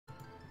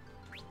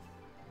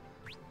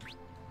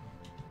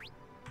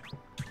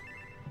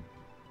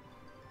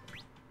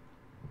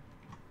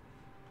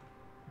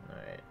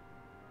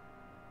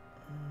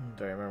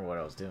Do I remember what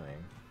I was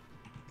doing?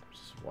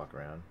 Just walk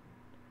around.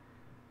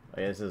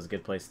 I guess this is a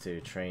good place to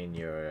train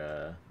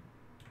your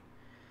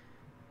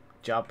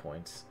job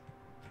points,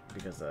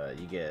 because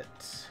you get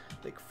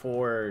like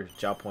 4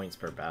 job points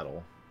per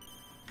battle,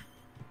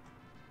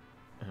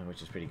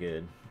 which is pretty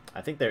good. I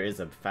think there is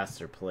a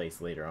faster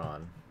place later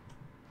on,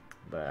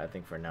 but I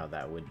think for now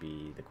that would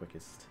be the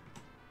quickest.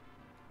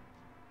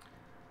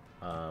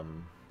 Oh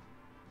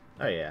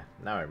yeah,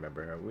 now I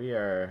remember. We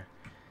are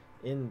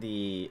in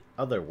the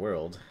other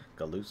world,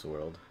 Galoof's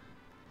world,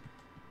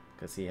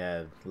 because he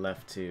had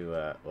left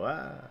to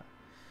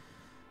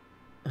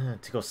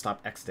to go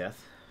stop Exdeath.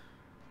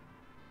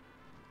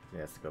 He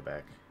has to go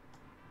back.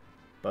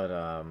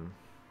 But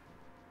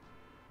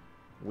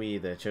we,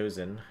 the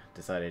Chosen,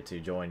 decided to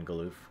join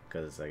Galoof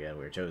because, again,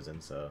 we're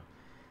chosen, so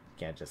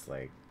can't just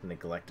like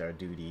neglect our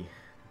duty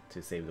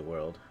to save the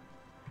world.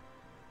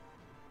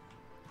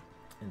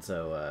 And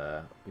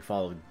so we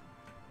followed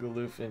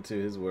Galoof into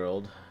his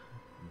world,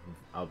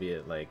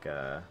 albeit like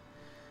a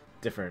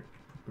different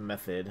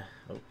method.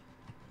 Oh,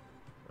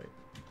 wait.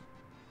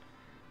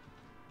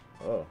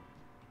 Oh,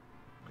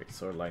 great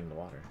sword light in the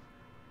water.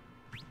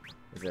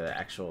 Is it an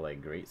actual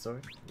like great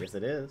sword? Yes,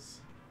 it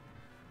is.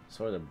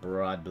 Sword of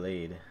broad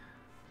blade.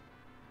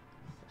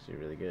 It's actually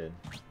really good.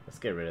 Let's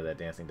get rid of that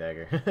dancing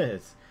dagger.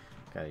 It's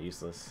kind of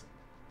useless,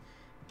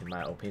 in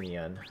my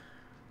opinion.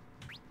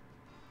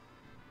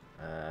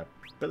 I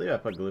believe I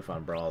put Galoof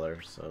on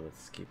Brawler, so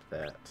let's keep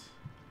that.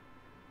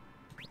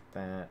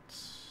 That.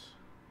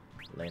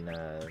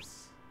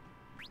 Lena's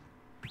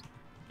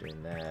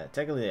doing that.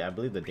 Technically, I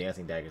believe the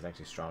dancing dagger is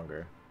actually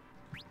stronger.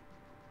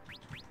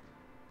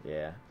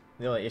 Yeah.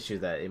 The only issue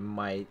is that it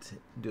might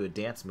do a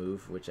dance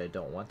move, which I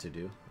don't want to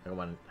do. I don't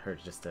want her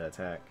just to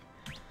attack.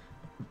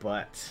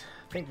 But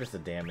I think just the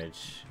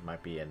damage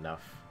might be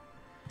enough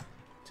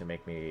to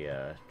make me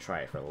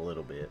try it for a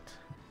little bit.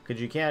 Because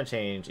you can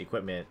change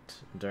equipment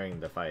during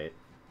the fight,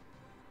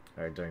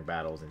 or during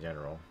battles in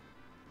general.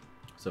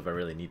 So if I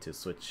really need to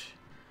switch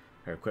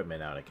her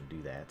equipment out, I can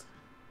do that.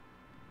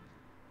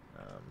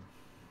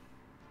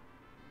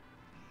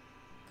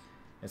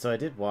 And so I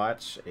did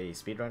watch a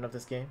speedrun of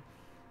this game.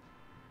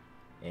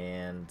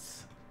 And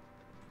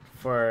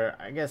for,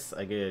 I guess,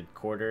 a good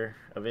quarter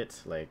of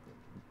it, like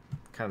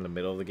kind of the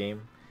middle of the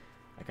game,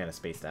 I kind of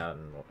spaced out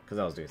and because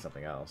I was doing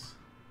something else.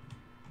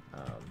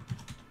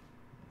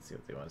 Let's see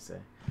what they want to say.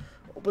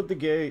 Open the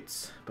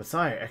gates! But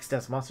sire,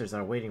 Exdeath's monsters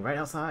are waiting right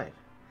outside.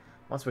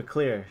 Once we're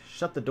clear,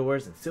 shut the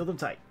doors and seal them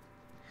tight.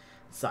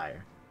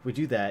 Sire, if we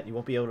do that, you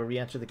won't be able to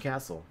re-enter the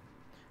castle.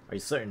 Are you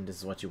certain this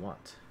is what you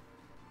want?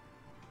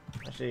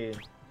 Actually,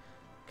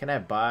 can I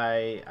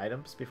buy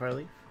items before I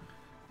leave?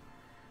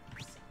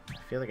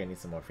 I feel like I need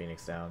some more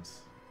Phoenix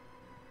Downs.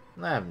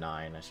 I have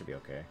 9, I should be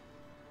okay.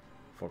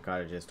 4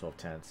 cottages, 12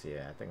 tents,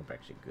 yeah, I think I'm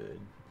actually good.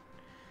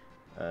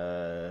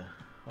 How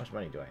much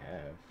money do I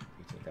have?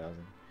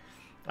 18,000.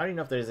 I don't even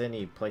know if there's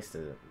any place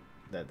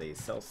that they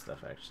sell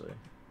stuff, actually.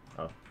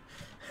 Oh.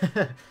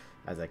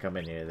 As I come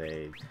in here,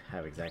 they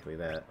have exactly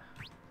that.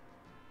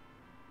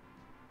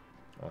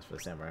 Almost for the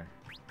samurai.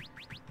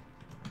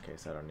 Okay,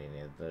 so I don't need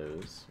any of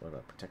those. What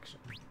about protection?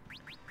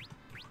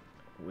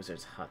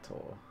 Wizard's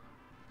Hato.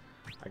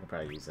 I can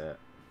probably use that.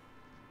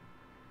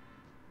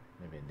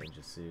 Maybe a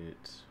ninja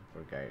suit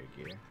or Gyre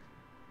gear.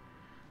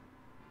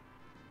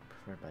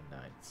 Preferred by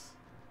knights.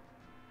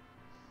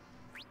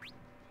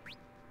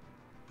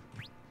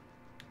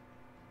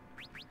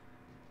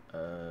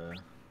 I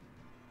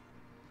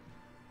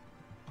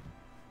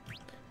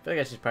feel like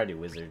I should probably do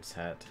Wizard's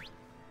Hat.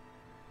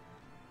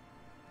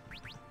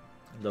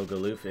 Though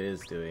Galoof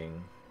is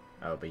doing...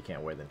 Oh, but you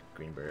can't wear the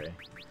green beret.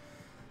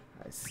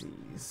 I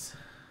sees.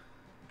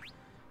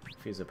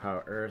 Fuse of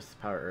Power Earth.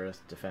 Power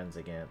Earth defends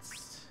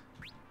against...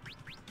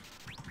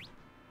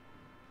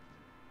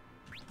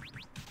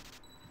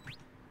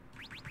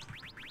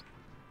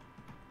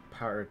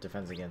 Power Earth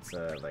defends against,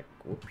 like,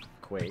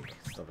 Quake,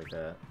 stuff like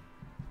that.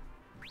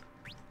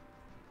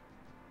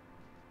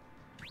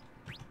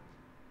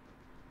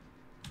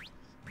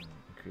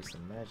 Increase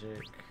some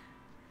magic.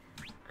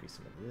 Increase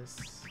some of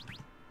this.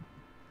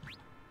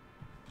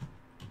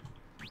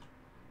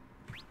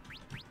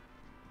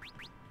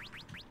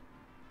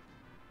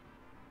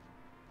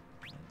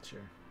 Sure.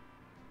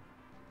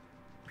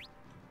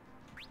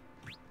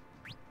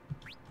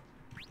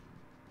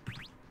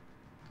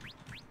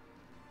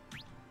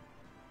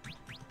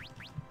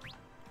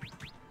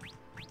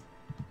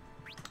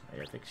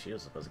 I think she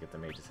was supposed to get the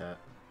mage's hat.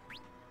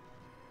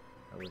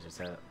 Or wizard's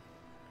hat.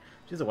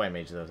 She's a white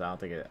mage though, so I don't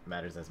think it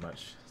matters as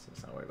much, so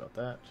let's not worry about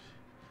that.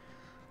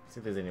 See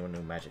if there's anyone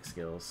new magic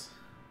skills.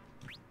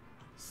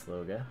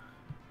 Sloga.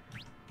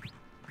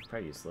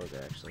 Probably use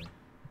Sloga actually.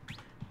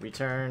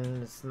 Return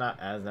is not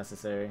as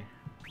necessary.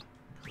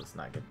 Let's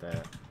not get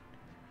that.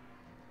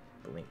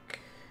 Blink.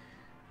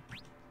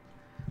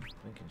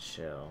 Blink and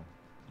shell.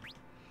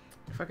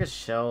 If I could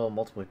shell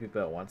multiple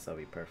people at once, that'd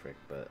be perfect,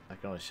 but I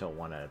can only shell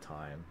one at a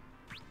time.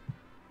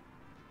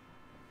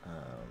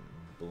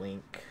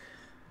 Blink.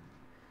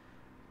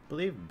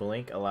 believe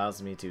Blink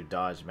allows me to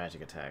dodge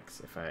magic attacks,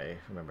 if I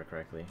remember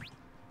correctly.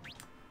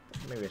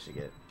 Maybe I should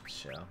get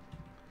Shell.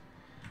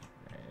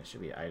 Alright, it should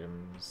be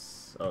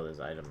items. Oh, there's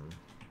item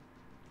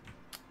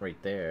right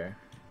there.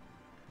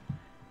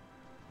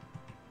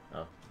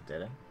 Oh,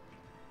 dead end?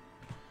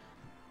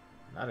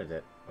 Not a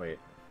dead. Wait.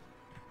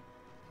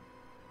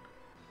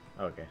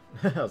 Okay.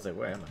 I was like,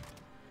 where am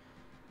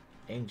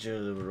I?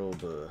 Angel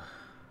Robe.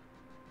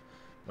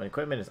 When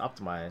equipment is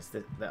optimized,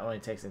 that only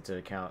takes into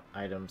account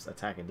items,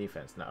 attack, and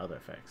defense, not other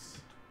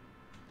effects.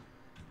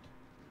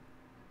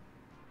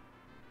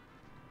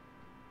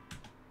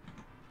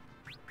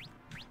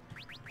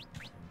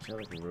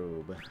 Angelic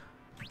Robe.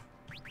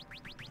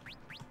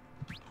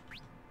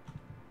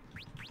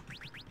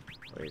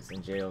 Wait, is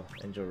Angel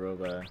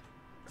Robe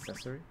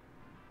accessory?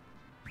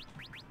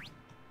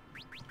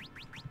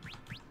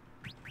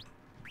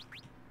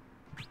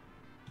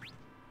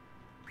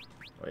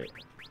 Wait.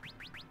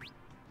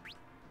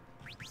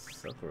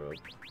 Silk Robe.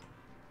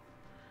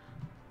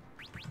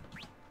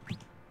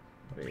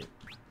 Wait.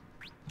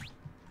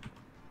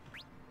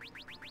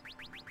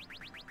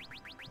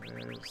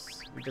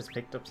 We just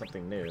picked up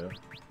something new.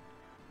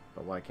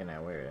 But why can't I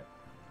wear it?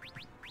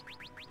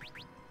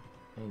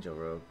 Angel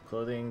Robe.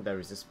 Clothing that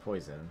resists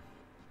poison.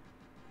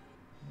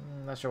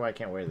 Not sure why I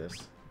can't wear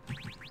this.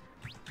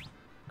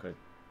 Could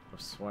have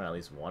sworn at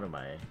least one of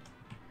my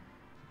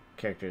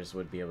characters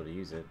would be able to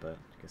use it, but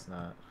I guess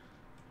not.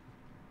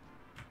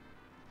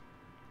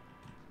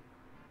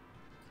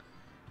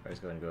 Let's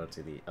go and go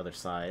to the other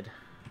side.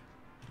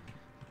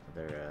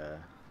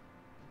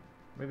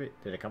 Maybe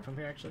did it come from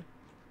here actually?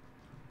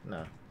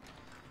 No.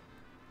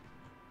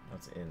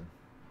 What's in?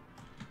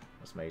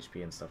 What's my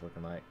HP and stuff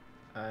looking like?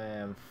 I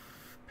am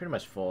pretty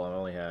much full. I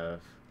only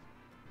have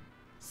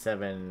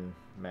 7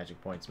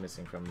 magic points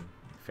missing from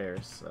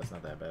Ferris, so that's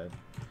not that bad.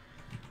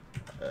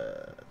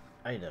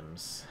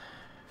 Items.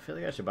 I feel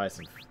like I should buy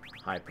some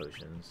high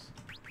potions.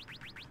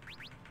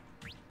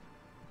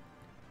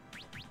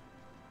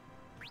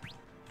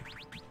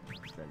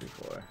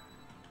 Before.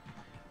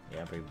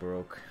 Yeah, I'm pretty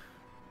broke.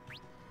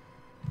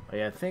 Oh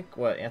yeah, I think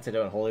what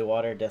Antidote and Holy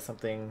Water does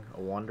something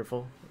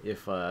wonderful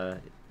if I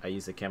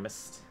use a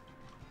chemist.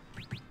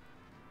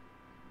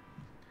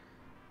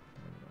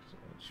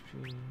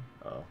 HP.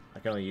 Oh, I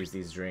can only use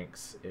these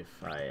drinks if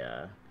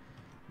I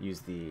use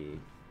the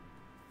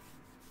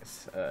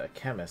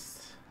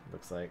chemist.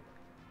 Looks like.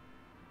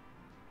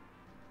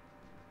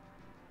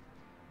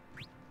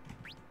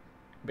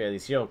 But yeah,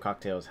 these hero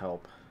cocktails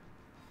help.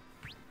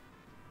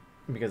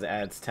 Because it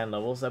adds 10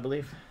 levels, I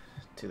believe,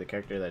 to the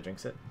character that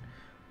drinks it.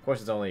 Of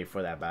course, it's only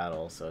for that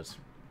battle, so it's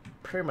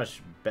pretty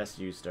much best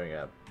used during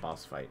a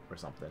boss fight or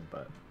something,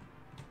 but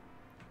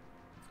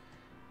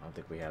I don't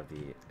think we have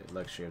the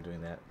luxury of doing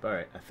that. But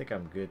alright, I think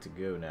I'm good to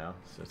go now,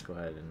 so let's go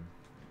ahead and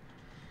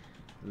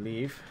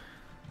leave.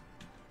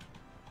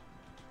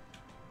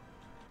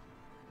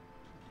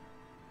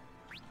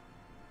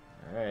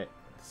 Alright,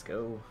 let's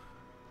go.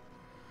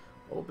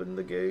 Open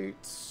the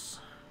gates.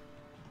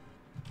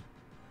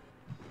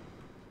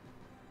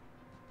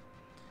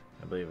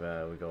 I believe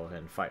we go ahead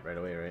and fight right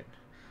away, right?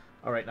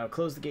 Alright, now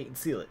close the gate and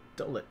seal it.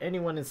 Don't let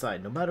anyone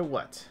inside, no matter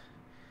what.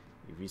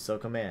 If you so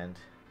command.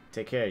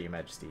 Take care, your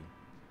majesty.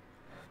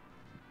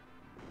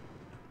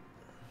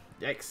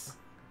 Yikes.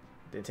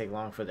 Didn't take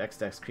long for the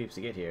X-Dex creeps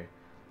to get here.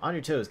 On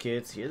your toes,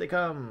 kids. Here they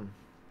come.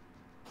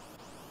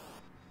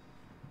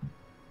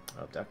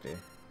 Oh, doctor.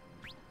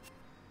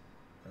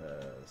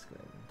 Let's go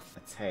ahead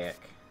and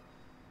attack.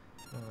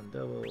 Oh,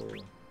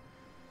 double.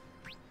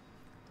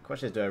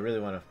 Question is, do I really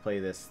want to play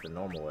this the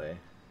normal way?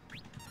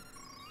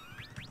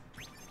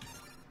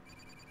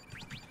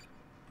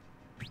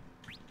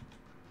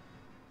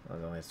 Oh,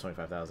 it only has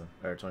 25,000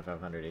 or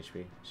 2,500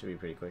 HP. Should be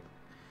pretty quick.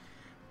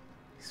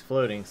 He's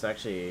floating, so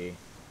actually,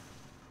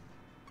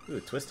 ooh,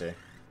 Twister.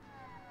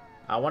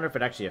 I wonder if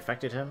it actually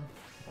affected him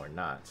or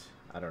not.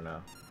 I don't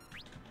know.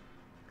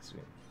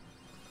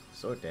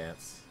 Sword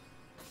dance.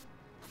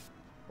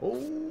 Oh,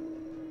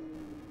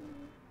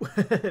 look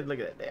at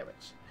that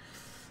damage.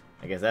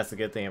 I guess that's the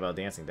good thing about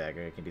Dancing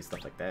Dagger. It can do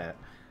stuff like that.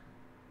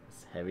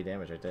 It's heavy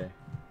damage right there.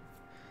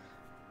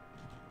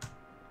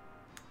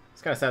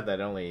 It's kind of sad that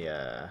it only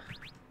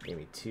gave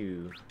me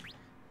 2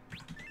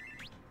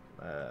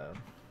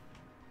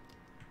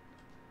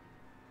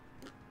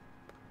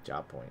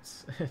 job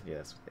points. Yeah,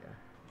 that's what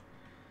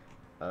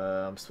they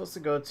are. I'm supposed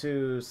to go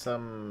to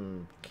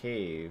some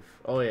cave.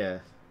 Oh yeah.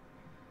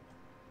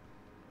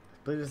 I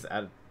believe this is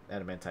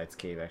Adamantite's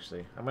cave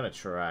actually. I'm gonna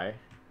try.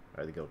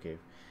 Or the Guild Cave.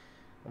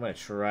 I'm gonna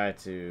try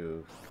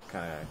to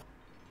kind of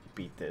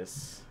beat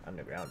this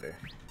undergrounder.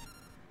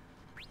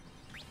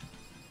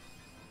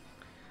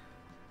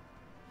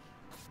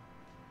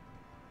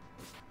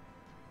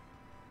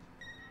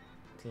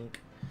 Tink.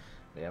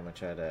 But yeah, I'm gonna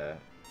try to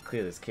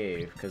clear this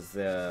cave because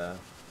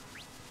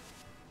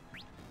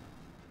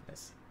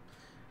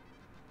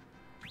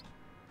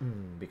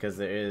because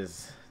there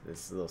is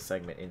this little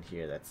segment in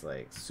here that's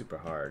like super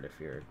hard if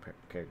your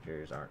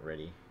characters aren't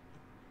ready.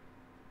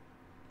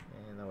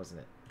 And that wasn't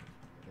it.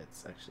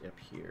 It's actually up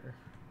here.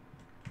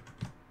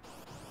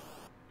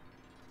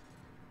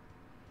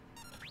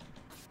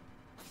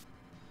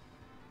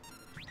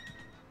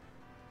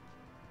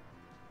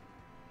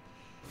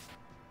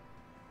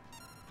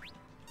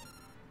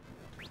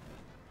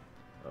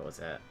 was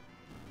that?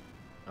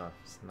 Oh,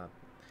 it's not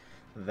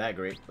that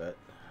great, but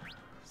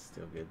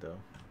still good though.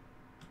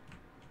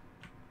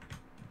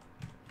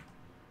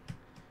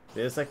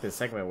 There's like this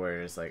segment where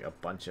there's like a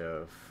bunch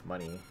of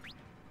money.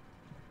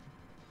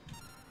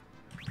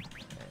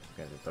 I'm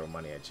going to throw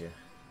money at you.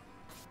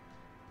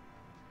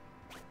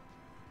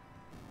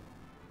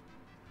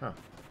 Huh.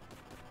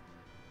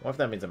 What if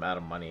that means I'm out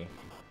of money?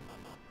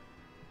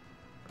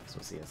 Guess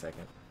we'll see in a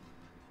second.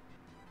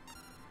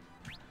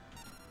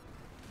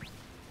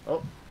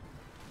 Oh.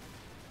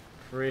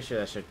 Pretty sure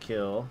that should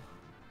kill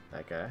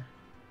that guy.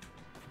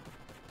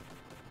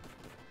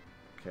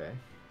 Okay.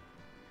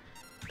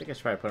 I think I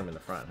should probably put him in the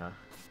front, huh?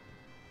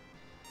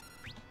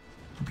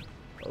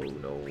 Oh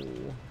no.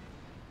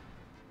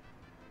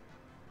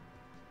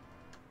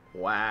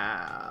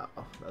 Wow.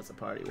 That's a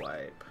party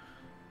wipe.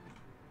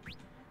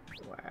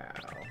 Wow.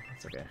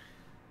 That's okay.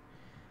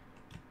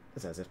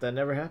 It's as if that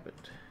never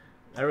happened.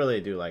 I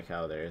really do like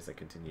how there is a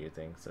continue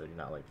thing, so you're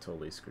not like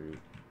totally screwed.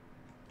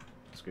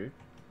 Screwed?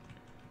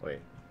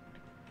 Wait.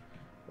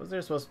 Was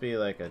there supposed to be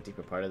like a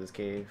deeper part of this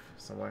cave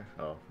somewhere?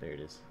 Oh, there it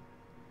is.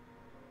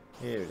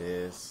 Here it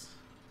is.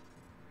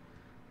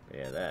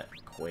 Yeah, that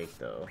quake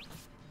though.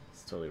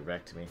 It's totally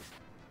wrecked me.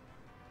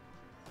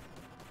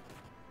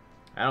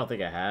 I don't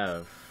think I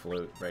have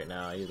float right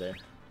now either.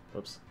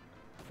 Whoops.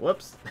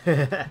 Whoops!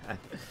 I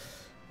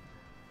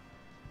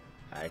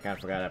kind of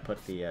forgot I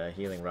put the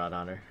healing rod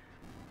on her.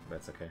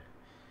 That's okay.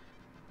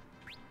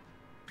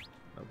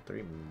 Level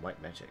 3 white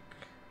magic.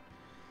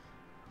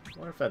 I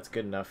wonder if that's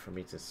good enough for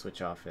me to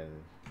switch off and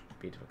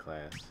be to a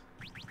class.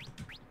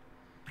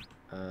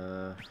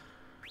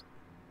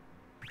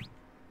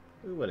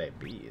 Who would I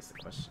be is the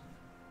question.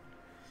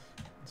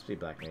 Let's be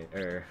black mage,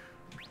 or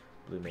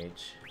blue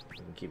mage. We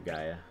can keep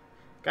Gaia.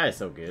 Gaia's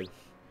so good.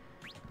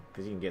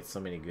 Because you can get so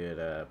many good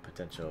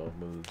potential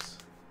moves.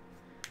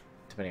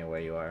 Depending on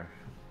where you are.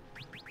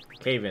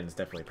 Cave-In's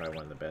definitely probably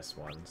one of the best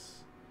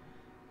ones.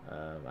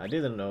 I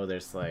do know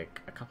there's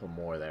like a couple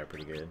more that are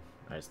pretty good.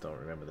 I just don't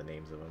remember the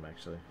names of them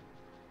actually.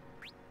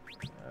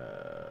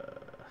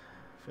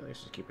 I feel like I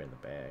should keep her in the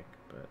bag,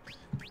 but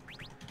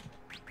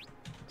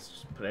let's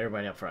just put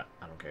everybody up front.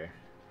 I don't care.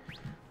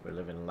 We're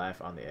living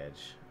life on the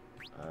edge.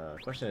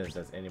 Question is,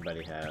 does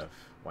anybody have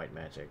white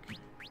magic?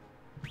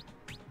 I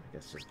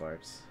guess just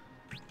Bartz.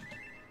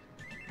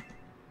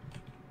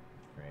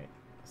 Right.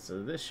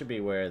 So this should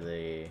be where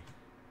the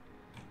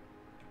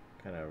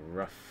kind of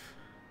rough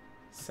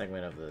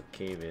segment of the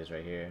cave is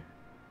right here.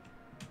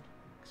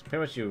 Cause pretty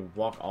much you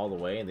walk all the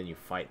way and then you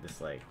fight this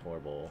like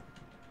horrible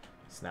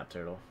snap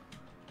turtle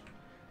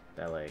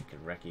that like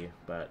can wreck you,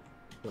 but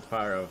with the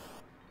power of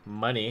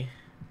money,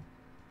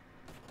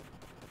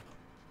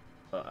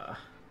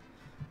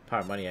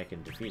 I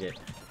can defeat it.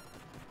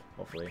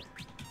 Hopefully.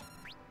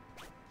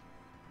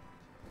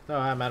 No,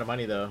 I'm out of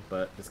money though,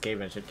 but this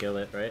cave-in should kill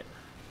it, right?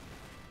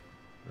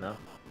 No?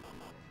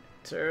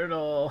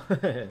 Turtle!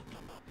 Yeah,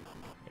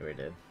 we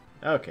did.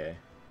 Okay.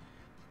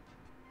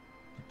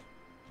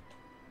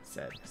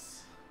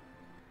 Sadness.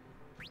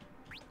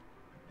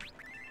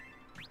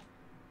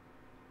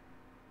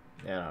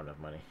 Yeah, I don't have enough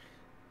money.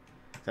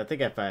 So I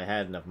think if I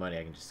had enough money,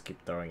 I can just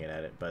keep throwing it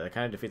at it. But it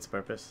kind of defeats the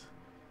purpose.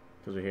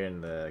 Because we're here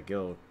in the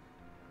Gil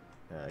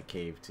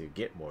cave to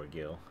get more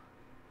Gil.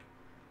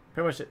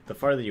 Pretty much the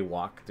farther you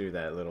walk through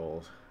that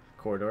little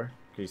corridor,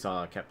 because you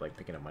saw I kept like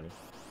picking up money,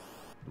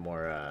 the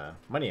more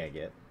money I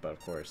get. But of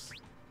course,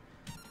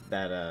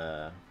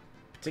 that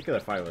particular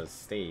fight was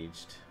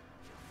staged.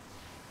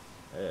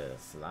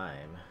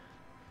 Slime.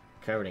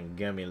 Covered in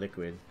gummy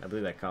liquid. I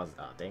believe that causes,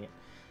 oh dang it,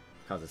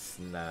 causes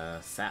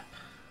sap.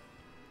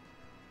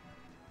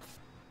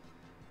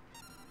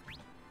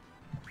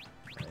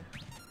 Okay.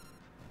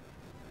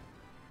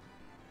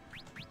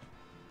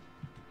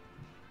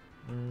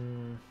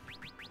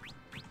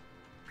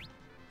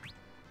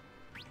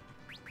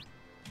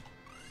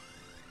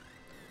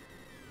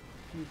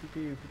 Pew pew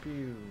pew pew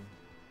pew.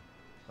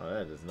 Oh,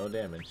 that does no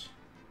damage.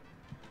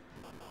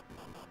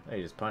 Oh,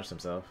 he just punched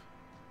himself.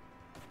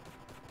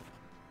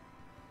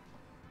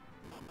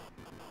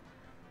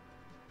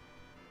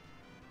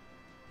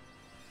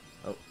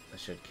 Oh, that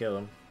should kill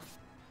him.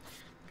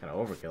 Kind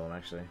of overkill him,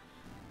 actually.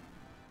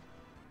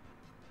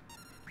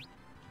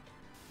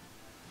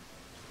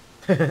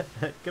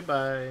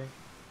 Goodbye.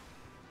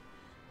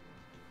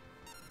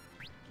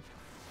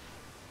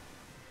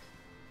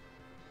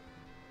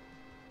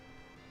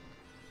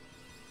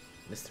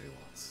 Mystery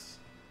waltz.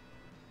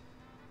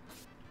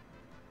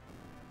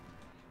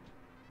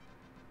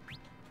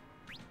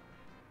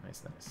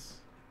 Nice, nice.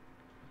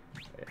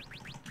 Okay.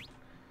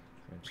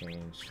 Gonna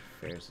change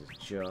Ferris's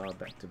jaw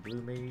back to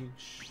blue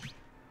mage.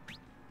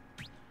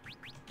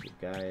 Get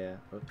Gaia.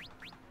 Oh.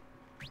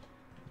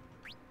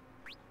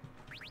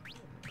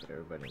 Put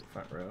everybody in the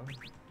front row.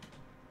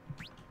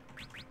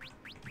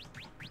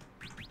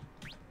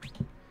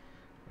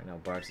 Right now,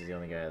 Bartz is the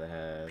only guy that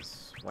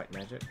has white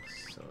magic,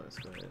 so let's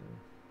go ahead and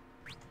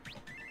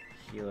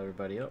heal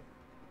everybody up.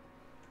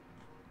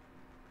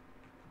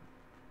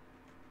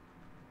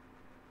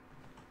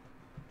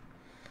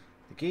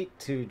 The gate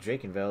to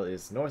Drakenville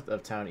is north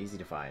of town, easy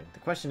to find. The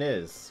question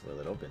is, will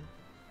it open?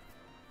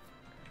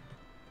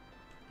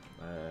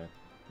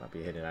 Might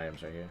be hidden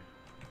items right here.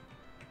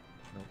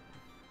 Nope.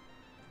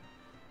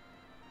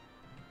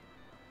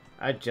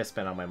 I just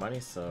spent all my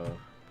money, so I'll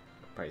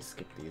probably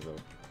skip these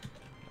little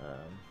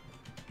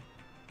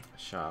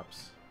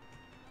shops.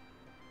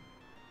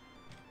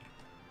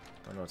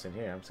 I don't know what's in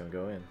here. I'm just gonna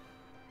go in.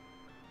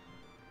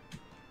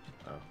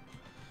 Oh.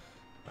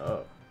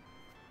 Oh.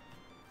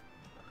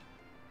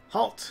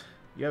 Halt!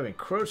 You have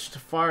encroached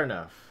far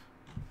enough.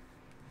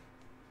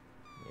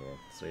 Yeah,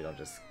 so you don't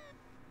just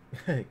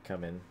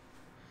come in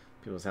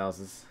people's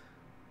houses.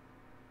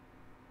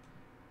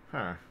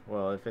 Huh.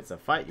 Well, if it's a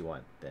fight you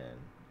want, then...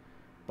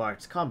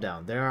 Bart, calm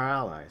down. They're our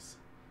allies.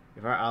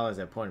 If our allies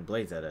have pointed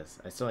blades at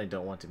us, I certainly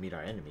don't want to meet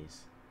our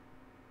enemies.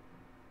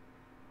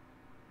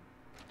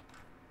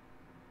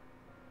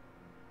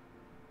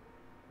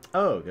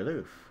 Oh,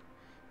 Galoof.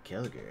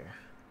 Kelger.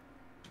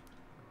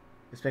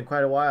 It's been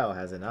quite a while,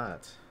 has it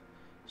not?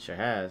 Sure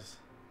has.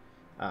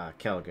 Ah,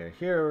 Kelger.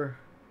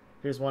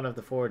 Here's one of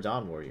the 4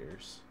 Dawn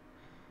Warriors.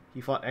 He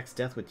fought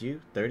Exdeath with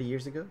you 30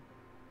 years ago?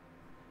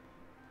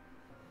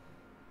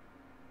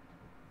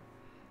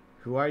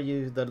 Who are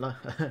you?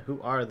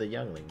 Who are the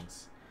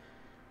younglings?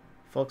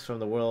 Folks from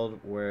the world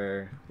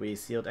where we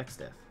sealed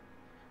Exdeath.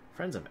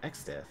 Friends of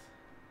Exdeath?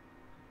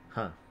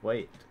 Huh,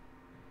 wait.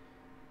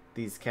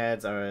 These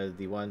cads are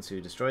the ones who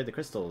destroyed the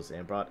crystals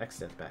and brought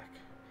Exdeath back.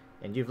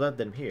 And you've led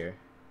them here.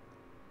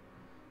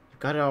 You've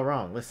got it all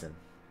wrong. Listen.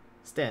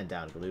 Stand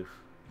down, Galoof.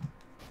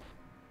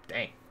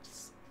 Dang.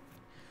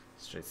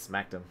 Straight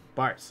smacked him.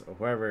 Bart, or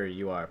whoever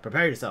you are,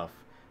 prepare yourself.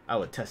 I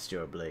will test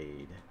your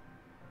blade.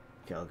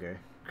 Kelger.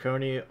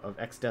 Crony of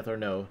Exdeath or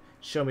no,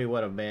 show me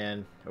what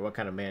what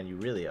kind of man you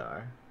really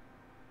are.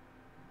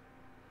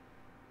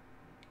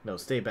 No,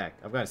 stay back.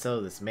 I've got to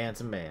settle this man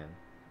to man.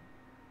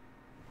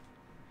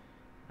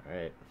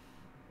 Alright.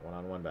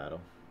 One-on-one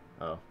battle.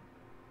 Oh.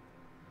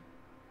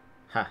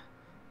 Ha!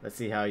 Let's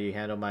see how you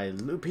handle my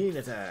Lupine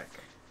attack.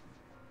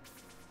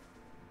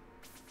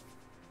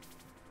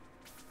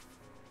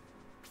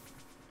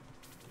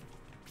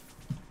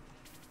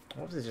 I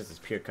hope this is just this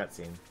pure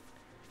cutscene.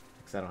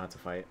 Because I don't have to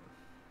fight.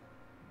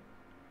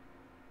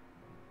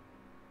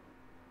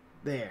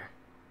 There.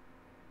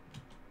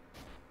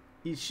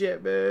 Eat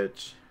shit,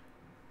 bitch.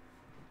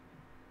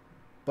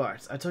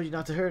 Bart, I told you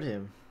not to hurt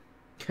him.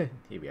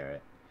 He'd be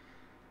alright.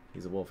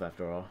 He's a wolf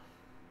after all.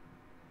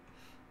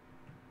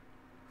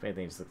 If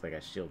anything, just looks like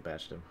I shield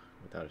bashed him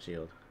without a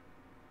shield.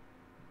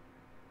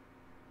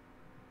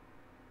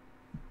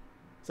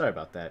 Sorry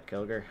about that,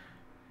 Kelger.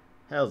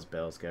 Hell's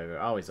bells,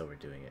 Kelger. Always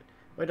overdoing it.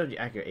 Why don't you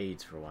act your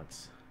age for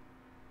once?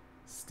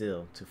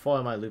 Still, to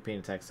foil my Lupine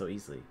attack so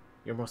easily.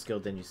 You're more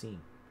skilled than you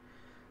seem.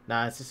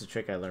 Nah, it's just a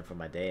trick I learned from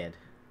my dad.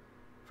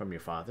 From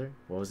your father?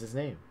 What was his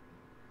name?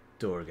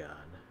 Dorgan.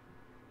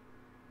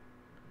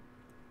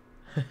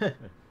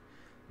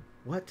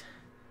 What?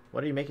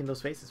 What are you making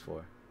those faces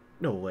for?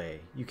 No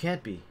way. You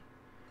can't be.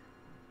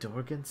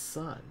 Dorgan's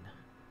son.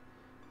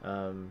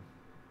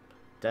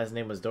 Dad's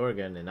name was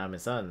Dorgan and I'm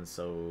his son,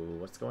 so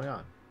what's going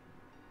on?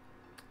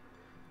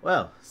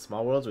 Well,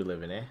 small worlds we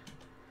live in, eh?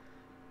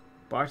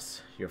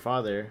 Bart, your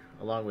father,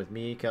 along with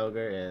me,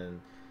 Kelger, and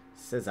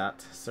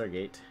Sezat,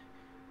 Sergate,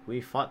 we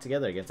fought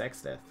together against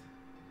Exdeath.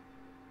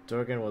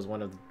 Dorgan was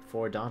one of the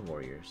 4 Dawn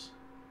Warriors.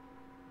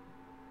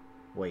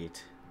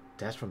 Wait,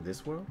 Dad's from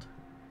this world?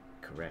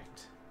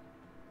 Correct.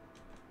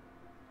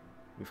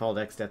 We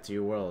followed Exdeath to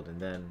your world,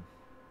 and then...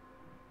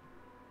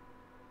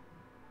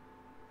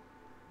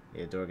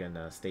 Yeah, Dorgan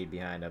stayed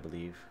behind, I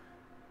believe.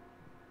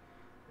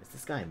 Is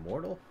this guy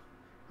immortal?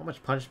 How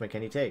much punishment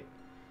can he take?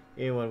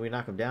 Even when we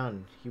knock him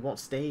down, he won't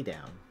stay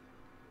down.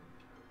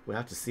 We'll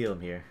have to seal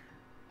him here.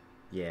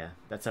 Yeah,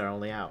 that's our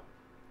only out.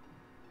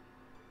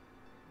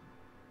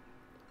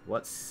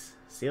 What's...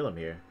 seal him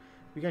here?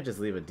 We can't just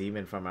leave a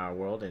demon from our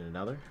world in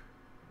another.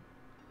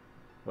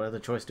 What other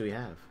choice do we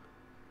have?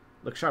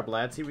 Look sharp,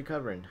 lads. He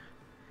recovering.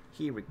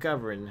 He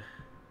recovering.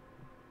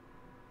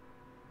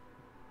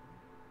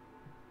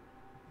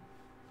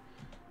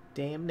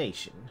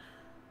 Damnation.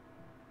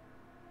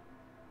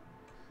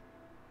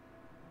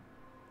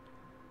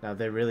 Now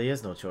there really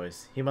is no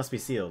choice. He must be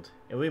sealed,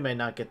 and we may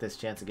not get this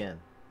chance again.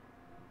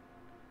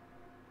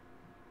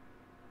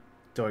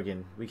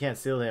 Dorgan, we can't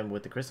seal him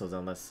with the crystals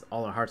unless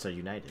all our hearts are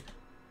united.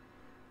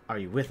 Are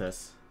you with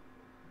us?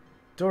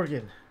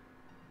 Dorgan!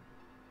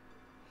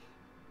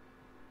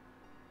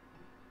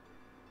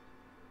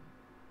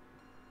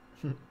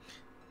 A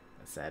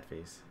sad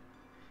face.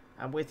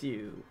 I'm with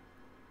you.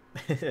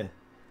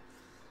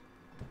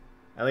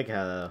 I like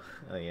how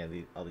yeah,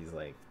 all these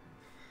like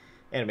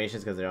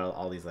animations, because they're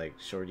all these like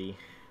shorty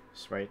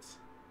sprites.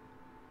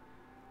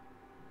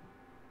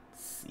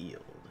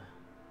 Sealed.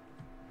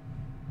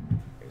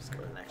 I'm just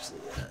going to actually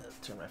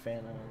turn my fan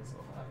on. It's a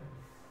little hot.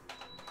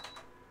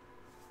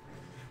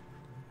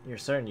 You're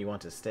certain you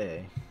want to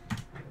stay?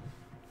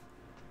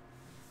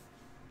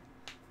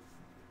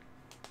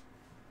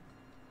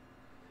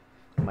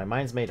 My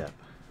mind's made up.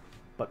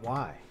 But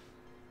why?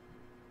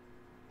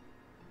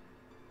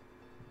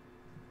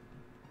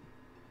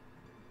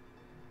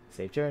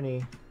 Safe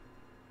journey.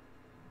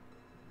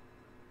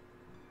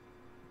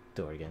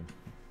 Dorgan.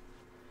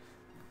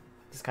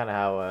 This is kind of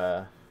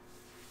how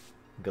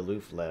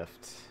Galoof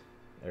left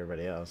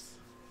everybody else.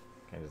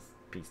 Kind of just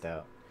pieced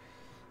out.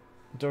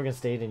 Dorgan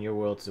stayed in your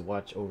world to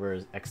watch over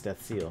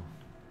Exdeath Seal.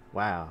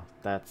 Wow,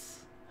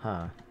 that's...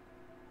 huh.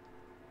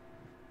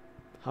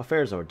 How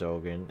fares our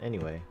Dorgan,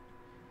 anyway?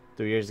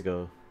 3 years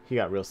ago, he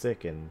got real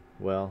sick and,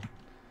 well,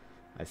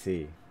 I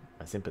see.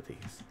 My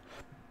sympathies.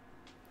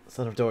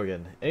 Son of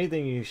Dorgan,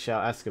 anything you shall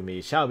ask of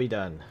me shall be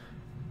done.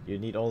 You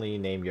need only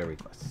name your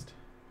request.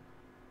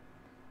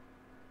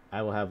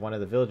 I will have one of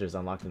the villagers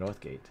unlock the north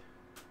gate.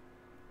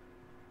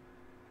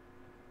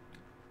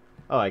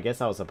 Oh, I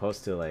guess I was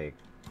supposed to, like,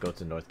 go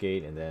to north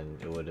gate and then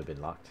it would have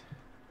been locked.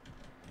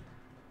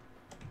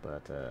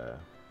 But,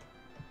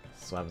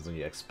 that's what happens when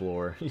you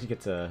explore. You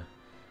get to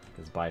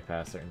just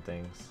bypass certain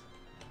things.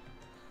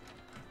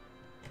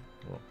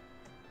 Whoa.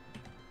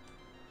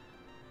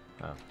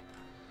 Oh.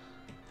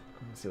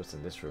 Let's see what's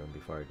in this room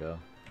before I go.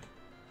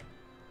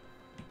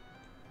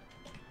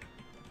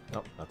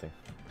 Nope, nothing.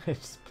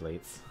 Just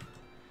plates.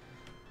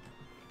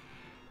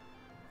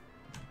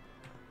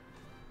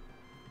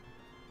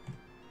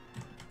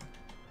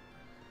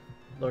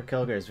 Lord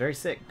Kelgar is very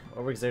sick.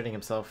 Overexerting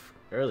himself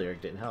earlier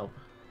didn't help.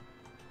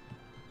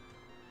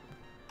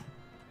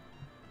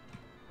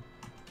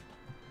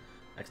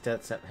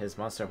 Exdeath sent his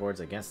monster hordes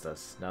against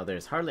us. Now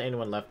there's hardly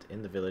anyone left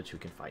in the village who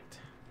can fight.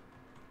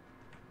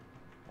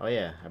 Oh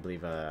yeah, I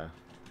believe a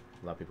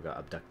lot of people got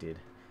abducted.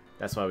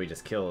 That's why we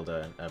just killed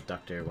an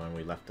abductor when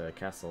we left the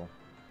castle.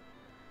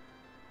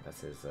 That's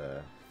his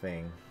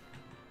thing.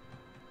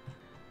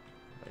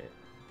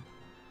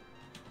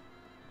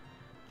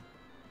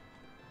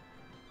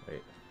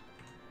 Wait.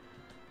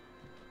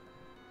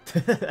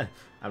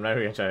 I'm not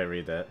even gonna try to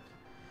read that.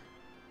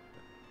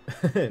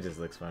 It just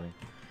looks funny.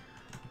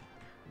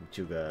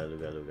 Chuga,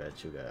 luga, luga,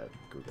 chuga,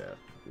 guga,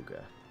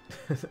 guga.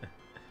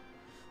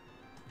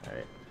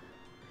 Alright.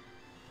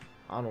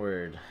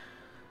 Onward.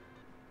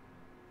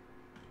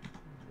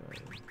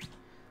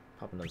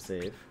 Pop another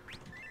save.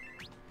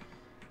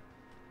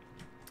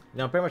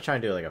 Now I'm pretty much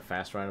trying to do like a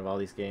fast run of all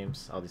these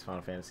games, all these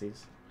Final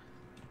Fantasies.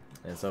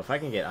 And so if I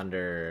can get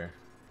under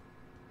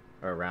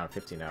or around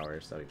 15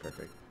 hours, that'd be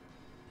perfect.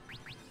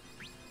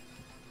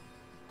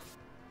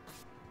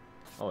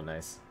 Oh,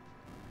 nice.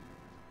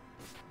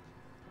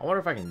 I wonder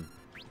if I can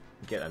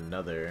get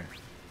another...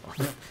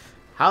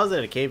 How is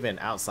it a cave-in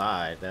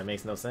outside? That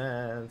makes no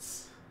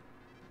sense.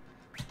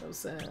 No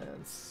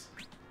sense.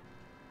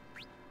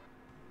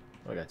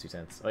 Oh, I got 2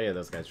 tents. Oh yeah,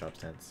 those guys dropped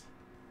tents.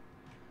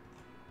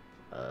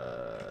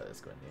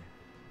 Let's go in here.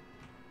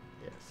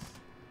 Yes.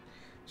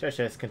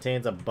 Treasure chest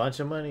contains a bunch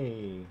of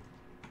money.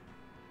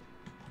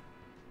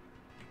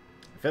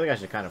 I feel like I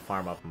should kind of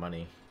farm up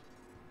money.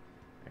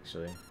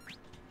 Actually.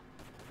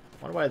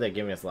 I wonder why they're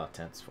giving us a lot of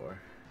tents for.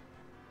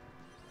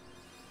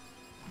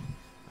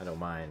 I don't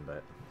mind,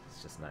 but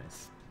it's just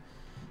nice.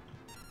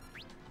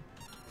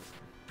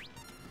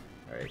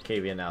 Alright,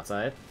 cave in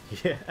outside.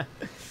 Yeah.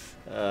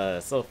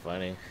 So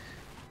funny.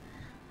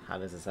 How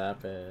does this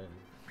happen?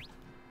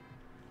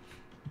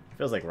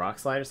 Feels like rock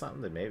slide or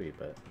something, then maybe,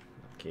 but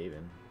not cave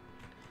in.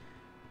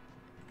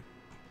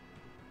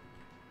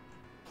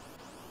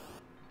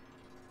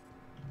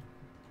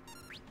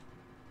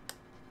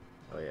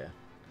 Oh yeah.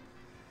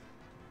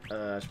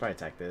 I should probably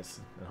attack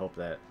this and hope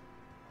that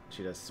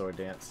she does sword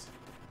dance.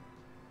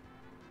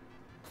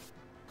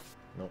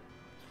 Nope.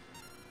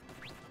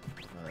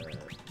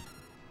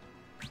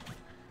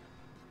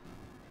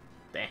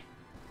 Dang.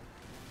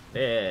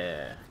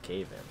 Yeah,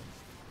 cave in.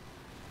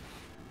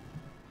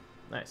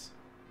 Nice.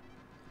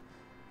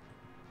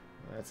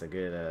 That's a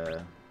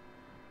good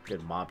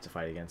good mob to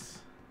fight against.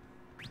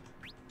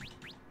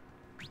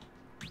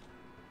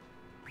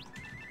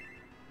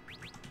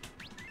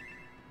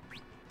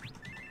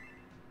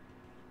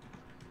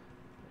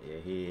 Yeah,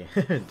 he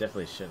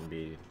definitely shouldn't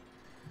be.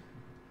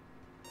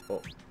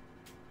 Oh.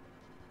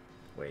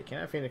 Wait, can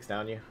I Phoenix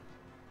down you?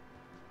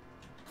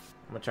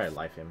 I'm gonna try to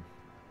life him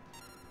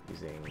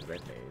using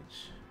Red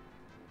Mage.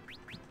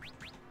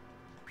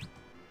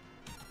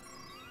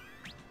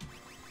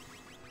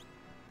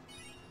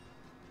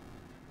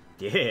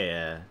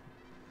 Yeah,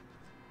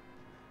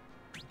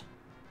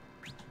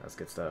 that's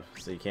good stuff.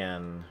 So you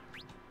can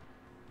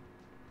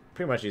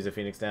pretty much use a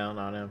Phoenix down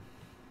on him.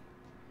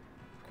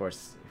 Of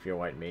course, if you're a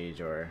white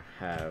mage or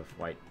have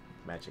white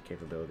magic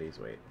capabilities,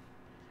 wait,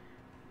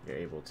 you're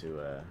able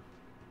to.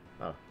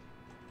 Oh,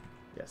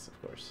 yes,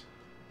 of course.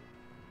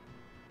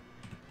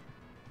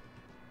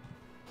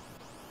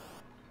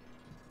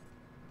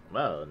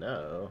 Oh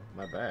no,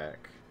 my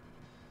back.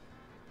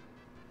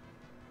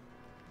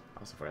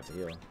 Also forgot to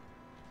heal.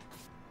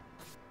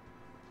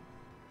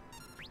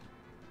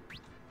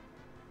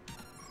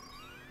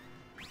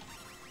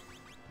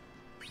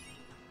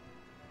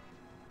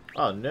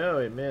 Oh no,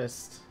 it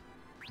missed.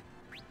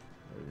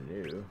 Oh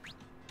no.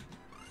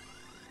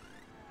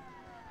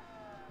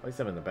 At least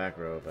I'm in the back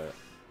row, but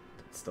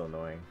it's still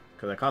annoying.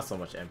 Because it costs so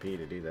much MP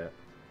to do that.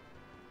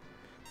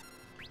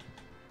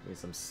 Need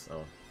some...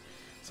 Oh.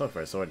 So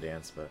for a sword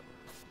dance, but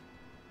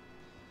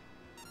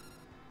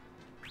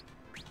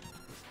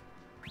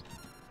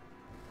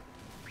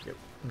yep,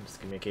 just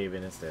give me a cave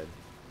in instead.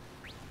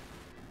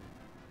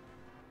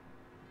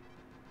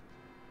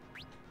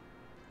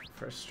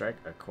 First strike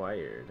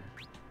acquired.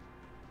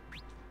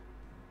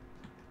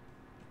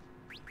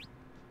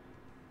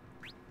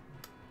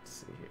 Let's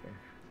see here.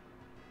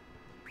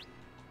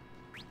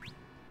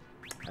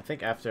 I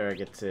think after I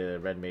get to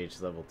Red Mage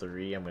level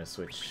 3, I'm gonna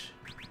switch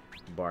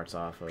Bartz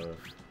off of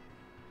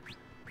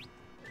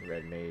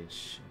Red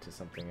Mage into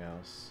something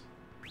else.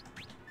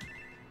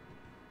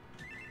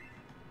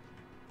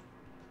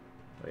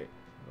 Wait,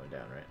 I'm going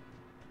down, right?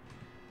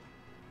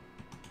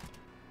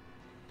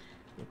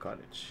 New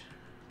cottage.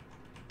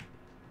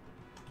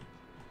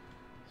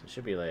 So it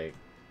should be like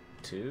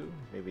 2,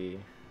 maybe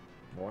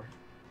more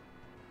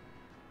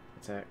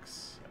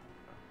attacks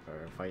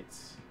or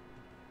fights.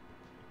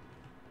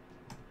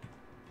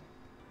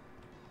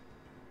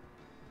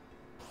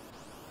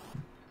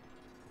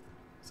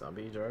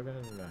 Zombie dragon?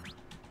 No.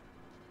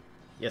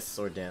 Yes,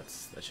 sword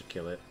dance. That should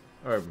kill it.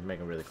 Or make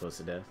him really close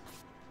to death.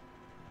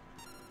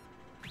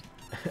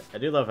 I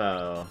do love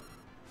how...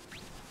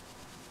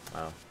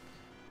 Wow.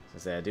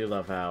 I do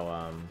love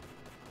how,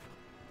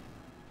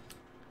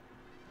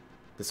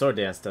 the sword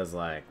dance does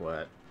like,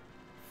 what,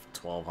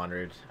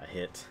 1200 a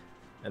hit.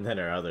 And then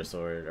our other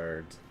sword,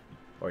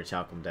 or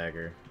Chalcom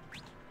dagger,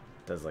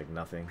 does like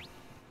nothing.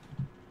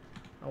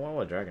 I wonder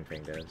what Dragon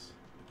Fang does.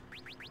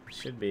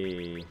 Should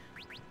be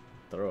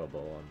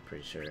throwable, I'm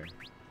pretty sure.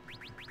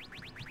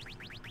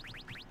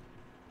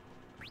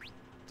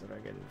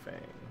 Dragon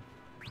Fang.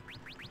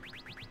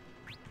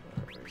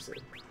 Where is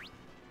it?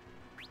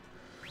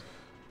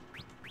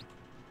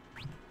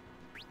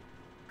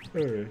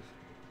 Alright.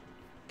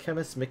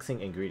 Chemist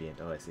mixing ingredient.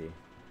 Oh, I see.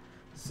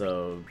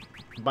 So,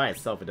 by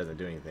itself it doesn't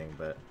do anything,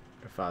 but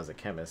if I was a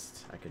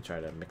chemist, I could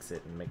try to mix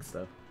it and make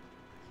stuff.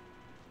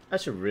 I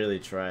should really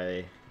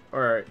try,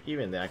 or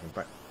even then I can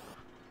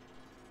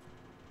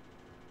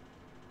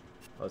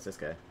Oh, it's this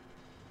guy.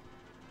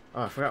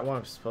 Oh, I forgot what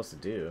I'm supposed to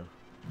do.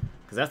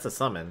 Because that's a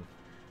summon.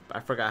 But I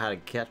forgot how to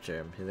capture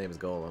him. His name is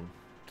Golem.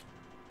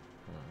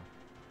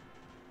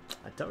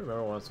 I don't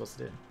remember what I'm supposed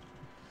to do.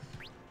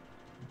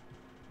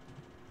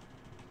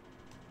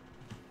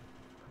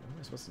 What am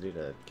I supposed to do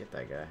to get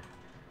that guy?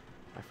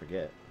 I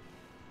forget,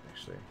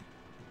 actually.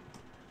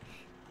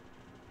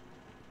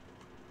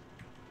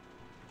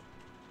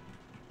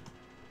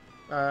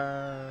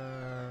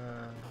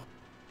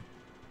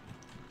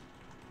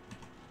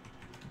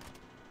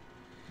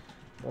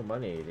 More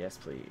money, yes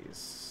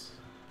please.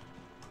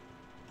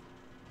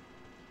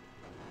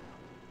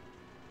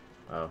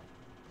 Oh.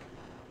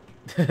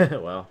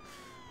 Well.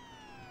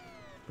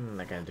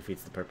 That kind of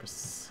defeats the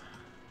purpose.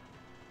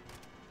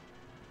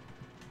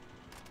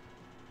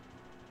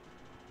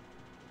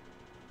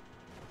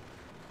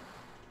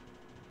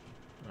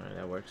 Alright,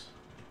 that works.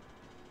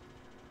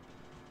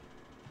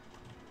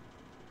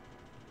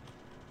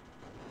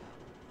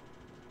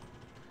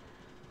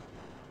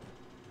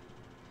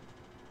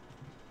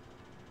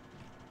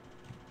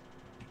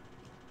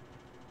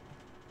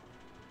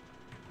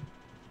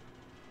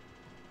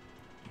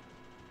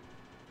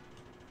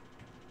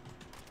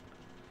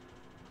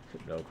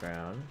 Hypno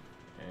Crown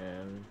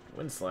and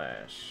Wind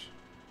Slash.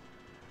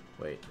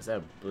 Wait, is that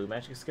a blue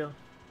magic skill?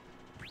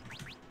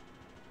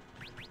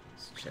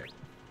 Let's check.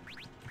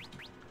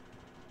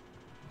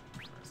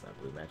 That's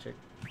not blue magic.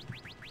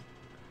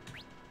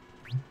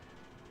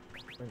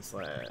 Wind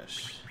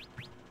Slash.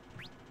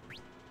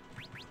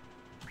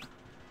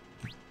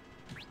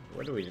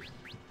 What do we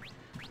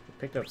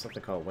picked up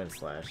something called Wind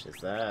Slash. Is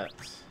that...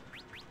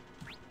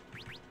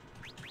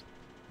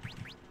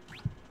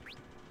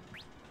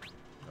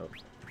 Oh.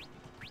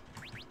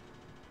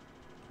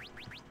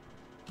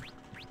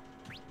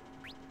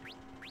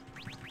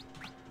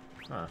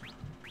 Huh.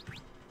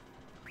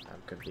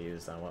 I'm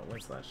confused on what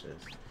Wind Slash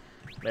is.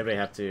 Maybe I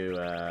have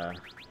to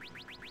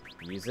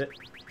use it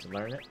to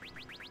learn it.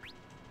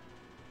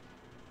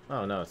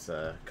 Oh no, it's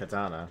a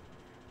katana.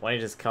 Why don't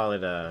you just call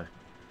it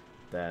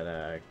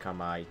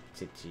Kama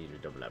Itachi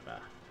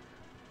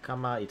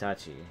Kama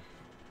Itachi.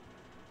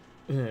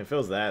 If it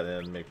was that, then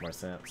it'd make more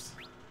sense.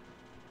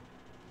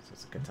 So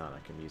it's a katana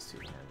can be used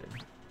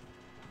two-handed.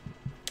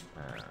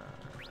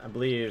 I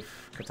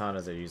believe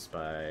katanas are used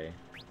by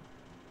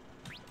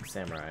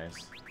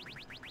samurais.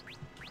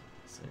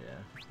 So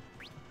yeah,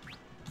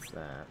 that's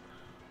that.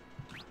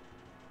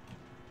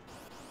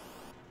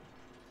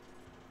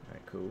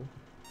 Alright, cool.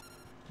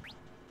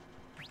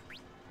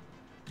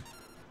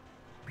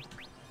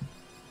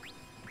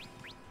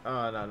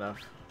 Oh, not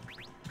enough.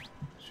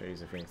 Should I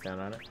use a Phoenix down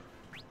on it?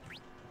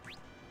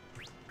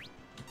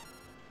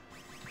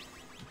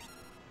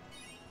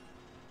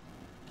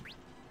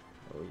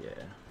 Oh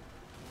yeah.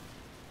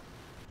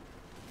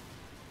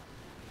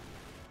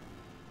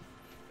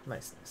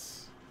 Nice,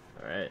 nice.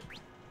 Alright,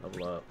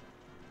 level up.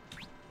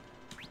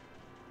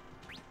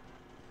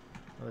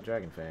 Another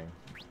Dragon Fang.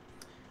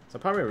 So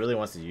probably really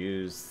wants to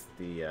use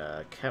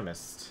the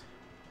Chemist.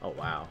 Oh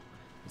wow.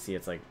 You see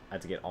it's like, I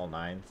have to get all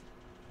 9.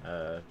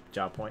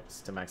 job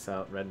points to max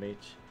out Red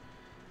Mage.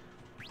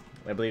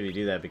 I believe you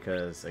do that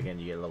because, again,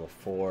 you get level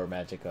 4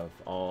 magic of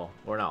all,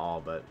 or not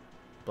all, but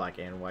black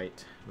and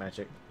white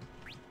magic.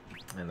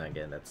 And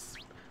again, that's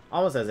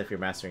almost as if you're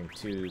mastering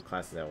 2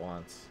 classes at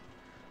once.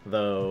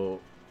 Though,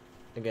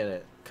 again,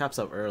 it caps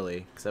up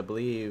early, because I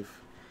believe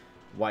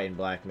white and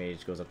black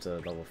mage goes up to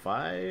level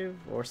 5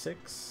 or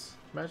 6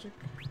 magic.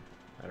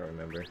 I don't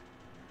remember.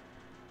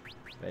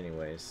 But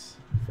anyways,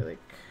 I feel like...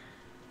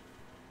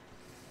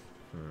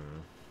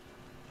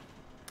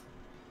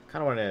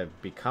 kind of want to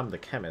become the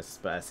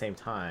chemist, but at the same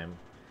time,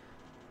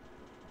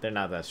 they're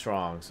not that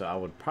strong. So I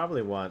would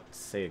probably want,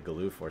 say, a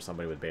Galoof or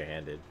somebody with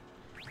barehanded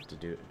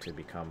to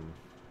become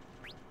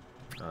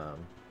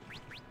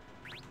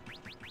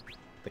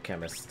the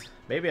chemist.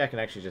 Maybe I can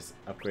actually just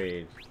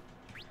upgrade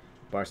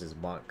Bars's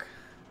monk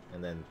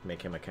and then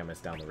make him a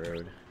chemist down the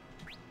road.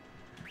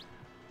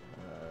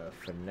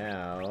 For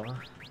now,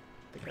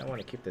 I think I want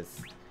to keep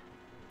this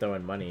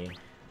throwing money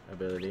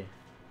ability.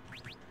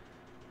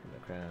 The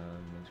crown.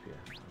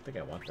 I don't think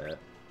I want that,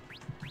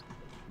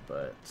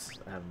 but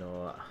I have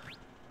no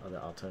other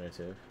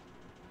alternative.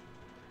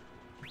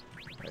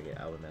 I get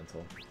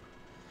elemental.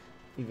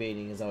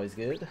 Evading is always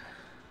good.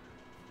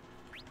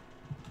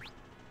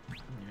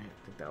 Alright,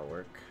 I think that'll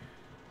work.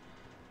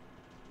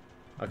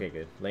 Okay,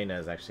 good. Lena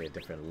is actually a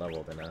different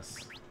level than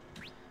us.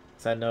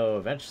 So I know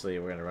eventually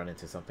we're going to run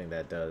into something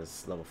that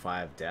does level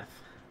 5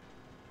 death.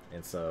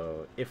 And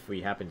so if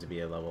we happen to be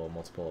a level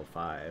multiple of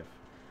 5,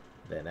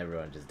 then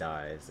everyone just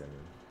dies and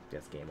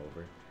gets game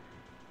over.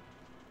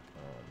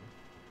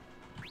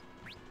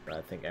 But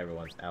I think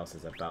everyone else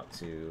is about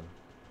to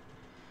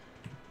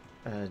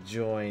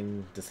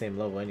join the same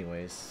level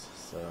anyways,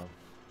 so...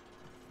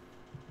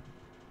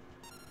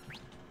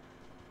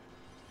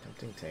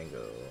 Tempting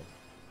Tango.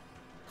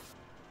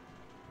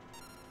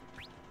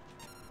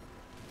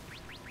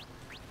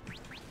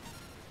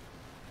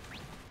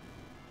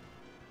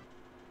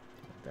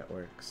 That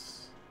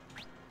works.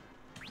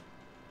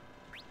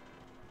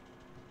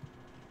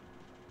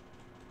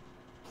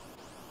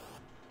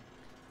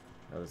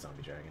 Oh, the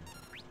zombie dragon.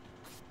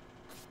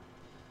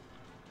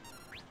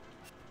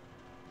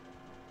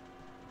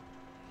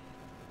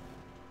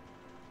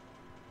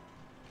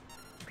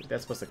 I think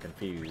that's supposed to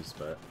confuse,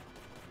 but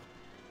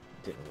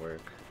it didn't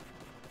work.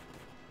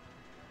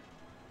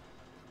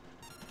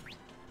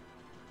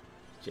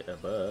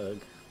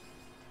 Jitterbug.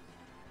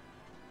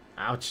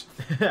 Ouch!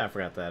 I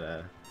forgot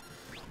that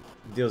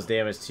deals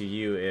damage to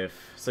you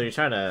if... So you're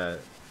trying to,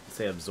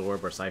 say,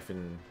 absorb or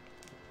siphon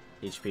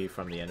HP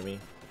from the enemy.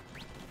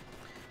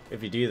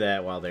 If you do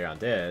that while they're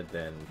undead,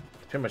 then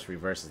it pretty much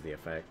reverses the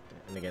effect.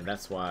 And again,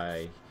 that's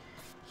why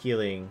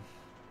healing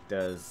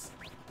does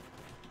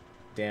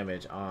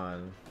damage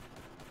on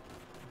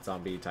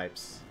zombie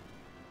types,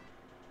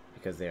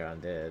 because they're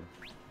undead.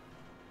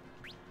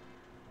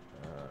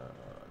 No.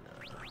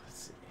 Let's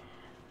see.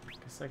 I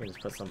guess I can just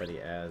put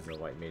somebody as a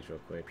white mage real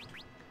quick.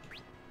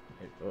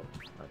 Oh,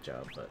 not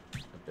job, but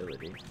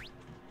ability.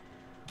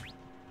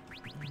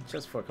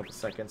 Just for a couple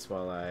seconds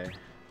while I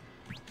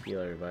heal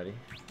everybody.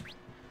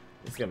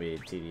 It's gonna be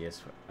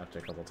tedious after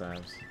a couple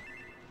times.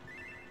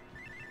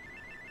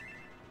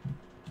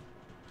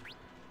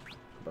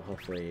 But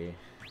hopefully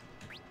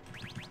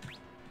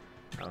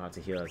I don't have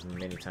to heal as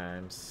many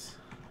times.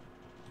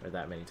 Or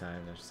that many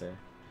times, I should say.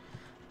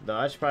 Though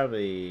I should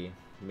probably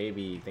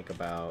maybe think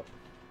about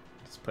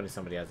just putting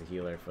somebody as a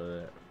healer for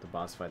the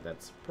boss fight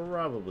that's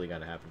probably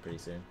gonna happen pretty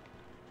soon.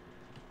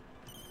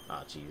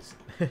 Ah, jeez.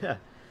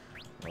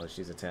 Well,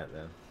 she's a tent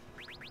then.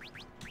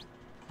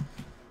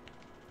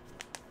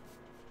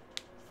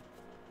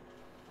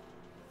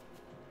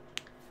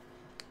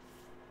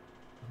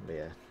 But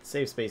yeah,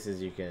 safe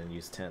spaces you can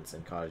use tents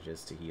and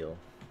cottages to heal.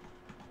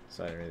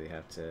 So I didn't really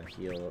have to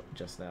heal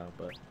just now,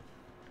 but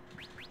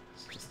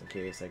just in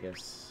case, I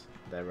guess,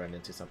 that I run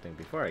into something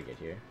before I get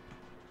here.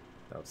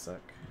 That would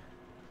suck.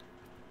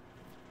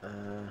 I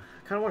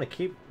kind of want to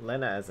keep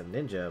Lena as a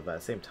ninja, but at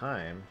the same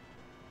time...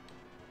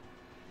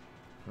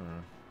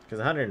 Because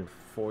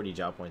 140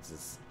 job points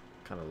is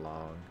kind of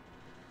long.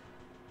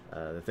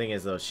 The thing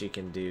is, though, she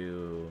can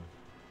do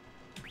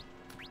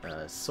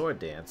sword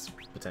dance,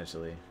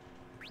 potentially.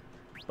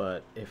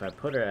 But if I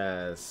put her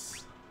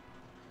as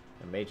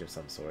a mage of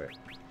some sort,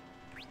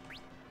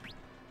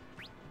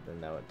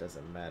 then now it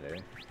doesn't matter.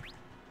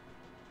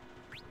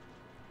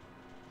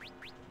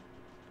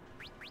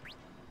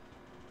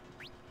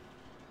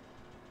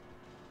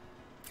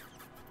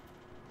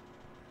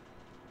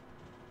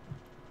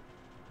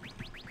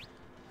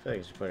 I feel like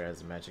I should put her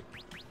as a magic.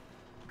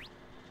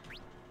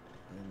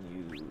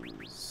 And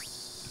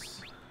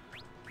use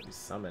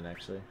summon,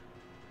 actually.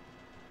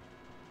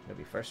 It'll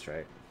be first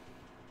strike.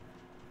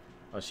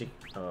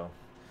 Oh,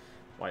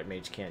 white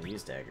mage can't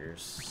use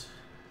daggers.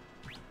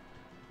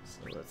 So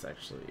let's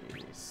actually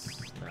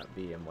not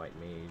be in white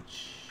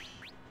mage.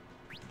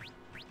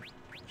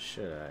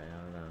 Should I? I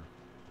don't know.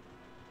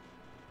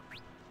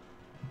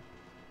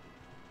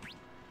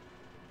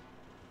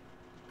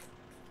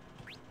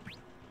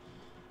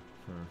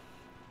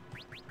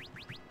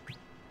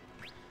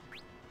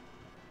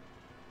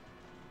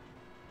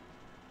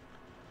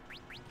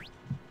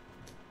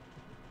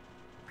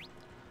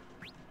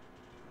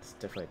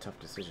 definitely a tough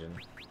decision.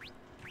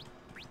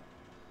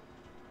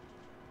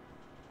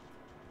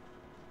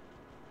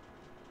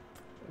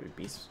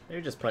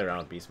 Maybe just play around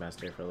with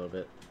Beastmaster for a little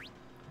bit.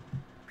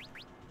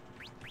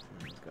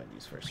 Let's go ahead and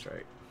use First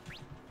Strike.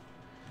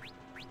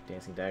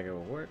 Dancing Dagger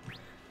will work.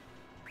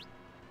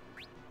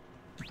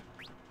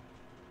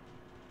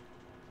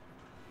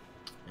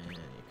 And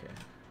okay.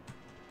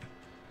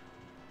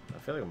 I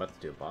feel like I'm about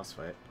to do a boss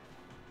fight.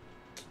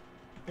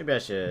 Maybe I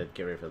should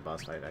get ready for the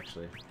boss fight,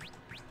 actually.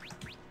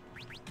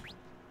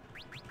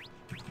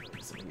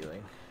 Some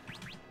healing.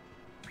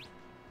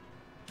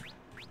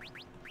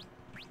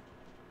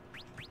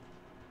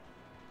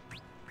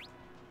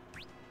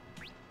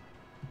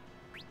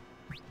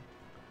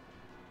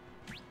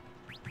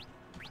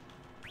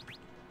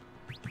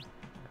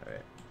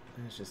 Alright,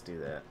 let's just do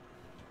that.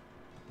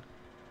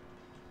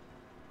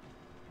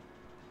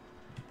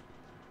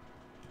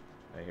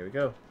 Alright, here we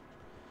go.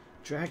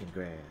 Dragon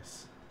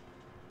Grass.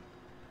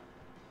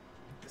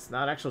 It's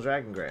not actual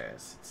dragon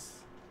grass, it's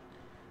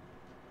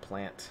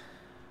plant.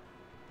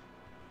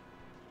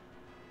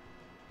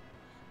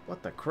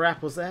 What the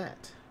crap was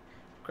that?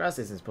 Grass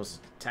isn't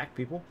supposed to attack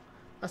people.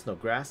 That's no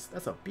grass,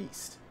 that's a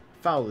beast.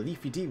 Foul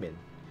leafy demon.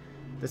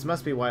 This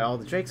must be why all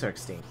the drakes are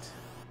extinct.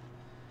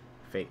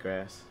 Fake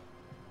grass.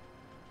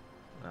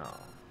 Oh.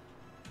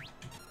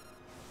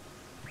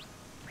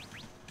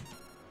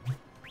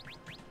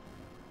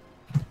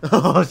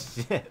 Oh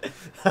shit.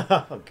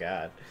 Oh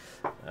god.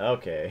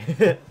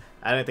 Okay.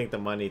 I didn't think the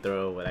money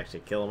throw would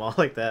actually kill them all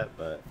like that,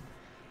 but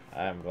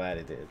I'm glad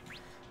it did.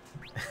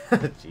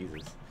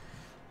 Jesus.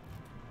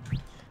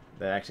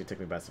 That actually took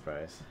me by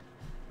surprise.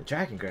 The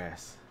dragon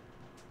grass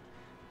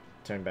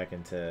turned back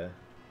into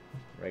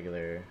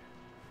regular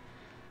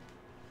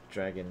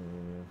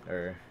dragon,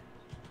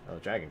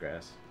 dragon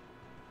grass.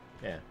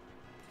 Yeah.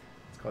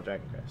 It's called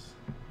dragon grass.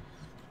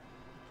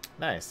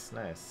 Nice,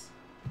 nice.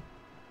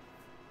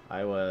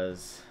 I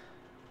was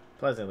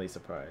pleasantly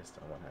surprised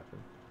on what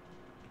happened.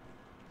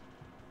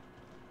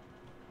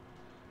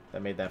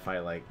 That made that fight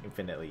like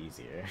infinitely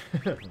easier.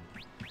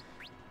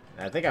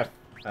 I think I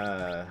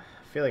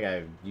feel like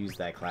I've used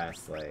that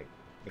class like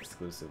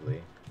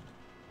exclusively,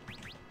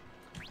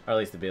 or at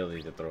least the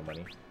ability to throw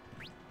money.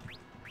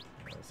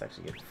 Let's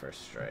actually get the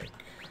First Strike.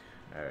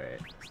 All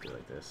right, let's do it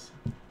like this.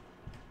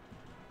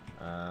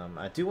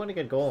 I do want to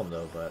get Golem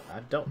though, but I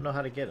don't know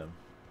how to get him.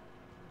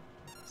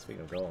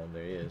 Speaking of Golem,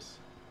 there he is.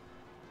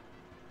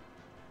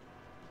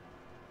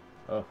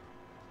 Oh,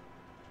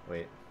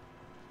 wait.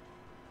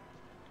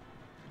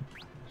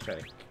 Try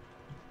to.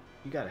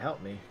 You gotta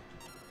help me.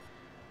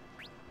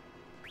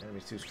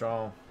 Enemy's too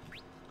strong.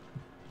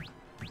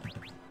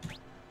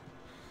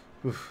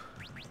 Oof.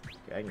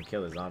 Okay, I can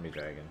kill the zombie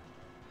dragon.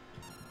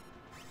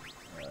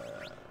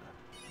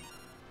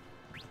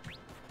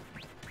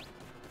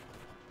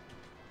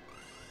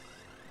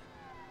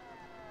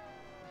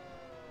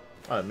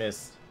 Oh, it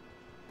missed.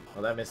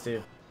 Oh, that missed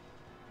too.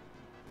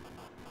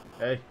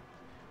 Hey.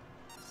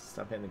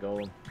 Stop hitting the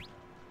golem.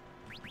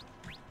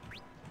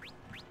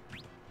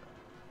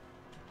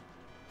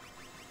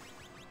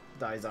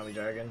 Die, zombie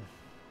dragon.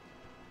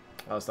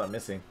 Oh, stop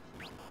missing.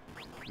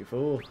 You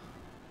fool.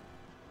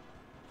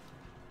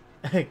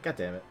 God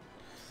damn it.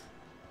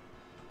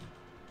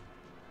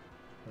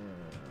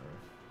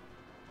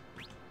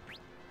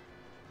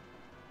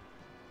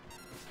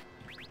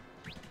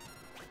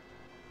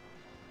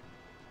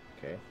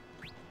 Okay.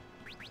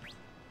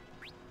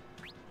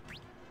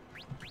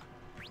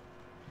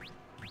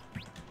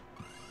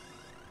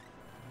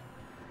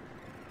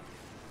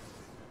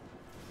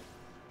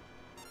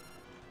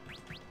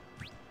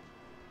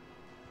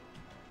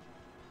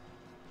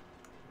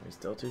 He's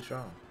still too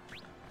strong.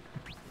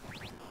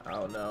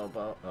 Oh no,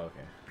 but oh,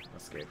 okay. I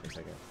was scared for a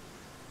second.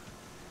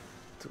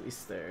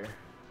 Twister.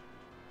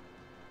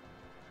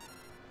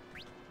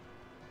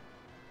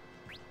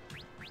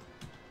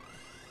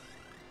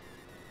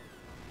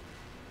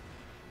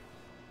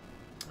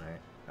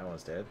 Alright, that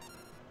one's dead.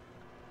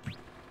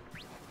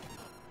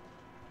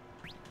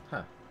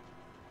 Huh.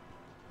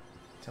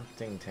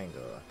 Tempting Tango.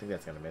 I think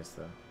that's gonna miss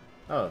though.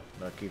 Oh,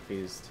 no, keep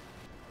fused.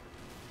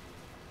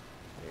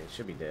 Yeah, it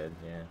should be dead,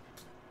 yeah.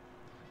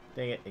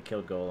 Dang it, it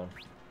killed Golem.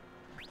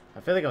 I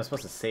feel like I'm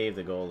supposed to save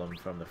the Golem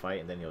from the fight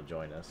and then he'll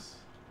join us.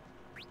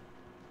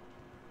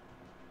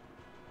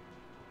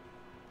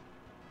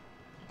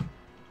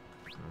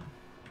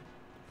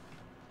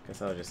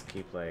 Guess I'll just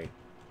keep like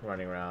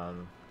running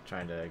around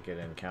trying to get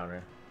an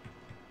encounter.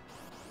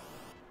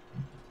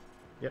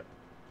 Yep.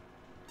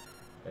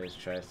 Let's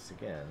try this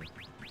again.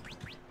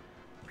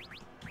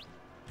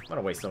 I'm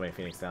gonna waste so many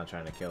Phoenix down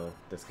trying to kill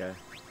this guy.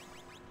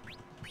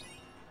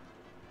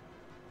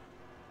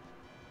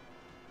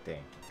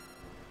 Dang.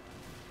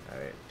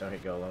 Alright, don't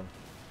hit Golem.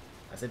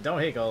 I said don't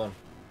hit Golem.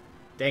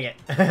 Dang it.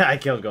 I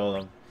killed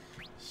Golem.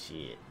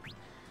 Shit.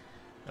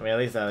 I mean, at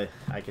least I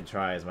can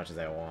try as much as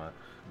I want,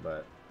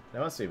 but there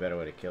must be a better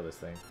way to kill this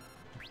thing.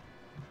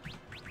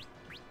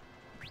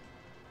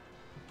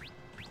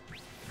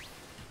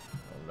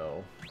 Oh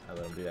no. I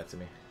let him do that to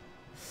me.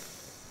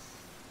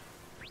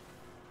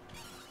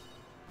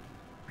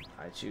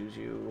 I choose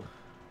you.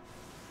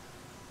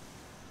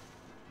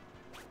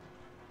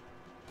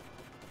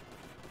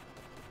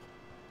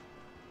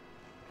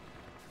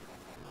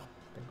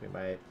 I think we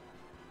might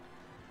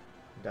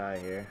die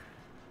here.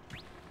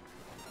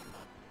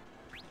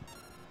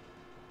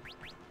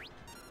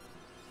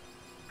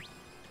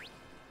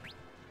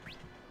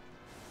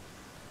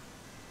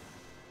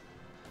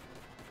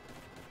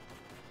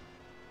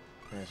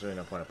 There's really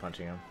no point of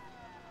punching him.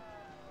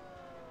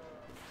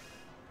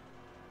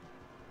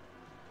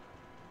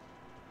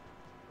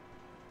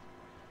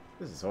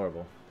 This is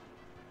horrible.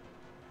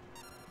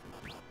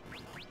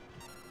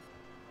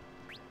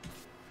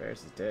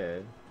 Ferris is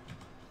dead.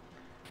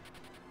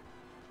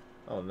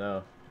 Oh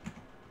no.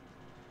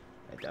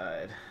 I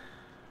died.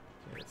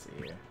 Okay, let's see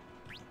here.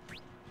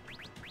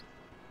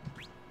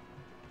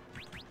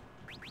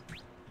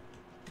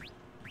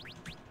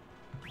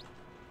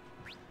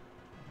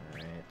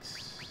 Alright.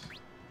 So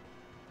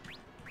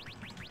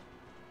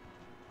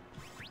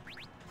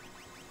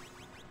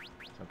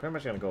I'm pretty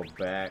much gonna go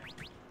back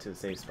to the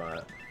safe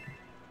spot.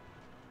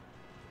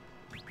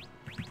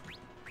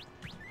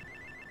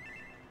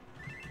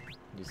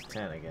 Use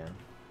 10 again.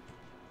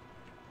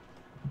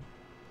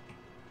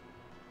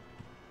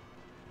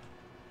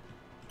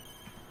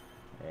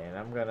 And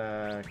I'm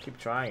gonna keep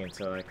trying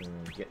until I can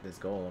get this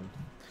golem.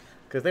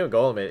 Because the thing with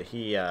golem,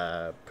 he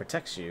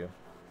protects you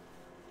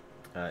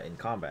in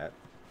combat.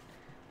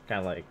 Kind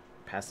of like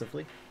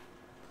passively.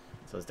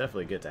 So it's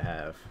definitely good to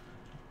have.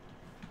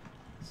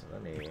 So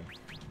let me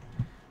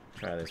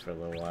try this for a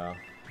little while.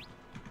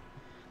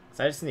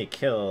 So I just need to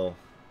kill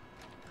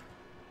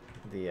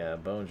the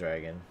bone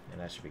dragon, and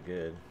that should be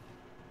good.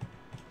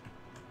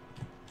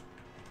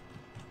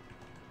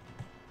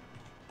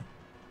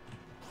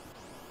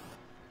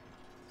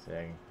 So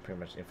I can pretty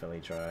much infinitely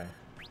try.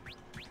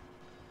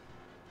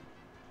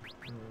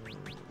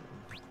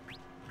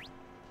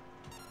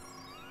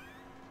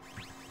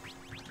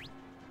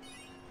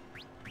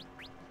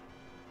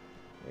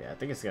 Yeah, I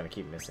think it's gonna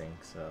keep missing,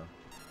 so.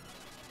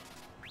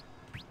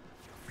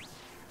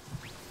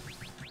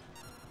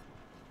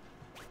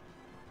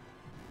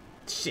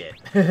 Shit.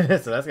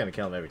 So that's gonna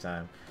kill him every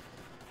time.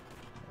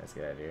 Let's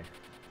get out of here.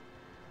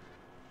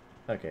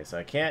 Okay, so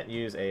I can't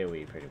use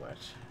AoE pretty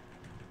much.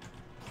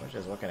 Which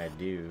is, what can I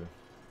do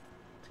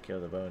to kill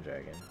the bone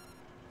dragon?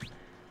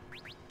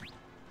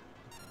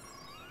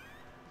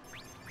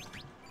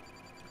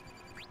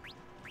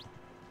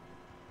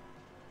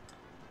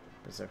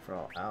 Berserk for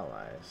all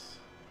allies.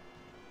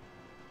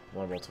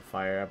 Vulnerable to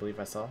fire, I believe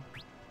I saw.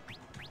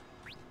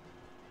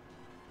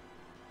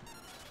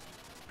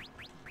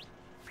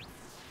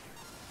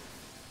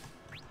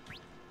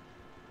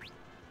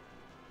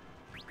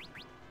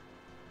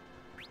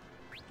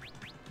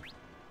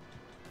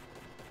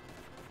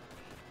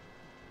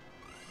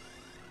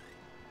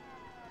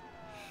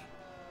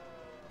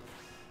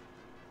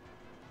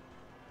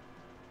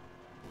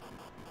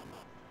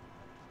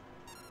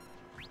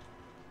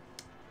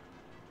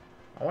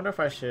 I wonder if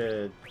I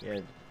should, yeah,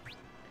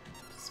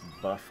 just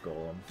buff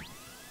Golem.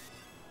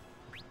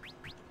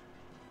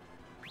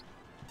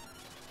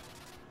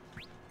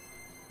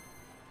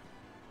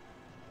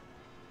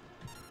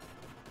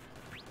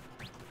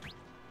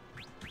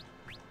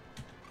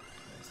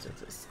 Let's do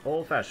this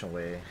old-fashioned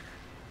way.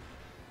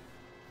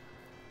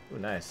 Ooh,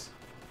 nice.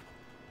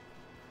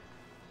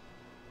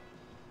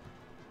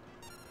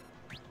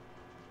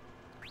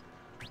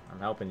 I'm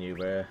helping you,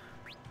 bruh.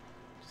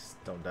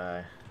 Just don't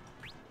die.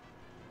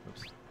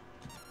 Oops.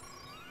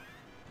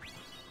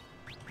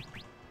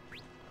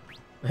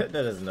 That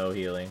is no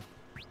healing.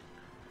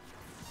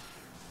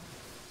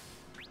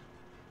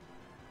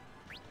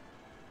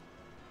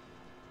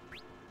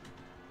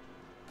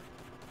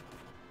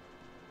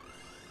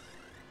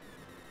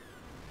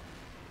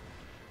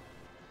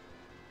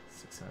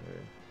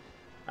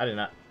 I did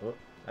not. Oh,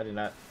 I did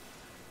not.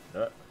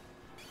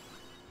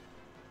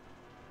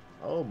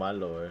 Oh my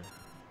lord.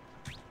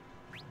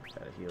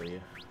 Gotta heal you.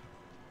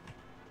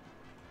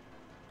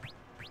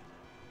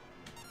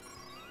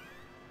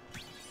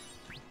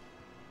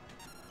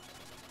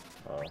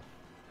 Oh.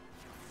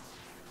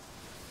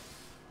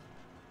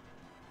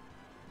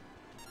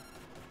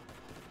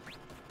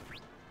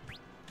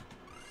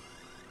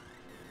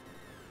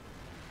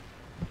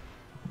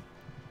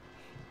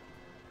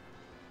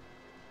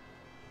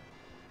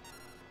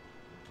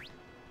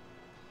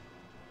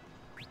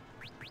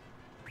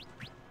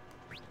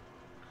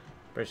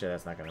 Pretty sure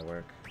that's not gonna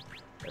work.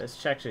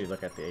 Let's actually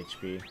look at the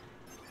HP.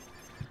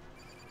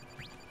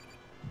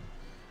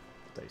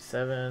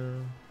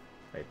 37.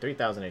 Wait,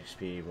 3000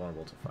 HP,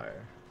 vulnerable to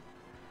fire.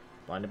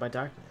 Blinded by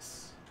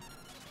darkness.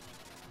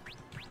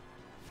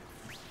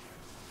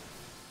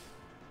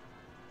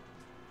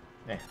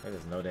 Eh, that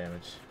does no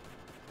damage.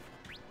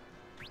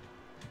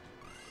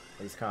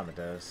 At least Comet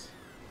does.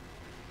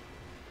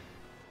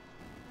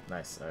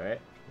 Nice, alright.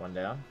 One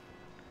down.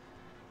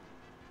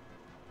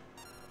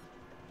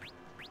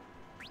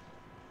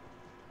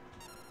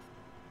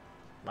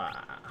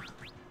 Ah.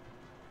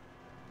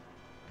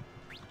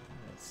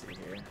 Let's see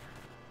here.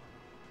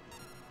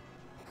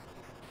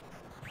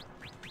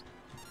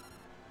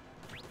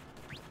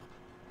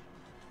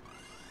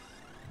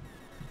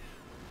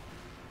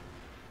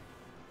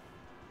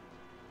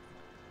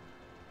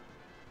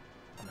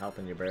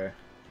 helping you, bruh.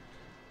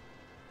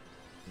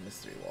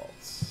 Mystery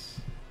waltz.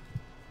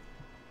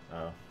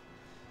 Oh.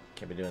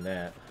 Can't be doing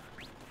that.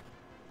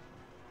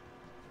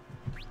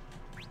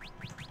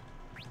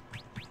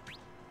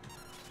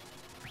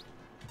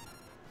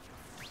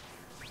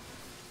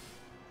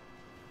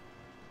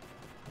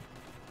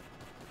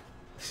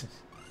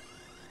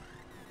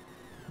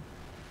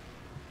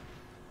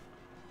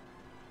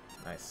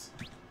 Nice.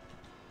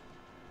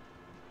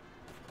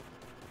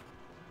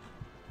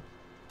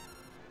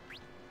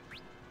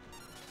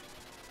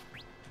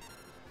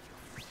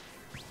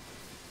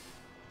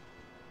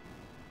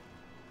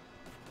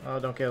 Oh,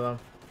 don't kill him.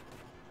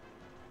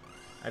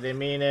 I didn't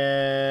mean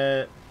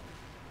it.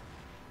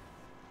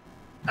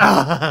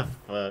 Ah,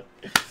 fuck.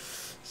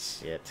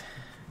 Shit.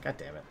 God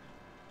damn it.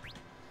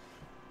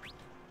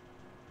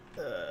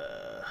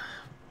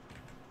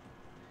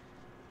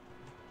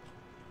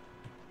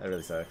 That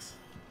really sucks.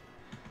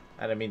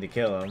 I didn't mean to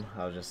kill him.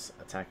 I was just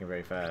attacking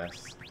very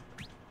fast.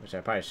 Which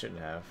I probably shouldn't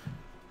have.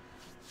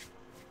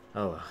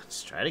 Oh,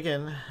 let's try it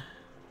again.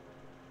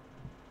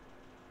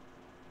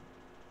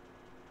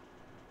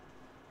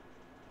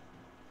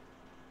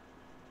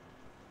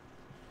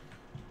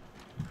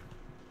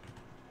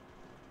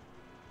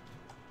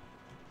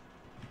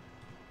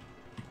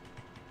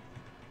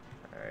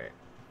 Alright.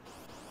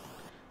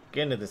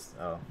 Get into this.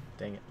 Oh,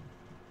 dang it.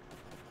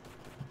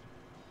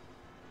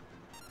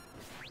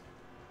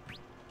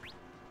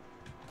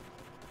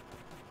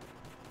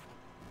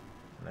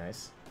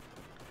 Nice.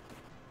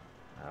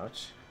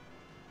 Ouch.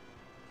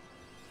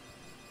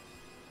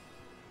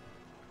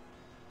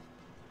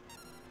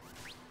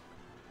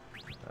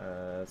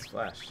 Let's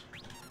flash.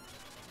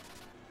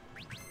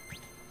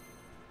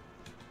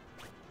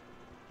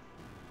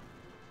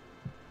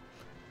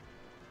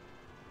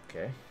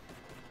 Okay.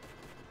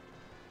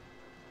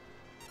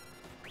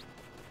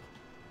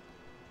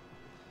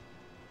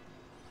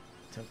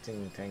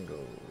 Tempting Tango.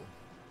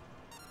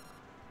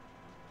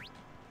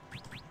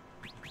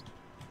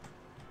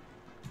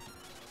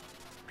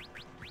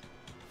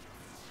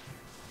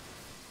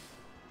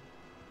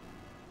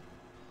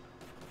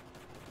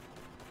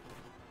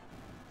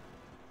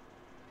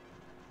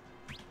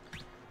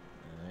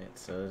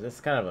 So this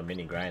is kind of a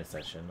mini grind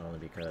session, only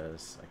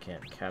because I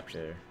can't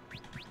capture,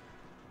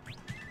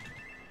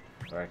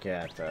 or I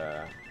can't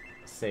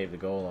save the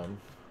golem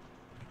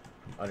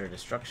from utter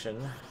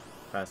destruction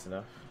fast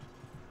enough.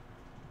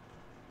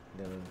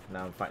 Then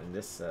now I'm fighting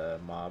this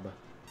mob.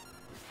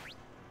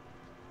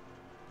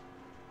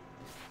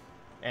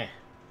 Eh.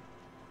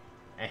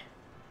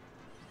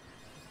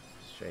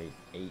 Straight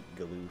 8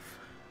 galoof.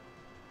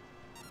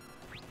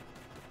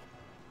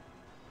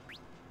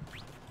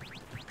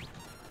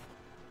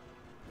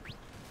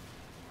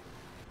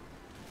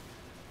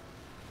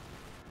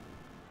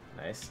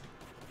 Nice.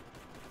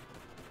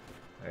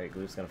 Alright,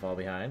 Gloof's gonna fall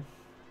behind.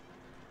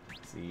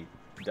 See,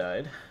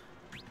 died.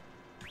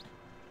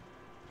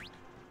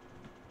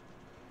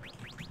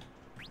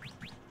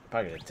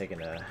 Probably gonna take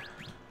a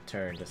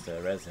turn just to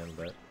res him,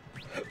 but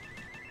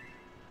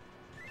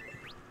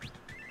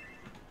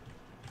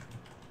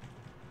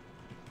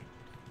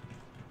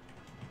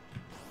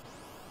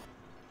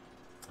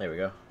there we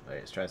go.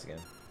 Alright, let's try this again.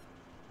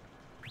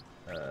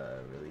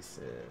 Release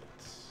it.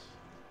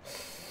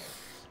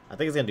 I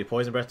think it's gonna do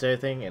poison breath to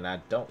everything, and I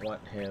don't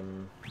want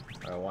him,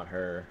 or I want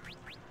her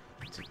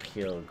to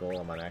kill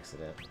Golem on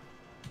accident.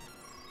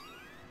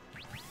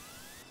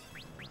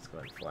 Let's go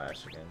ahead and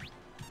flash again.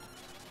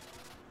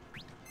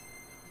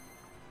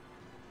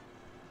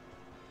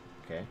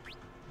 Okay.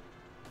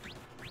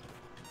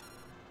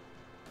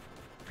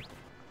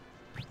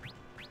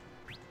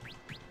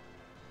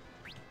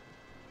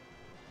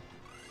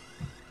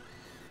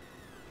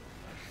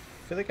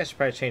 I feel like I should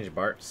probably change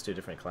Bart's to a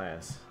different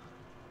class.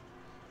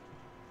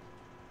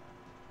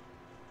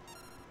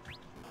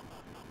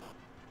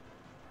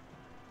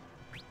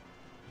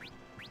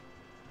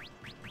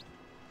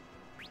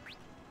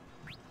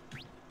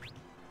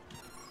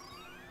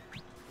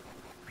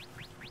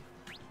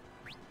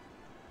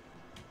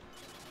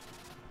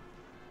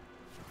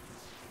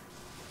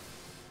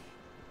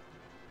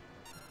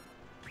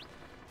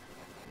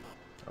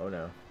 Oh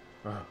no.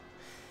 Oh.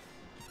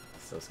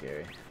 So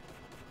scary.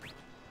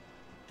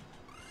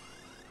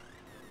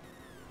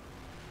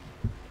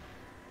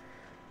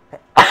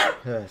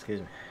 Excuse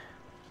me.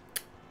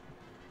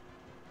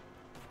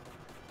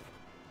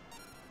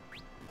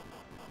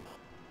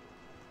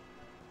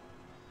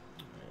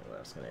 What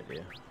else can I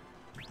do?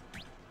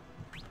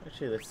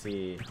 Actually, let's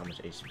see how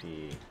much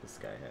HP this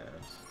guy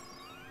has.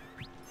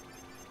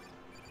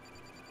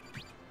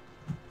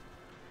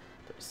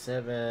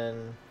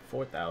 37,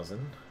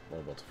 4,000.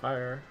 Vulnerable to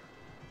fire.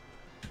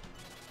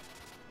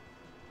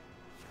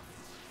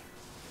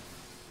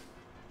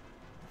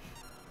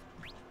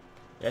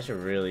 Yeah, I should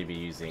really be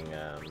using,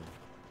 what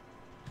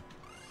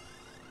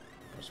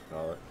should we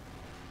call it?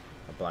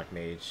 A black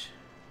mage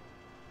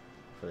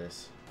for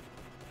this.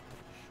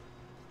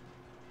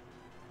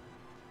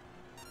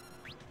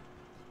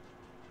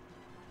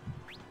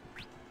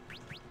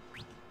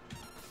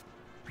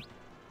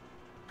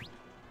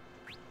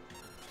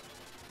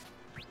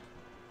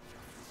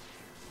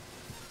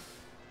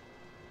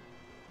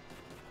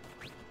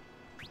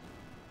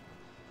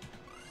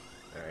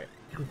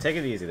 Alright. Take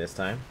it easy this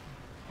time.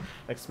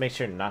 Let's make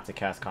sure not to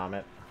cast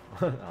Comet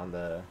on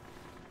the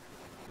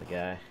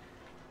guy.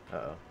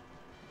 Uh-oh.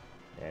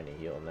 Yeah, I need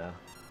heal now.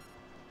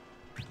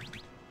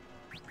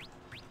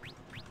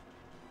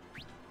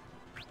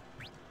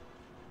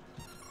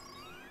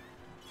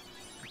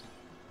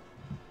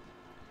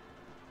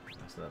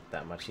 That's not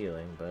that much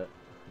healing, but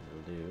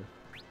it'll do.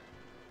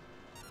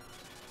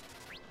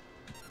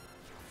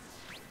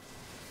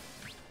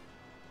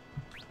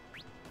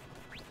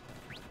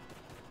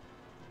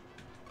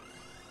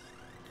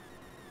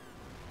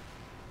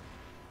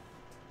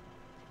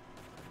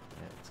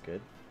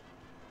 Good.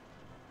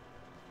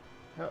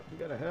 Help, you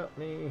gotta help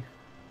me.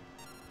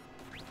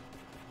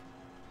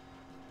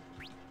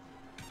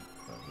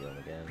 I'll heal him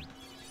again.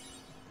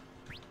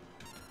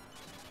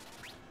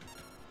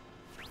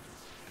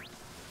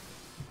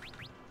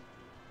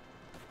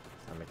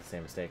 I'll make the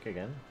same mistake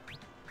again.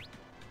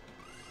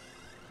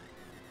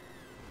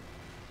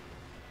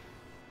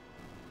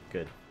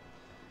 Good.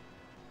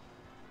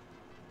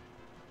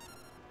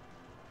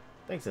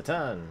 Thanks a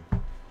ton.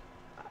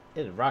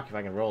 It'd rock if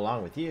I can roll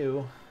along with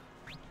you.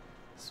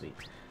 Sweet.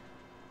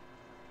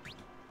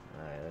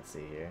 Alright, let's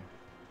see here.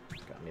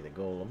 Got me the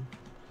golem.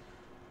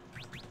 I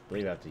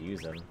believe I have to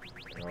use him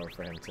in order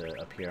for him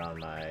to appear on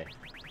my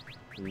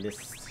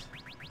list.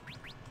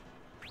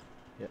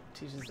 Yep,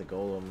 teaches the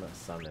golem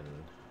summon.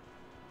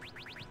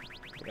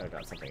 I think I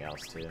got something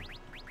else too.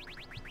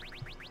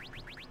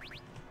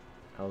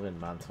 Elven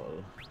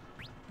Mantle.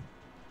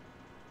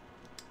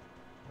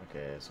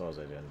 Okay, so what was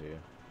I gonna do?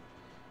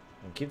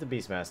 And keep the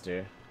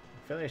Beastmaster.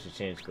 I feel like I should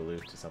change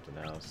Galoof to something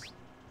else.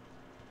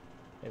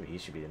 Maybe he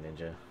should be the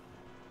ninja.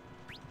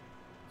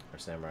 Or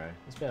samurai.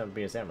 He's gonna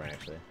be a samurai,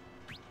 actually.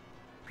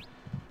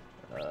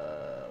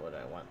 What do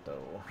I want,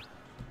 though?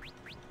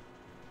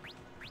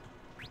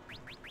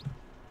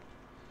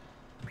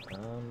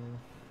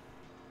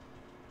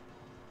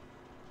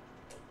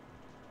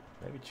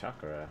 Maybe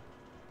Chakra.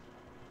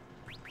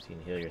 So you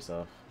can heal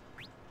yourself.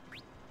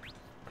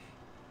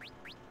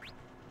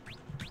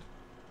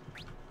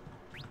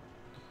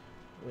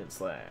 Wind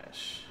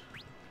Slash.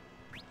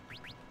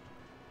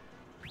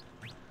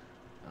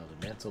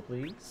 The mantle,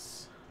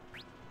 please.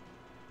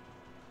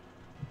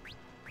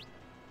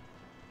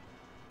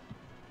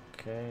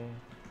 Okay.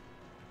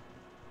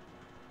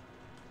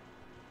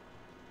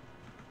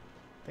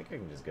 I think I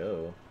can just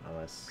go,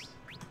 unless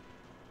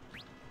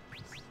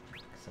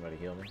somebody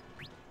heal me.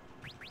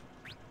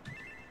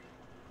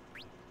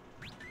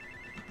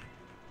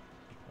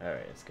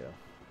 Alright, let's go.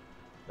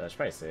 I should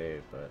probably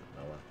save, but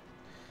oh well.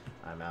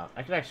 I'm out.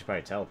 I could actually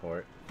probably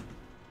teleport.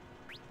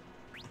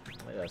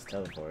 Let's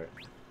teleport.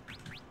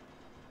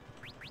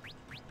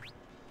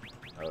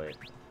 Oh wait.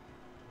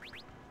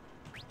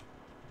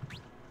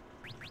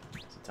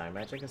 Is it time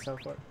magic is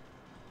teleport?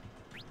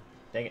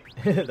 Dang it.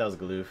 That was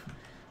Galoof.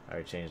 I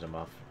already changed them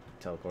off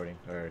teleporting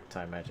or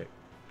time magic.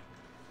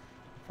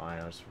 Fine,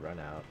 I'll just run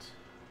out.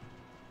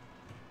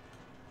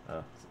 Oh,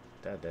 is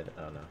that dead?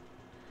 Oh no.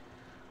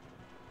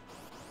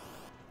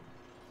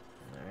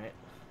 Alright.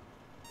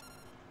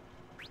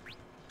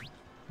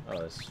 Oh,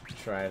 let's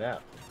try it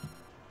out.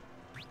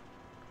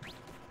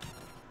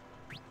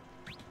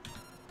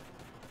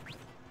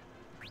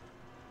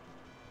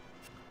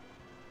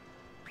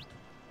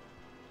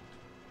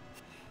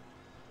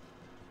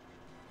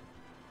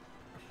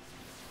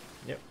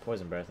 Yep,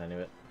 poison breath, I knew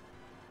it.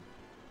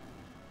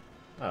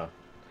 Oh.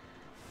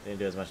 Didn't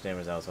do as much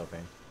damage as I was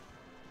hoping.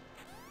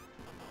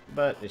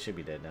 But it should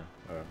be dead now.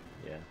 Or,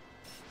 yeah.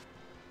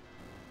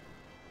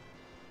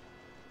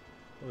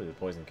 Hopefully the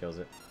poison kills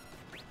it.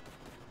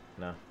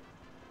 No.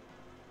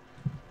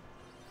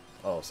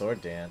 Oh,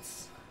 sword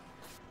dance.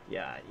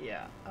 Yeah,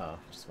 yeah. Oh,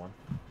 just one.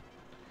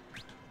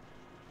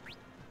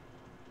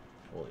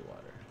 Holy water.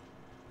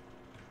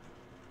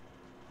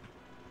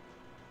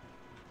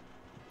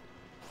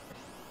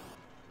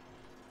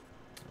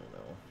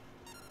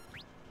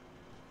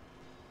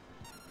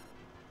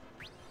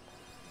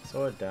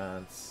 Sword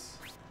dance.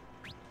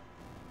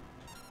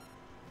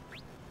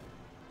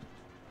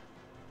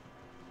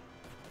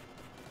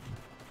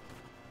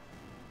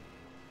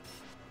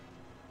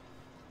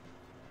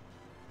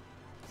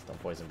 Just don't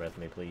poison breath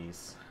me,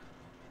 please.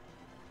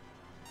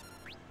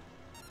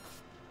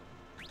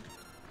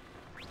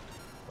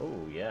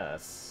 Oh,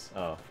 yes.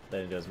 Oh, that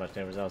didn't do as much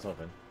damage as I was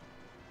hoping.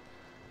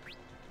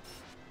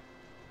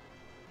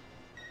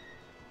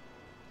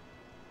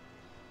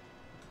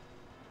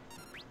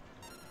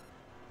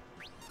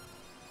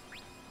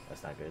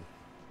 That's not good.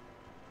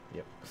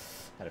 Yep.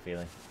 Had a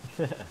feeling.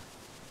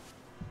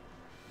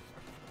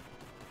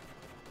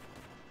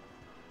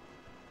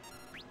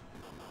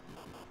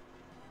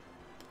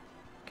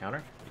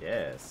 Counter?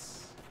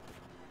 Yes.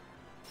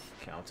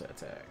 Counter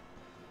attack.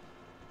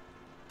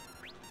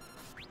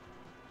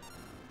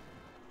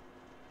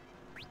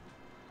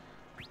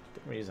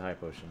 I'm gonna use a high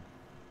potion.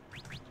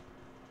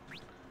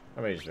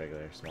 I'm gonna use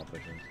regular small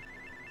potions.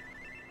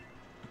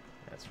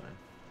 That's fine.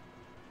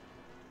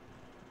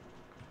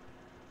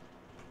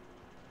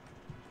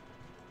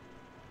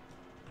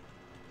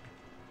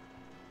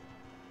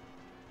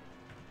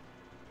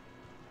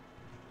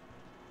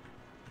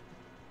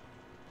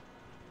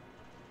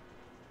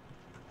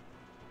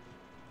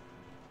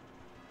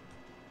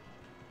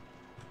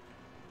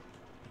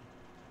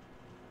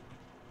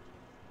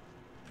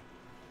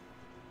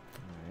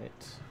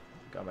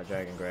 Got my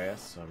dragon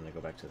grass, so I'm gonna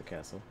go back to the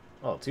castle.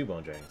 Oh, 2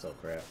 bone dragons. Oh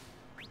crap.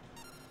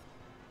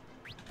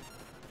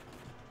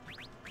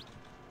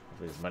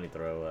 Hopefully this money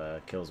throw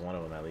kills one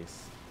of them at least.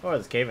 Or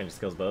this cave-in just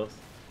kills both.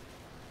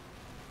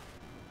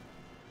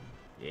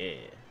 Yeah.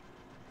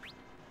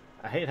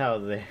 I hate how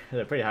they're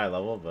pretty high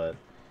level, but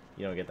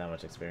you don't get that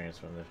much experience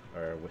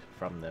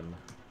from them.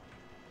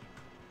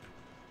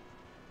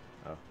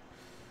 Oh.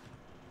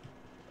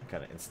 I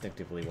kind of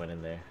instinctively went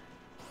in there.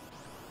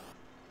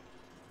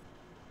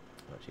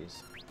 Oh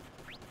jeez.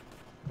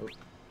 Oh.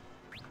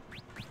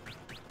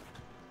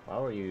 Why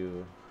were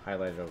you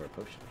highlighted over a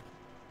potion?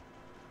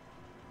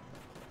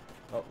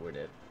 Oh, we're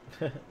dead.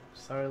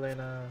 Sorry,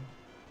 Lena.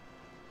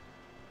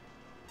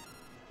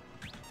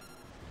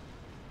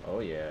 Oh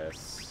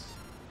yes.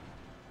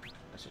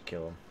 I should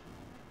kill him.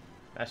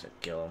 I should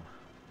kill him.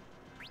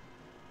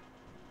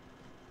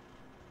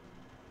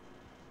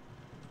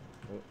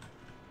 Oh.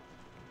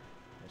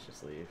 Let's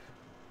just leave.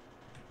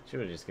 Should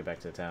we just get back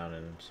to the town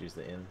and choose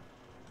the inn?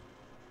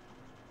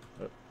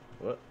 What?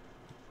 What?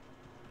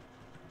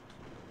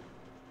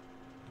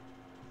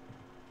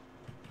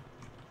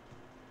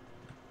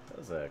 That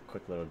was a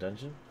quick little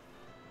dungeon.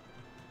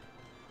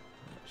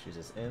 Choose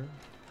this inn.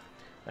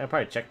 I'll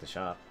probably check the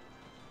shop.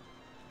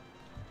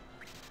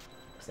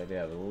 Because I do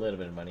have a little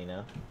bit of money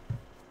now.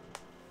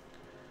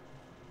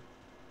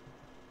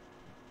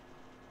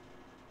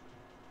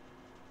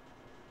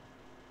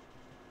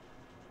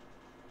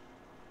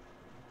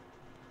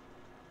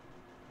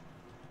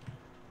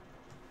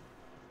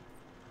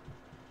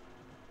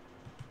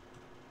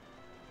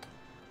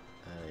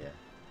 Yeah.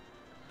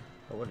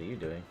 Oh, what are you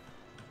doing?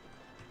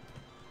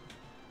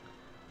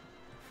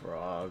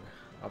 Frog.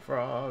 A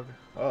frog.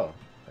 Oh,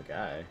 a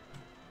guy.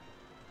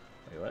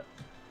 Wait, what?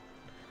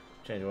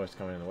 Change voice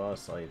coming in the well,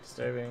 slightly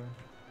disturbing.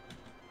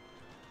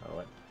 Oh,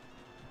 what?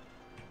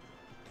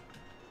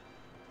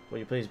 Will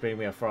you please bring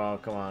me a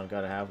frog? Come on,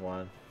 gotta have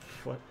one.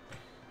 What?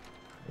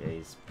 Yeah,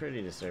 he's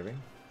pretty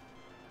disturbing.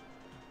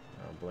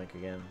 I'll blink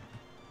again.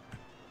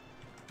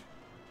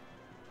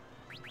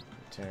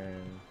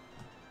 Return.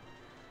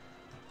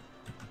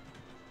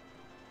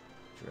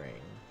 Drain.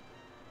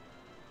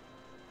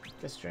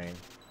 Guess drain.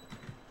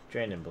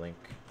 Drain and blink.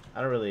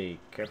 I don't really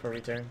care for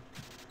return.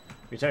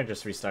 Return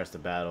just restarts the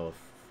battle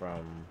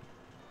from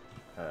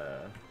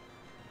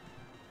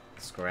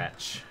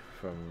scratch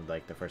from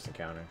like the first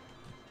encounter.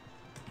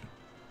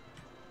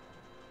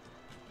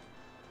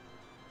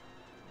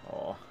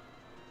 Oh,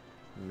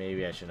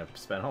 maybe I shouldn't have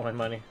spent all my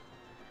money.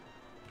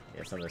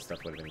 Yeah, some of this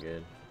stuff would have been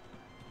good.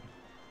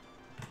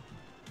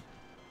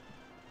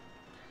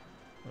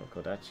 Oh,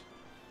 Kodachi.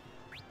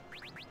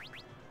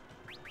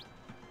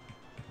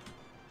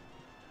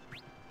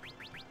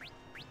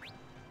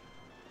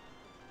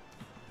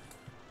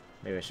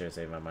 Maybe I should have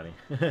saved my money.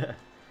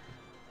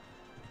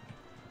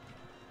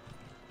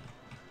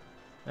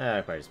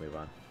 I'll probably just move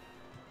on.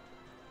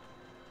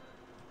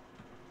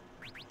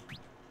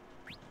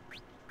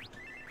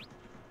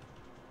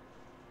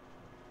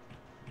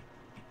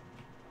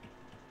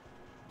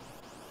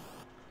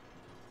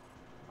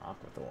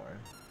 Aquathorn.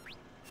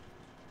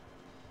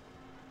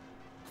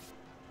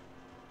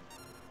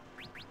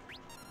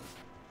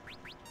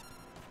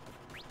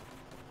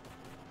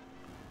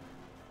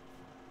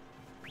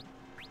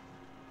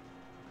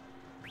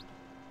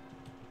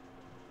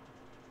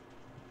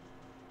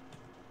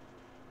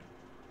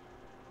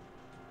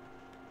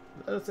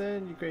 Let us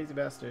in, you crazy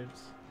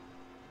bastards.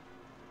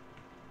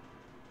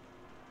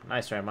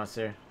 Nice try,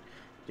 monster.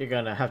 You're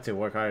gonna have to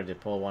work harder to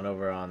pull one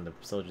over on the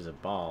soldiers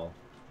of Baal.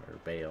 Or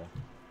Baal.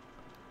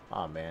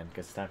 Aw, man.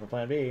 Guess it's time for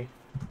plan B. You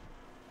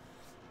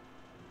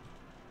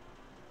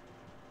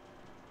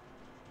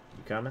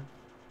coming?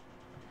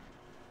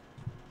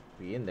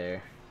 We in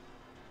there.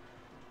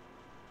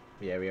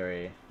 Yeah, we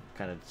already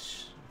kind of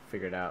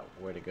figured out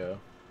where to go.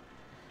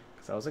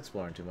 Because I was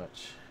exploring too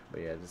much.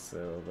 But yeah, just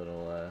a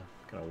little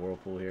kind of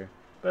whirlpool here.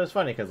 But it's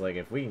funny because like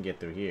if we can get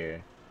through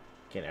here,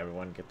 can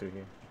everyone get through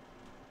here?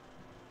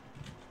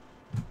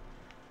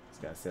 It's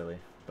kind of silly,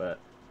 but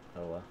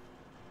oh well.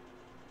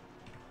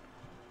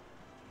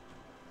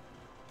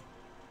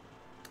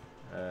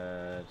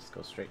 Just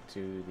go straight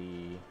to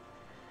the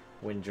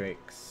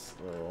Windrake's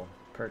little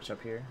perch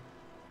up here.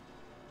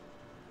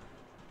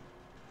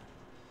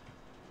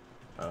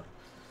 Oh,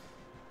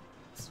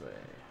 this way.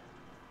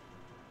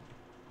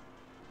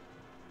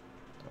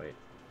 Wait.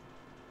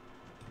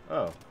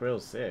 Oh,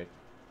 Krill's sick.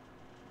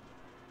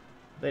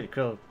 Lady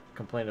Krill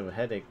complained of a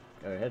headache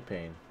or head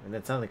pain, and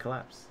then suddenly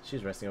collapsed.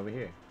 She's resting over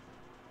here.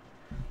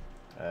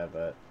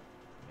 But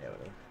yeah,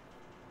 whatever.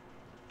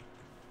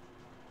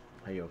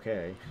 Are you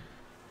okay?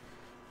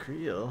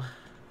 Krill.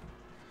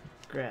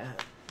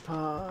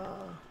 Grandpa.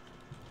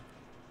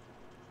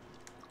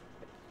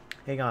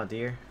 Hang on,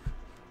 dear.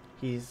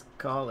 He's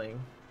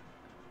calling.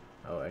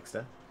 Oh,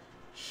 Exta.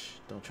 Shh,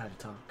 don't try to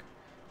talk.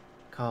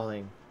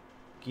 Calling.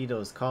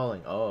 Guido's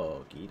calling.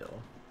 Oh,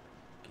 Guido.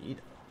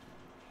 Guido.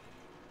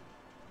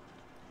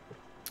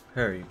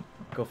 Hurry.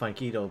 Go find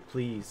Guido,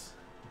 please.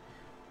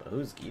 But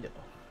who's Guido?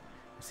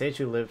 A sage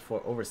who lived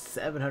for over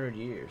 700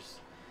 years.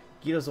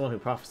 Guido's the one who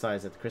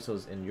prophesied that the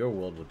crystals in your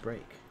world would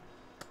break.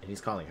 And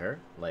he's calling her?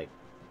 Like,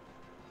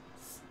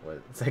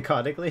 what,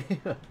 psychotically?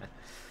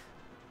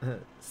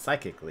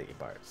 Psychically,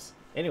 Bartz.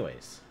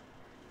 Anyways,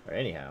 or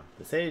anyhow,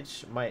 the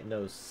sage might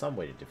know some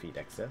way to defeat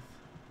Exeth.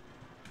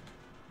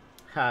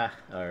 Ha,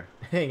 or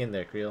hang in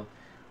there, Creel.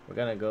 We're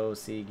gonna go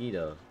see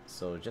Guido,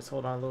 so just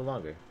hold on a little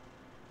longer.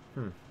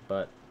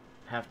 But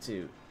have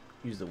to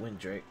use the wind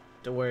drake.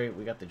 Don't worry,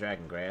 we got the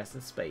dragon grass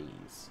and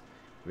spades.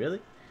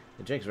 Really?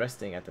 The drake's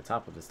resting at the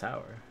top of this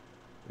tower.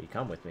 Will you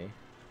come with me?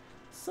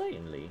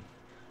 Certainly.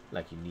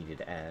 Like you needed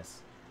to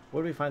ask.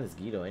 Where do we find this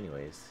Guido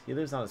anyways? He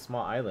lives on a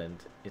small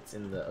island. It's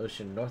in the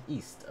ocean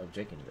northeast of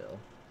Drakenville.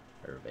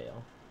 Or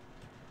Vale.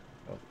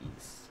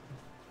 Northeast.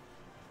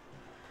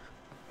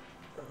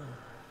 Alright,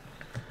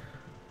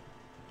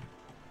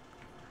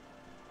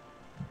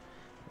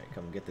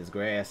 come get this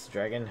grass,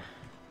 dragon.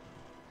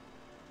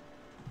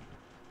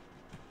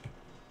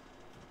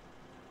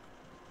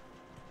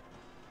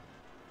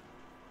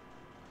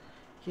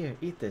 Here,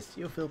 eat this.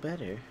 You'll feel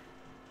better.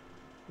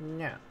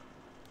 No.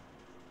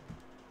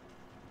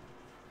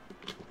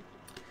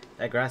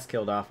 That grass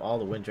killed off all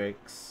the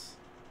windrakes.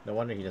 No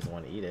wonder he doesn't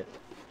want to eat it.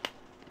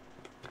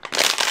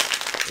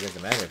 It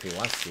doesn't matter if he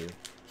wants to.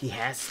 He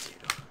has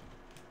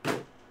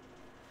to.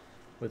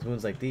 With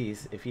wounds like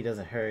these, if he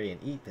doesn't hurry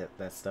and eat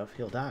that stuff,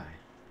 he'll die.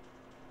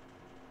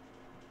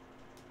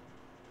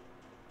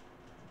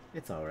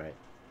 It's alright.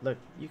 Look,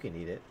 you can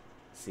eat it.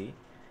 See?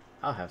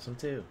 I'll have some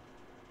too.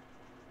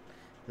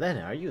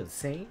 Lena, are you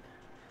insane?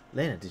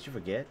 Lena, did you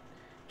forget?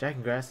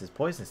 Dragon grass is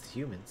poisonous to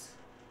humans.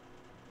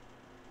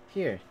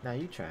 Here, now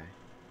you try.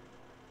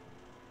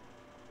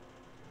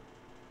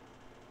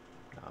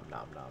 Nom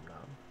nom nom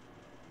nom.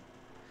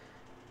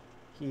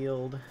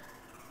 Healed.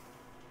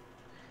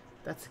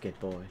 That's a good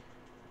boy.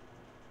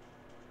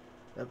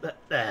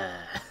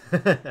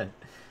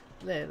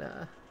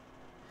 Lena.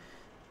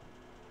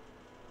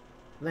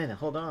 Lena,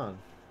 hold on.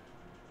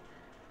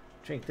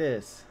 Drink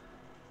this.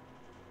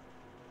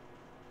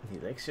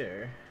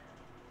 Elixir.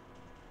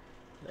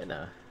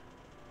 Lena.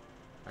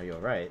 Are you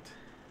alright?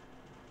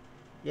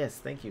 Yes,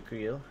 thank you,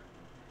 Creel.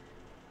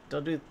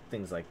 Don't do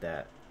things like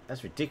that.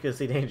 That's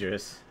ridiculously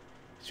dangerous.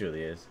 It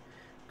truly is.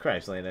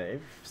 Christ, Lena,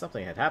 if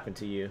something had happened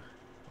to you,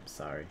 I'm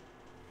sorry.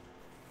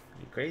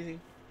 You crazy?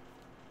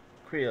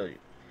 Creel,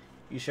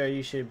 you sure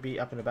you should be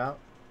up and about?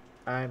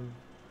 I'm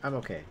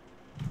okay.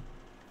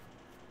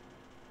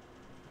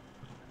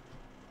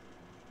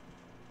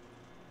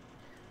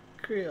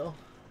 Creel.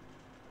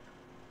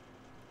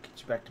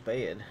 Get you back to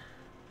bed.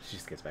 She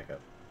just gets back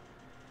up.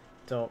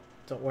 Don't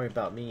worry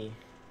about me.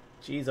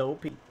 Jeez,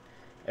 OP.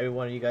 Every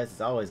one of you guys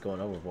is always going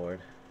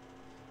overboard.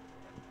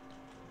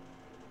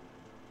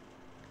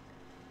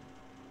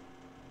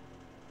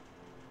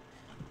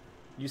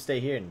 You stay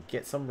here and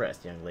get some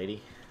rest, young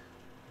lady.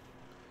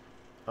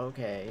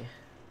 Okay.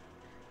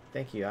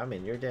 Thank you, I'm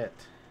in your debt.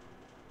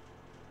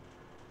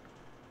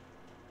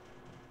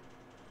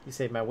 You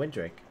saved my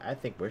Windrake. I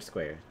think we're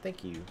square.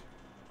 Thank you.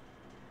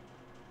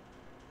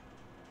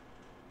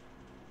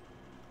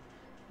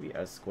 We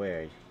are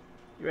square.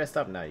 You rest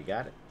up now, you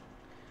got it?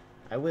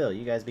 I will.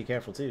 You guys be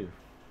careful too.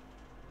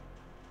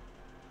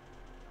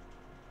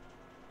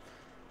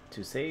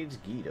 To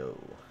Sage Guido.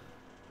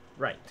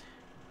 Right.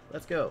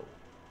 Let's go.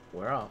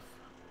 We're off.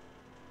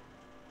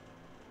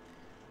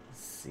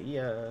 See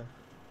ya.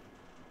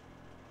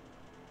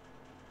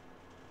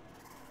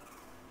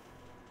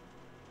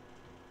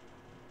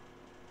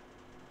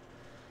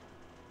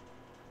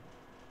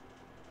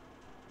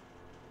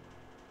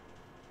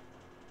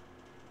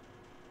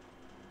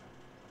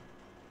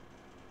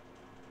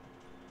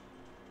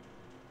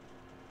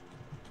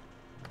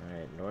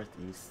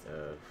 Northeast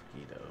of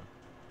Guido,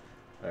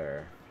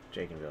 or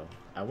Drakenville.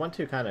 I want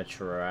to kind of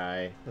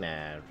try.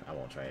 Nah, I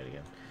won't try it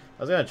again.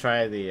 I was gonna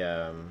try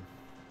the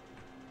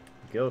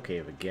Gill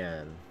Cave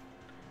again.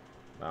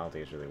 I don't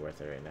think it's really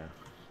worth it right now.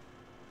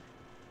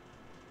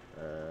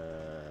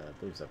 I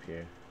believe it's up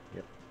here.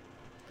 Yep,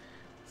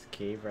 it's a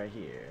cave right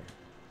here.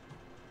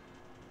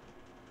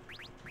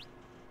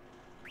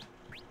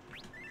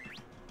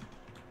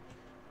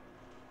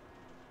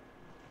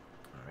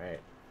 All right,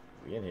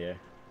 we in here.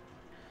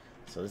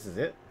 So this is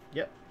it?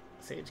 Yep.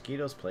 Sage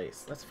Guido's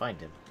place. Let's find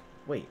him.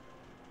 Wait.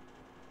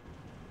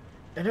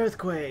 An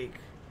earthquake!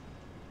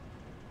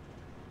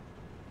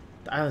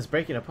 The island's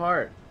breaking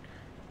apart.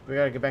 We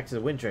gotta get back to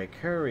the Windrake.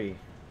 Hurry.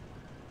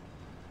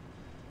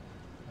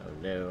 Oh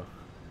no.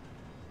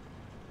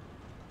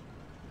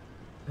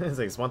 It's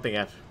like it's one thing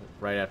after,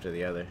 right after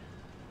the other.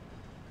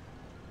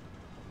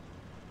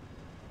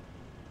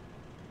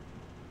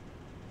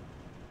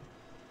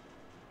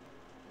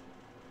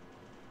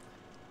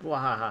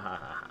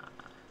 Wahahaha.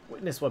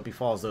 Witness what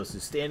befalls those who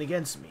stand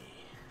against me.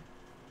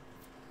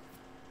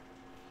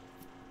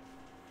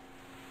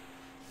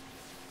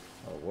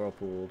 Oh,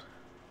 whirlpooled.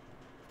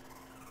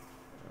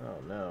 Oh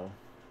no.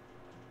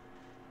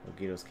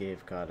 Guido's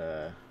cave got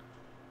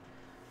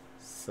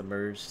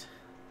submerged.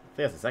 I think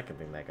that's the second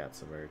thing that got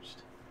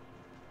submerged.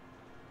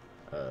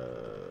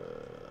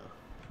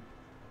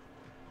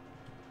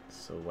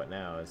 So what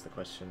now is the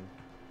question.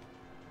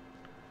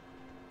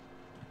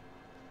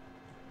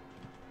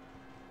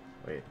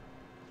 Wait.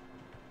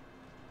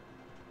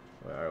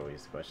 Where are we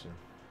is the question.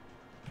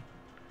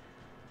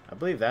 I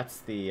believe that's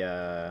the,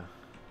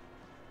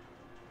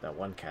 that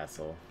one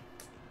castle.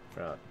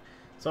 Forgot.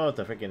 So with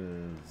the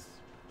freaking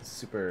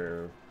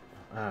super...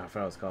 I forgot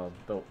what it's called.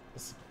 It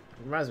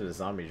reminds me of the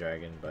zombie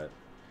dragon, but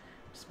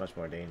it's much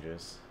more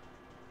dangerous.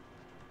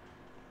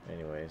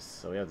 Anyways,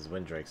 so we have this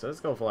Windrake. So let's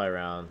go fly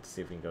around to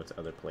see if we can go to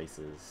other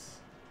places.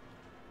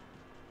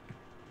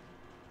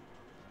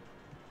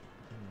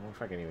 I wonder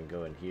if I can even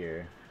go in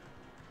here.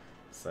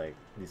 It's like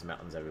these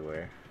mountains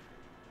everywhere.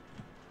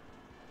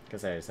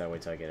 Guess I just gotta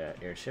wait till I get an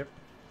airship.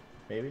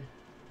 Maybe?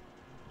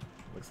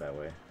 Looks that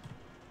way.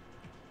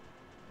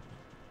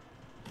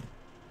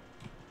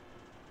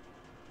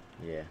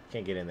 Yeah,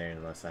 can't get in there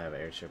unless I have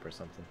an airship or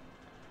something.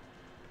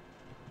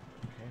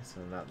 Okay, so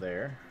I'm not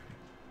there.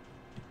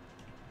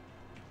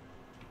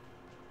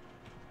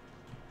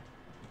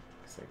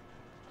 Looks like,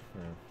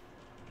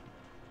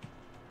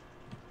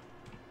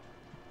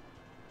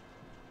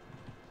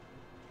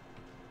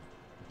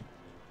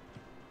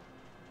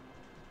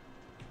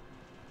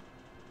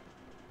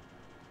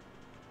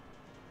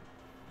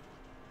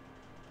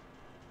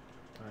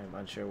 I'm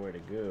unsure where to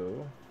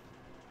go.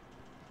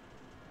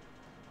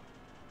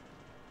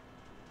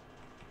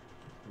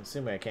 I'm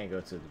assuming I can't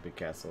go to the big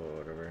castle or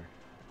whatever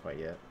quite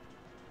yet.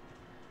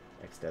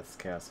 Exdeath's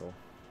castle.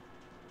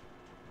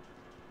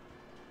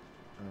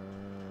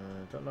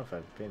 Don't know if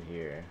I've been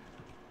here.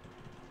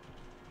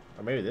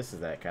 Or maybe this is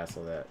that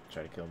castle that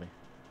tried to kill me.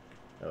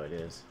 Oh, it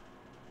is.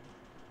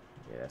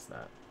 Yeah, that's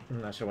not.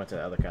 I'm not sure I went to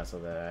the other castle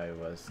that I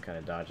was kind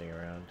of dodging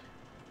around.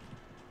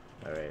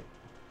 Alright.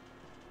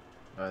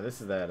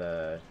 This is that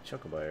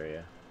Chocobo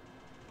area.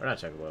 Or not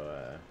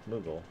Chocobo,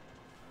 Moogle.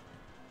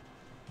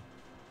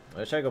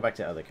 Let's try to go back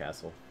to the other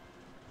castle.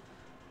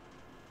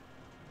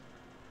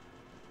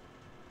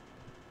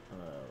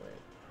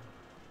 Wait.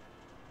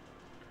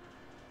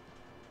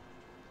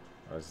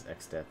 Oh, this is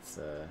Exdeath's,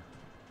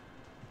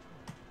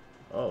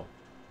 oh.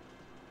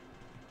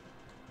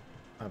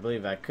 I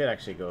believe I could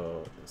actually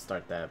go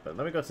start that, but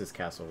let me go to this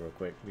castle real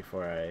quick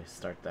before I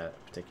start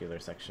that particular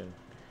section.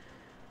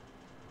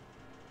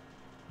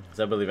 Because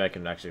I believe I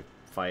can actually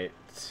fight,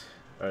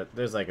 or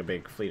there's like a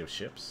big fleet of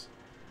ships.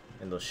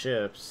 And those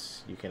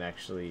ships, you can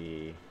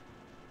actually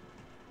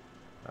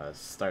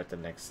start the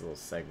next little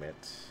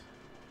segment.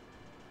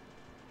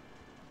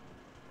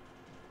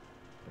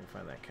 Let me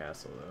find that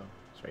castle though.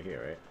 It's right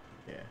here, right?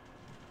 Yeah.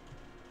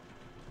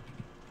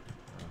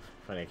 Oh,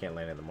 funny I can't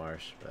land in the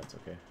marsh, but that's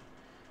okay.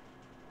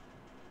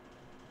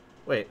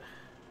 Wait.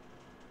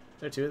 Are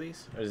there two of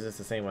these? Or is this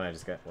the same one I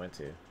just went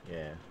to?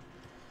 Yeah.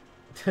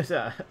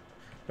 Pretty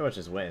much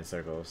just went in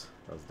circles.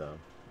 That was dumb.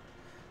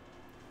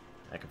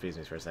 That confused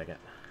me for a second.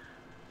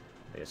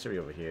 It should be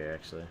over here,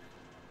 actually.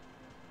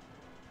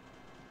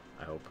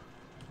 I hope.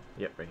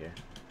 Yep, right here.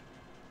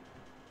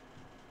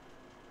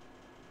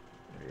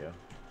 There we go.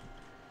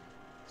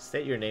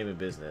 State your name and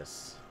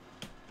business.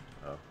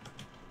 Oh.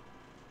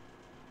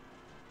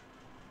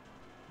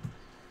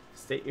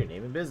 State your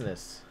name and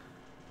business.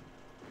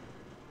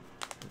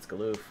 It's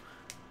Galoof.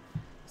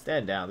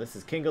 Stand down. This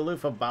is King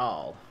Galoof of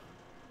Baal.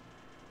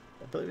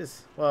 I believe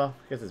it's, well,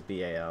 I guess it's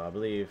B-A-L. I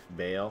believe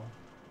Baal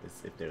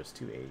is if there's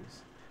two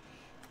A's.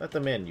 Let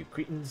them in, you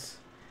cretins.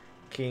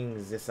 King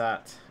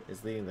Zisat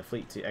is leading the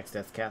fleet to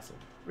Exdeath's castle.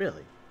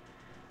 Really?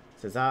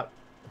 Zisat,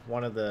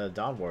 one of the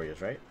Dawn Warriors,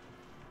 right?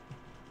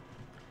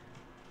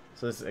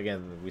 So this,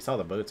 again, we saw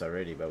the boats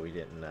already, but we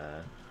didn't,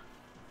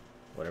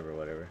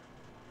 whatever.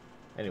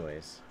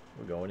 Anyways,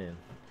 we're going in.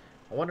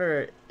 I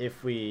wonder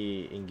if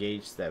we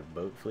engage that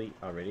boat fleet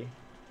already,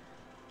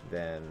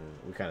 then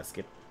we kind of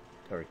skip,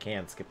 or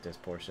can skip this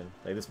portion.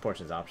 Like, this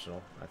portion's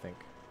optional, I think.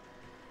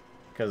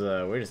 Because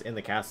we're just in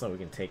the castle and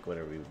we can take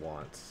whatever we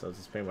want. So it's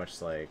just pretty much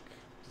like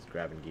just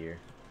grabbing gear.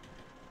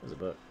 There's a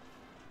book.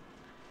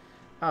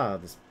 Ah,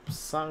 this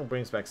song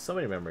brings back so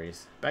many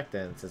memories. Back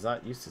then,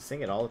 Zisat used to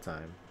sing it all the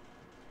time.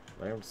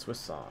 Learned Swiss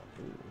song.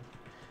 Ooh.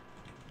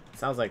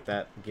 Sounds like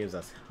that gives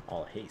us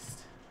all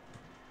haste.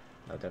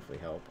 That'll definitely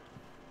help.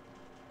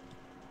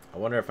 I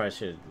wonder if I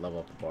should level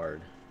up the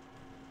bard.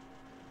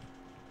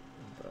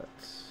 But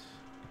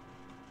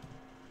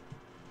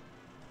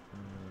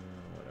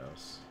what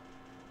else?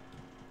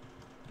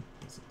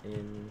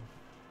 In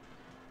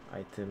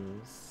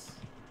items.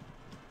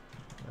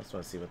 I just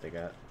want to see what they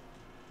got.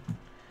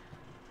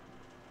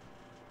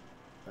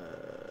 I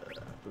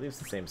believe it's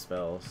the same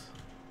spells.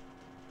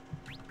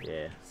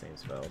 Yeah, same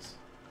spells.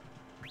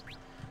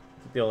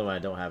 I think the only one I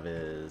don't have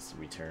is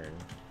return.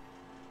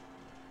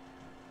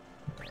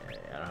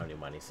 I don't have any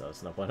money, so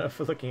it's no point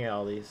for looking at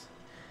all these.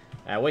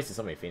 I wasted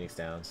so many Phoenix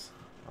Downs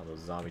on those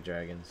zombie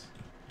dragons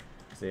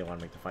because they didn't want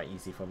to make the fight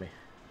easy for me.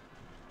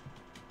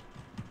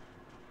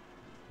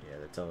 Yeah,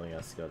 they're telling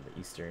us to go to the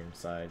eastern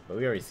side, but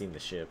we already seen the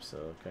ship, so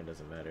it kind of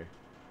doesn't matter.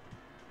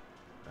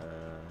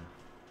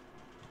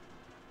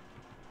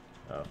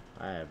 Oh,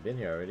 I have been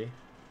here already.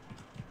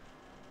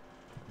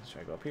 Let's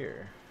try to go up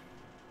here.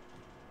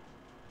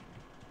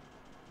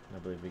 I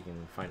believe we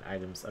can find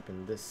items up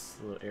in this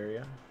little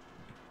area.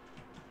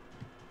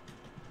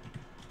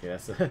 Okay,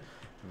 that's a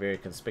very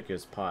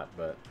conspicuous pot,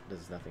 but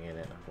there's nothing in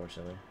it,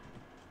 unfortunately.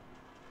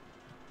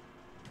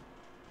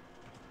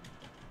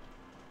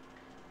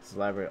 This is the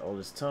library's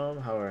oldest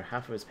tome, however,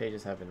 half of its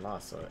pages have been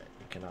lost, so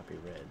it cannot be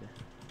read.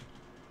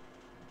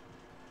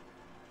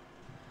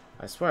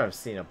 I swear I've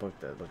seen a book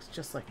that looks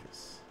just like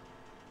this.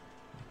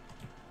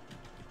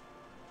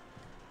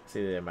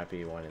 See, there might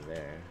be one in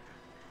there.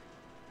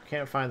 I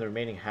can't find the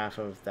remaining half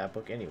of that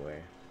book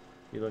anywhere.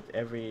 You looked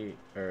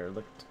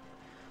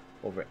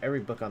over every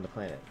book on the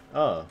planet.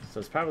 Oh, so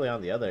it's probably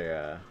on the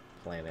other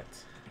planet.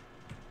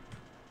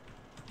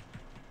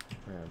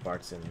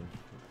 Bart's and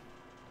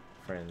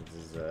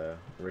Friends'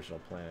 original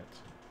planet.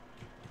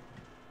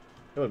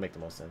 It would make the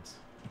most sense.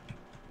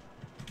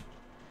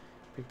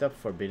 Picked up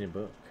Forbidden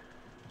Book.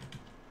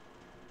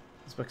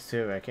 This book's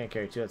two. I can't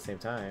carry two at the same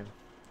time.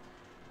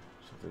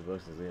 The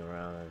books is leaving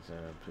around.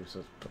 Please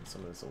put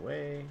some of this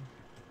away.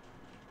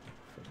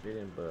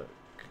 Forbidden Book.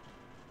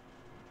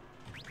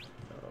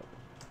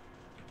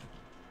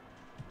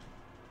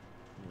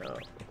 No. No.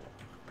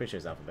 Pretty sure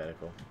it's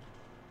alphabetical.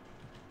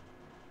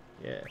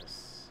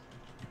 Yes.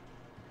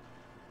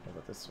 What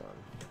about this one?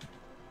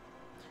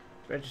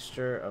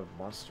 Register of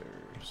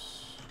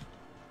Monsters.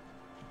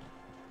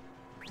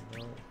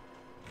 No.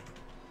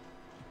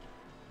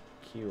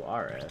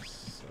 QRS.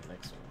 So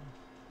next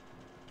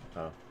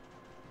one. Oh.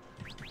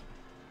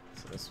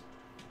 So this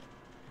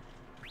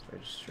one.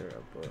 Register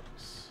of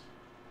Books.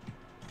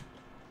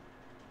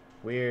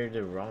 Weird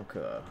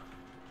Ronka.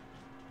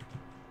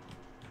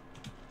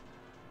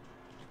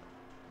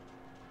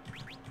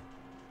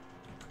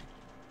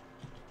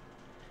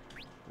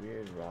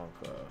 Weird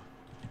Ronka.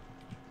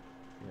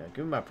 Yeah,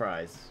 give me my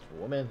prize,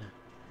 woman.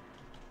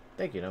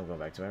 Thank you. Now I'm going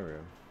back to my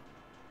room.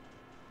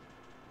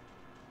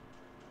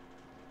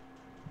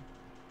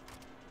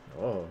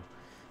 Oh,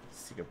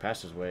 secret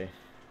passageway.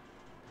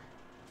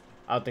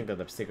 I don't think that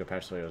the secret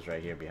passageway was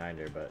right here behind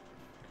her, but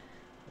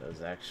it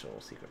was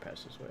actual secret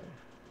passageway.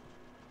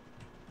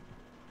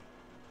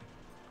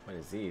 What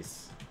is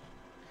these?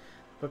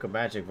 Book of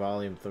Magic,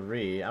 Volume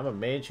 3. I'm a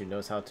mage who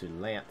knows how to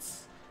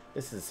lance.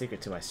 This is a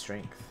secret to my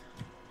strength.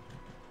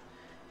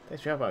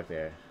 Thanks for your help out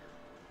there.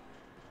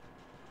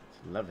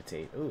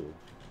 Levitate. Ooh.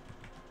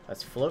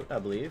 That's float, I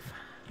believe.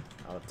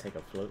 I'll take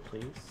a float,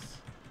 please.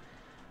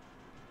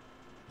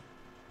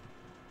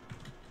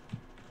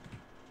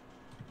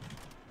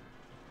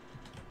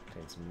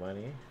 Take some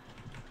money.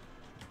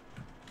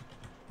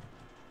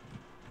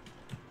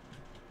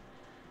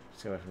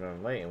 Just go back from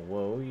Northern Light, and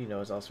whoa, you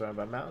know it's all surrounded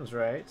by mountains,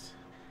 right?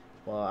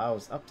 Well, I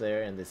was up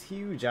there, and this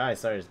huge eye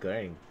started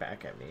glaring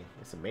back at me.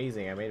 It's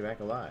amazing I made it back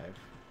alive.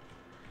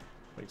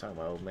 What are you talking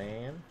about, old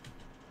man?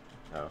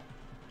 Oh.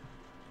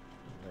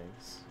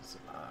 Legs. It's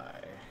an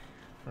eye.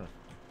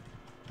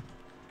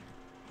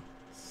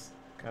 It's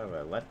kind of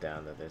a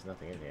letdown that there's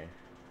nothing in here.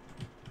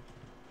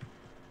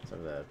 Some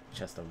of the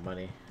chest of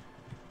money.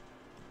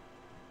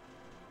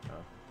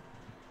 Oh.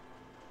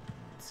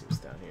 Let's see what's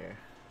down here.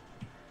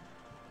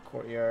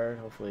 Courtyard.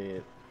 Hopefully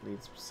it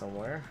leads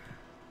somewhere.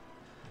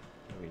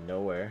 Maybe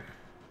nowhere.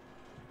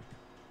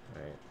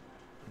 Alright.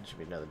 There should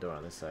be another door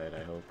on this side,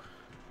 I hope.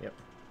 Yep.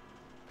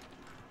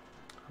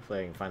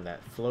 Hopefully I can find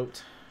that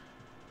float.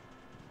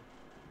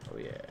 Oh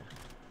yeah.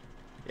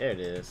 There it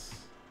is.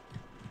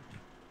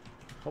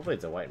 Hopefully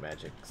it's a white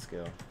magic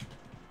skill.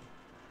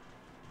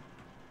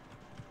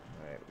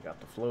 Alright, we got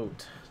the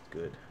float.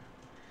 Good.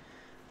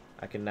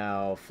 I can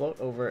now float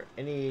over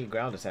any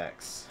ground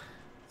attacks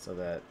so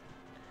that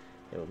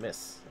it will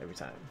miss every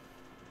time.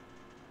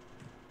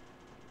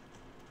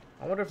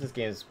 I wonder if this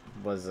game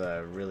was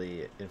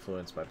really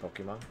influenced by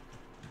Pokemon.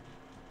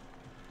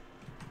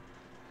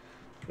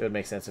 It would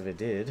make sense if it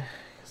did,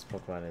 because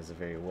Pokemon is a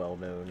very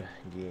well-known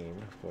game,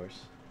 of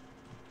course.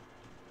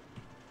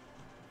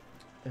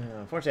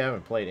 Unfortunately, I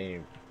haven't played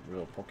any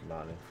real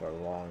Pokemon for a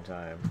long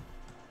time.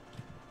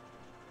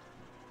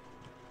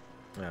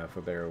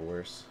 For better or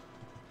worse.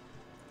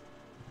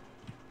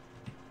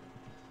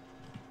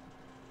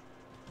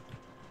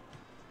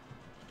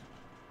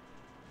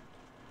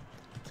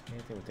 Is there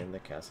anything within the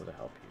castle to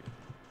help you?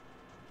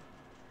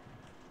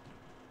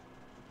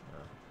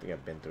 I think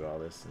I've been through all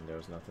this and there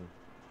was nothing.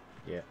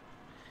 Yeah.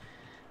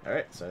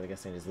 Alright, so I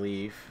guess I can just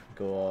leave.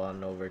 Go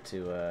on over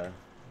to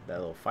that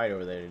little fight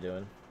over there they're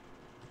doing.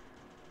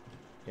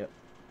 Yep.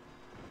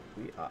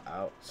 We are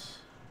out.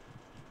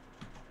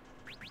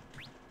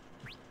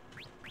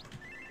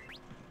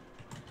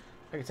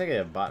 I can take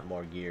a bot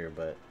more gear,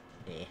 but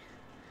I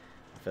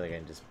feel like I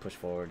can just push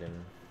forward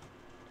and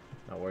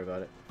not worry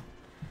about it.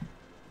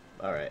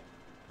 Alright.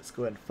 Let's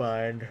go ahead and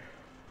find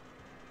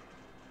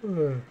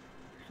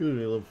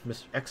little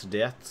Mr.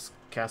 X-Death's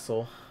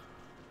castle.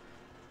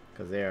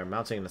 Because they are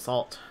mounting an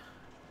assault.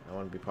 I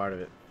want to be part of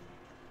it.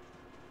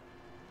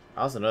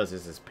 I also noticed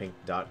there's this pink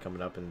dot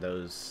coming up, and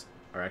those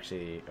are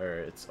actually, or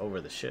it's over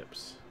the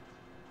ships.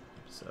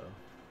 So,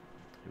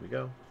 here we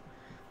go.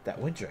 That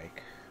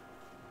Windrake.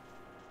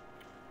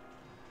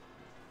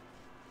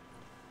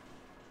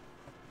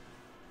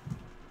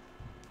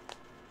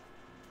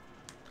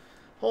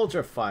 Hold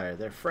your fire,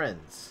 they're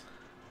friends.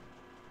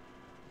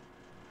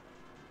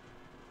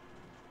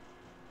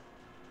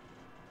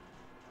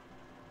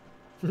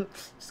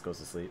 Just goes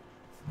to sleep.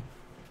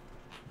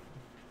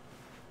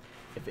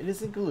 If it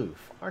isn't Galoof,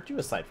 aren't you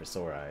a sight for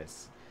sore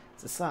eyes?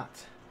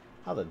 Zasat,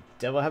 how the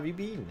devil have you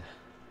been?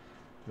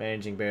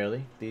 Managing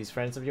barely. These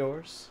friends of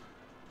yours?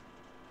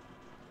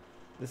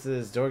 This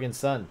is Dorgan's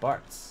son,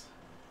 Bart's.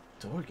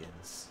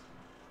 Dorgan's?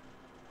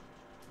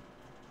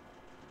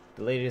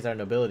 The ladies are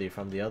nobility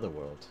from the other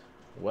world.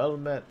 Well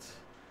met.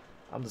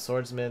 I'm the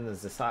swordsman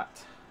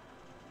Zasat.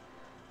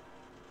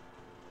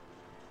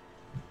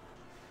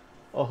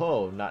 Oh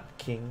ho, not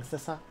King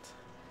Zasat?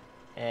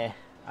 I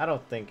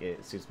don't think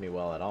it suits me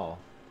well at all.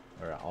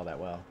 Or all that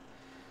well.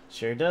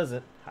 Sure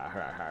doesn't. Har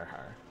har har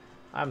har.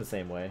 I'm the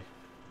same way.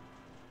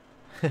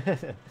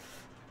 I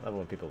love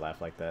when people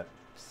laugh like that.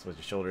 Just with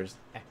your shoulders.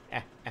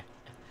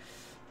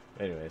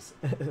 Anyways,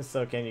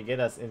 so can you get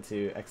us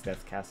into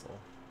Exdeath's castle?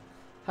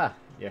 Ha,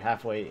 you're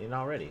halfway in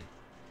already.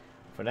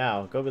 For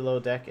now, go below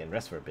deck and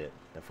rest for a bit.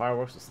 The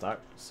fireworks will start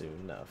soon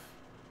enough.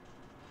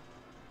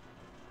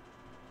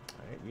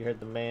 Alright, you heard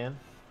the man.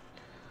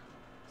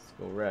 Let's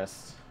go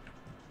rest.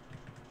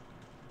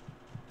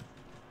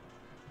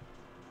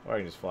 Or I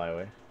can just fly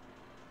away.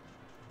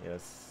 Yeah,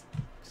 let's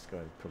just go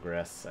and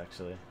progress,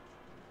 actually.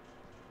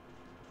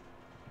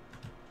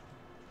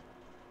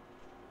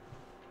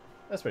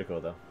 That's pretty cool,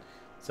 though.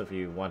 So if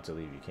you want to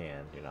leave, you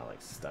can. You're not,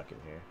 like, stuck in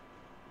here.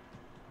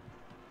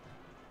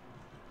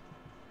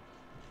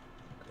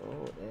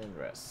 Go and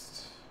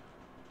rest.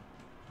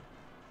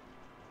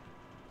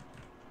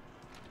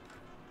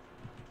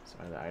 So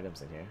are there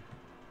items in here?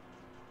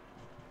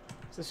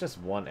 Is this just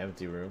one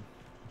empty room?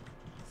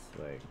 It's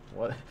like,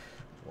 what?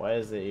 Why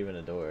is there even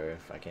a door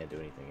if I can't do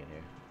anything in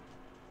here?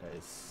 That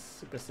is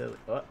super silly.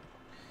 Oh,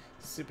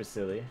 super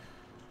silly.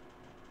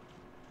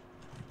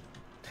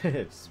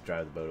 Just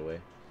drive the boat away.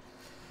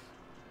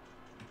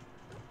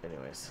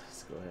 Anyways,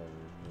 let's go ahead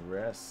and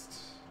rest.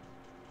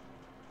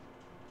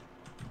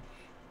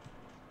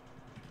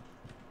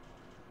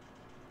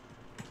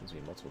 Seems to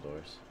be multiple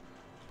doors.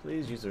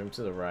 Please use the room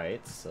to the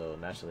right, so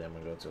naturally I'm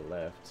gonna go to the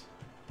left.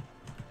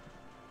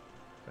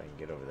 If I can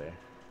get over there.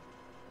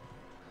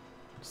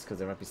 Just because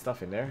there might be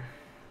stuff in there.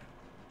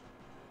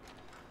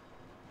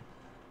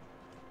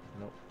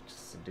 Nope,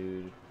 just a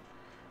dude.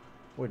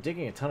 We're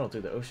digging a tunnel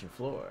through the ocean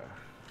floor.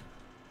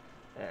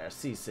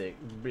 Seasick.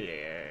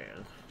 Blair.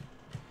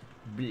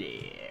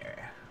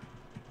 Blair.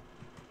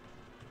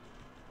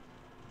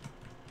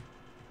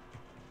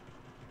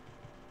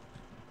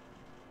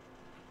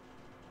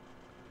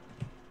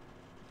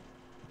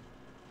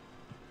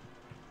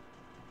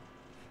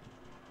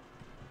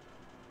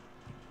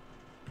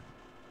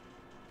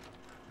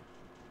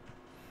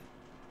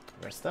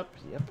 Rest up?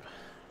 Yep.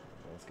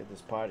 Let's get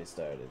this party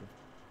started.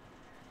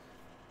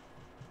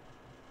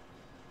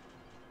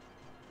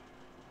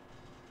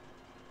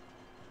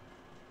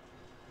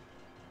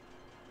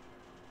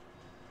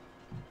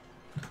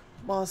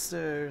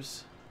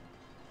 Monsters!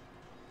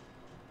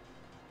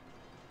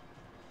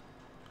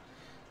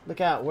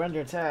 Look out, we're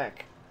under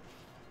attack!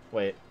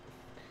 Wait.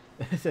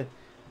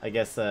 I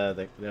guess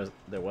there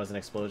was an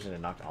explosion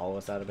and knocked all of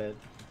us out of bed.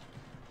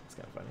 That's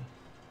kind of funny.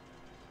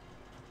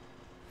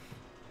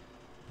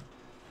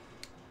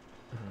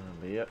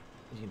 But yep,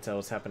 you can tell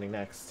what's happening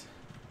next.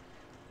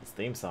 This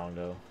theme song,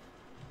 though.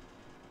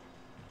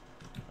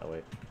 Oh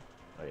wait.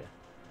 Oh yeah.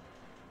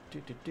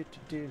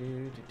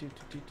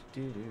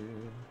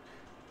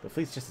 The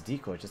fleet's just a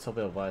decoy. Just hope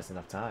it'll buy us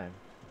enough time.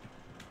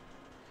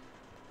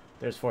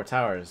 There's 4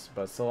 towers,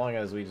 but so long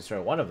as we destroy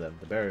one of them,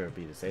 the barrier will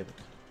be disabled.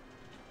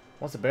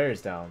 Once the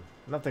barrier's down,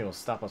 nothing will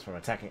stop us from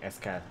attacking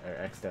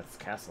Exdeath's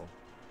castle.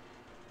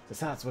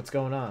 Besides, what's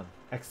going on?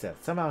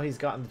 Exdeath. Somehow he's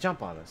gotten the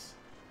jump on us.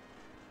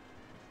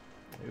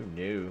 Who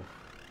knew?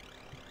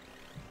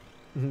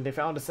 They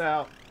found us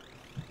out.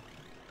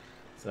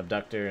 It's an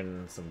abductor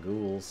and some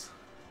ghouls.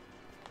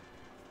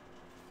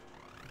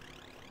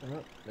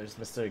 Oh, there's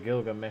Mr.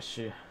 Gilgamesh.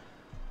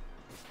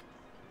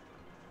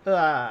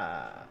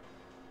 Ah!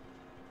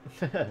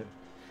 I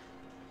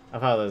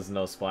thought there's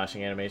no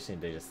splashing animation.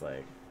 They just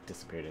like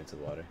disappeared into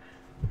the water.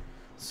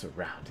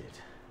 Surrounded.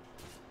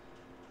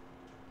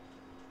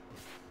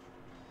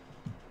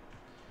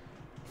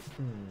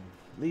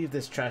 Leave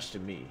this trash to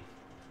me.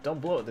 Don't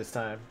blow it this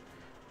time.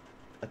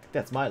 I think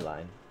that's my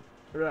line.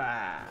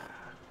 Rah!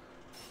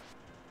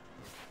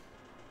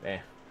 Eh.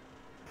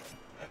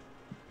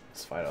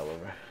 Let's fight all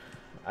over.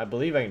 I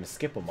believe I can just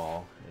skip them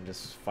all and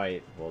just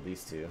fight, well,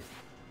 these two.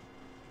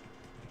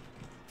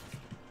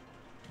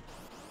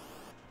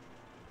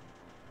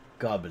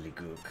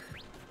 Gobbledygook.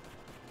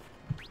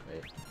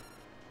 Wait.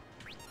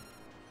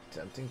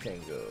 Tempting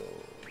Tango.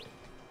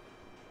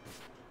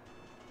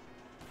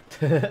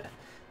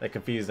 That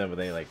confused them, but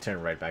they like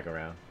turn right back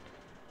around.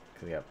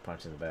 Because they got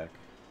punched in the back.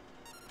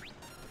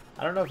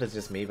 I don't know if it's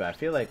just me, but I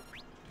feel like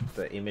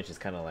the image is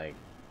kind of like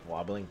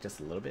wobbling just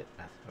a little bit.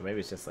 Or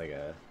maybe it's just like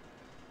a...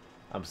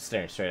 I'm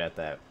staring straight at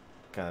that,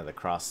 kind of the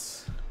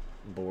cross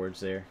boards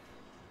there.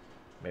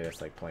 Maybe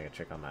it's like playing a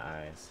trick on my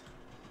eyes.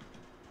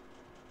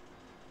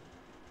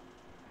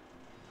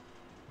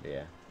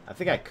 Yeah. I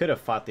think I could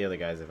have fought the other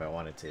guys if I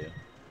wanted to.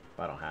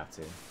 But I don't have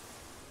to.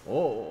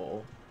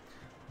 Oh!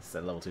 It's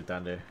that level 2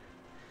 thunder.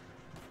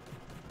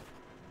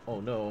 Oh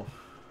no.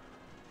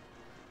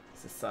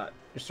 You're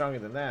stronger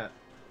than that.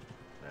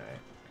 Alright.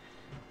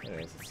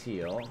 Anyways, let's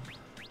heal.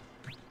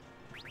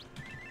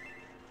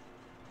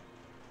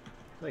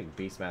 I think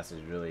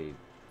Beastmaster's really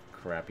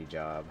crappy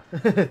job,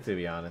 to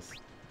be honest.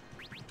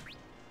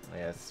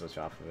 Yeah, let's switch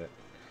off of it.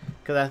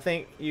 Because I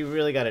think you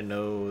really got to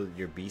know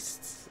your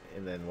beasts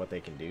and then what they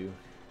can do.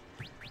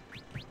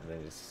 And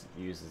then just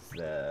uses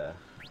the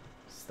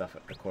stuff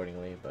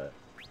accordingly, but...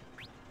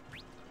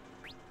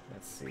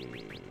 Let's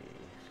see...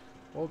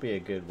 What would be a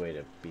good way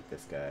to beat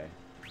this guy?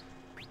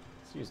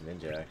 Let's use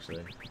Ninja,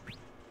 actually.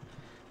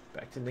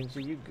 Back to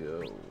Ninja you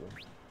go.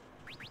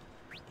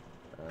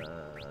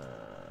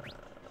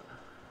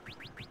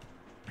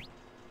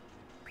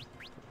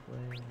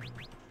 Flame,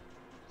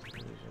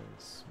 explosion,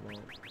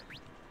 smoke.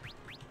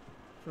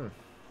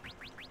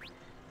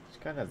 She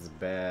kind of has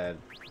bad,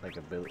 like,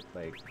 ability.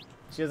 Like,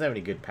 she doesn't have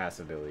any good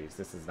passive abilities.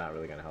 This is not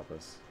really gonna help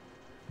us.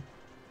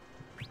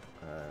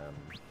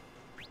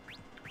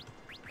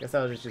 Guess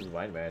I'll just use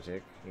White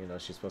Magic. You know,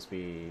 she's supposed to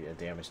be a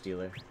damage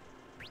dealer.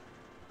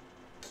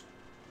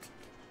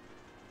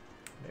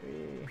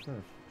 Maybe.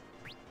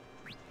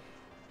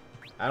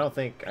 I don't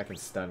think I can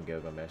stun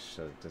Gilgamesh,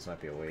 so this might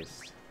be a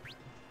waste.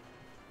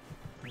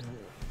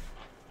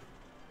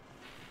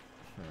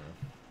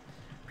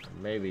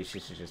 Maybe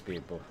she should just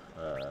be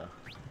a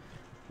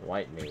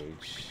White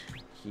Mage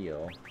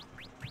heal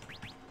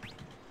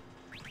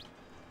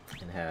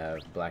and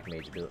have Black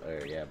Mage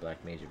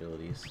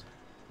abilities.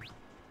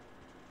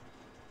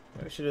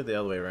 Maybe we should do it the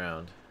other way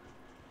around,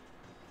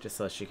 just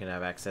so she can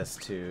have access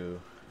to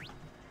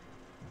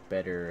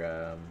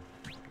better.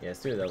 Yeah,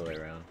 let's do it the other way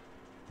around.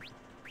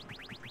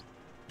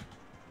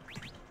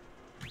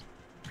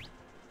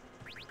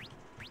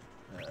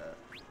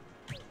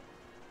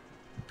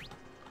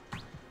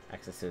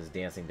 Access to his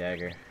dancing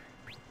dagger.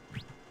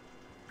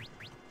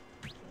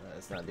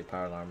 Let's not do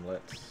power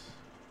armlet.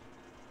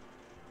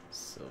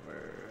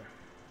 Silver.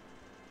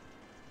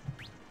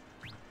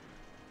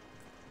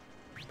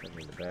 Put him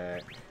in the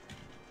back.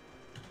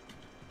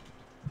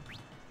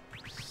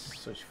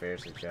 Switch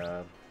Ferris a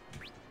job.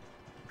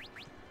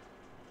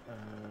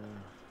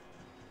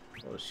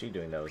 What was she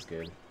doing that was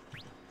good?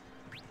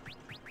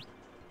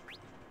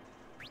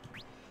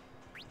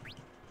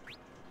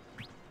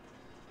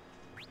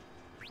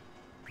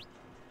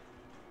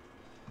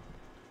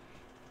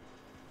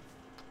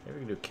 Maybe we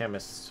can do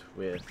Chemist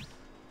with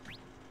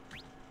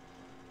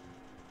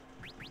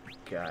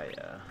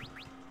Gaia.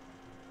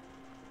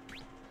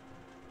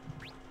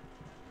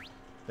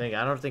 I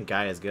don't think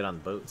Gaia is good on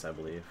boats, I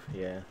believe.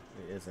 Yeah,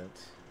 it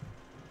isn't.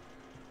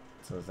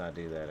 So let's not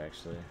do that,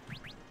 actually.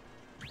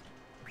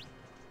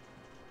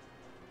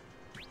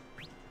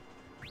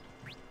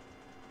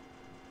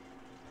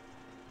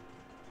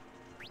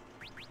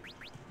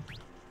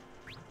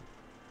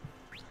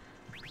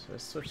 So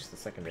let's switch the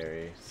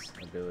secondary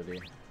ability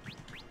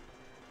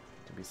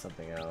to be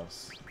something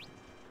else.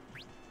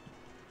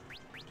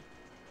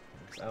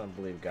 Because I don't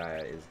believe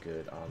Gaia is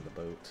good on the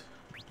boat.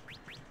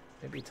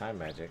 Maybe Time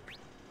Magic.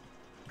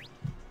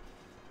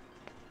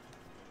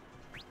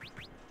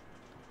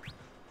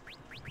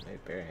 Maybe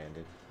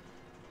barehanded.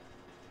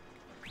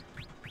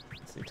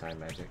 Let's do Time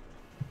Magic.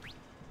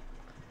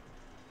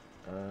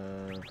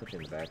 Put you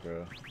in the back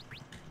row.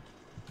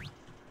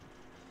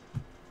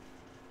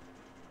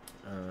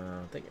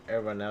 I think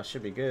everyone else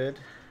should be good.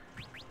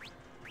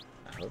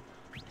 I hope.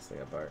 Let's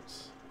take out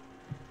Bart's.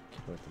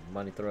 Keep with the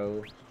money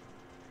throw.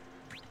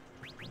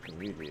 What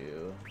can you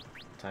do?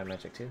 Time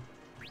Magic too?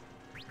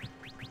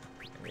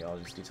 Can we all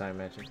just do Time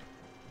Magic?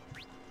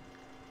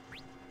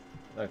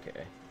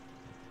 Okay.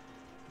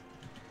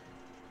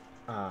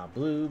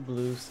 Blue,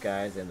 blue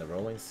skies and the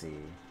rolling sea.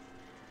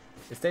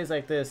 It's days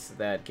like this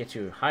that get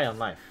you high on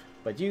life,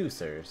 but you,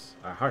 sirs,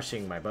 are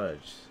harshing my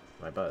buzz.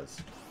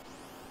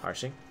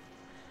 Harshing?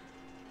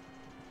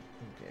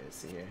 Okay, let's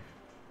see here.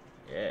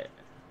 Yeah.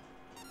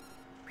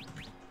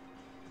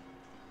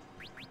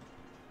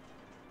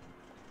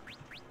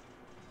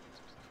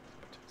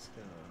 Let's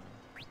go.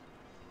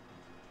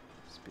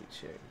 Speed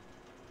check.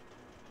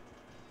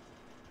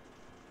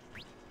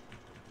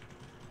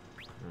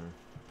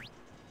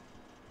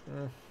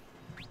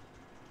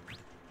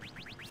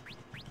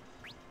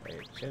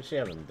 Wait, shouldn't she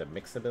have the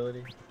mix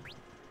ability?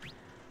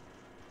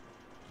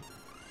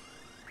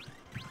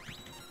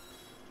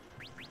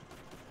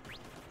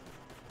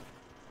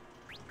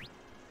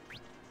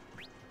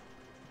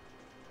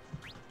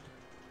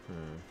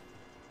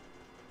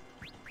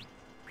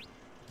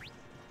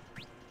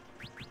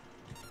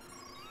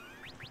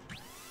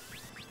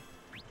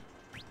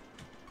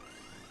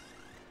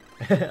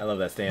 I love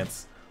that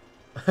stance.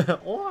 I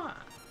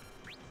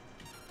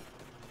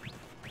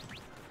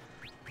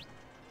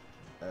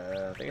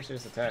think I should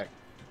just attack.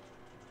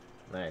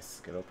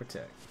 Nice, good old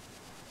protect.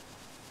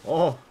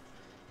 Oh,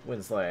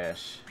 Wind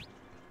Slash.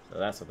 So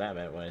that's what that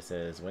meant when it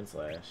says Wind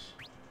Slash.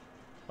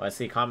 Well, I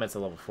see comments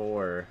at level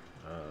 4.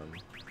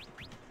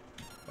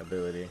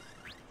 ability.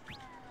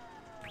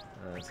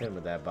 Let's hit him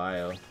with that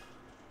bio.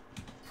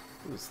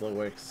 Ooh, slow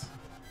works.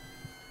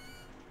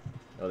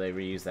 Oh, they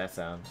reused that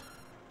sound.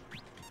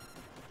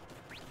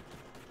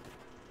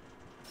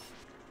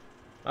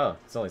 Oh,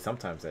 it's only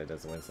sometimes that it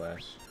does the wind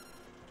slash.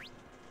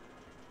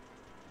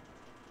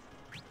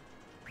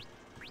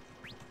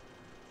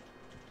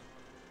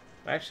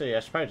 Actually, I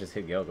should probably just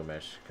hit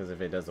Gilgamesh, because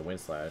if it does the wind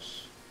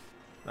slash...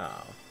 No.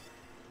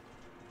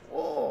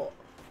 Whoa!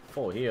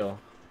 Full heal.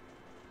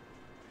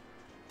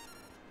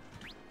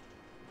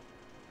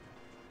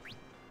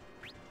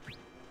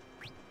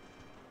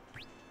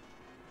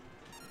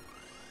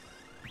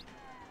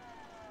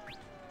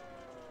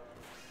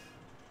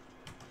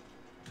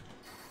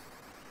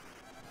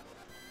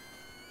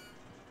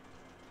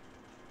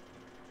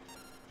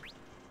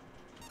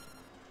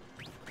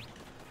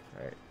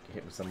 Alright,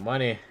 hit with some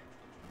money.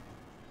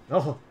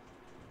 Oh!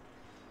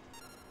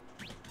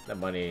 That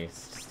money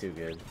is just too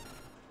good.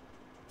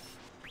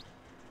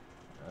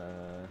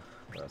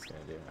 What else can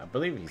I do? I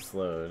believe he's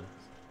slowed.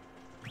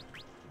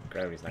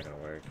 Gravity's not gonna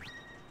work.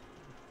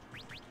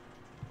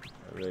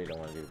 I really don't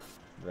want to do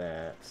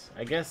that.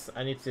 I guess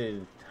I need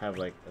to have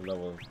like a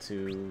level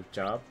 2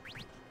 job.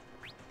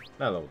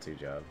 Not a level 2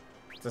 job.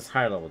 Just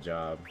higher level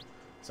job.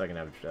 So I can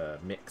have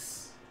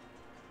mix.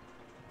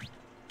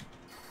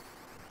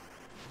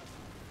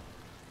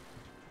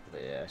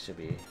 But yeah, I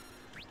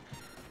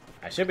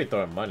should be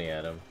throwing money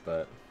at him,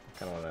 but I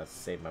kind of want to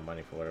save my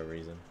money for whatever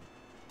reason.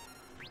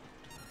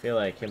 I feel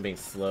like him being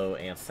slow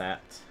and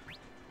sapped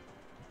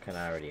can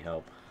already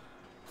help.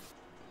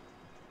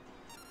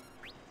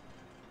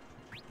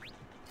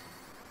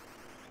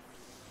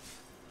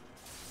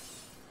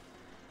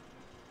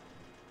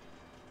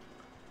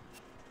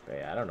 But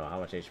yeah, I don't know how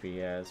much HP he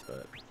has,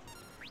 but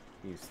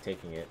he's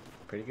taking it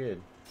pretty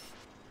good.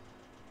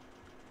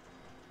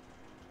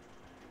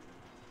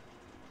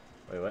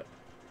 Wait, what?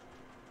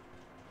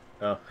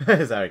 Oh,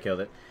 Zyra killed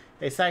it.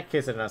 Hey,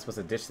 sidekicks are not supposed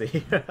to ditch the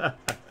hero.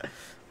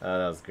 Oh,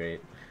 that was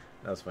great.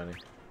 That was funny.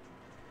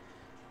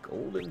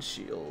 Golden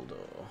shield.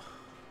 Oh.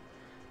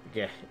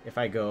 Okay, if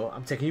I go,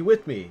 I'm taking you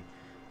with me.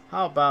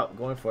 How about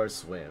going for a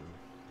swim?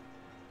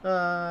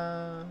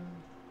 Whoa,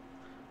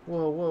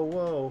 whoa,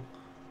 whoa.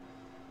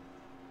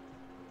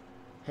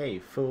 Hey,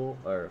 fool,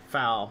 or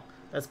foul.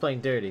 That's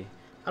playing dirty.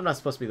 I'm not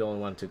supposed to be the only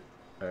one to,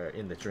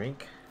 in the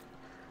drink.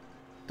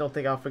 Don't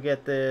think I'll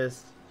forget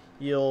this.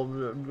 You'll...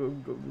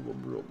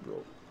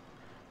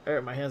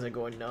 My hands are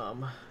going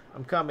numb.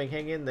 I'm coming,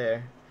 hang in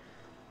there.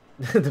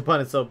 The pun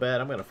is so bad,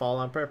 I'm gonna fall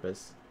on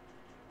purpose.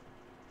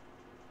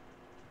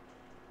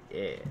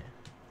 Yeah.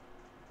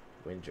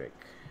 Windrake.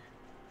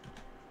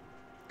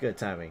 Good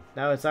timing.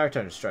 Now it's our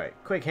turn to strike.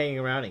 Quick hanging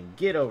around and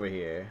get over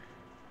here.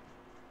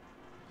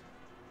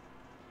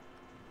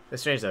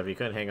 It's strange though, if he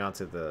couldn't hang on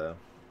to the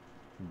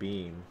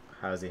beam,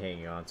 how is he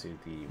hanging on to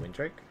the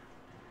Windrake?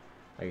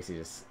 I guess he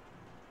just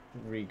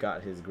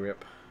re-got his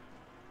grip.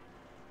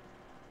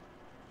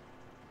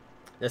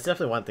 That's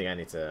definitely one thing I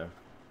need to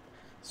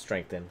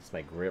strengthen. It's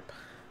my grip.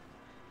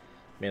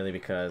 Mainly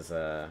because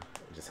it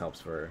just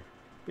helps for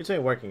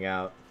between working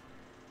out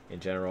in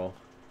general,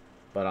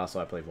 but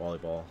also I play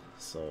volleyball,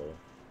 so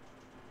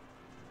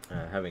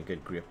having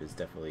good grip is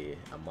definitely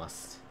a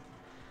must.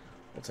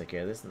 We'll take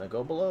care of this and I'll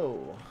go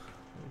below.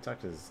 Let me talk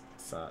to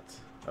Sat.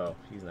 Oh,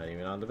 he's not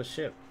even on the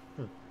ship.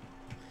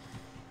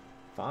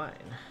 Fine.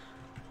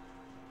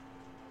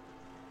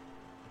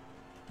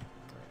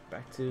 Right,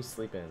 back to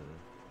sleeping.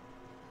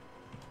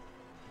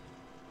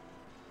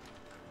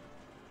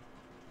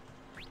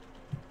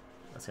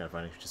 That's kind of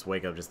funny. Just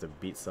wake up just to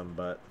beat some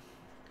butt,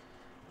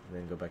 and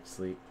then go back to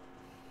sleep.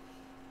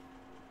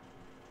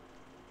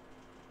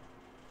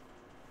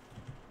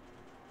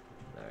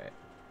 Alright.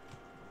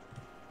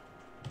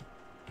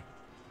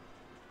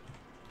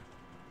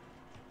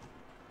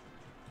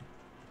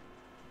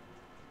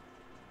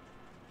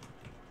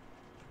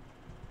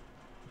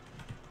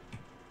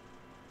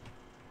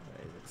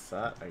 Is it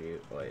Sat? Are you...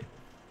 wait.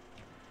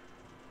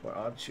 Where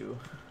are you?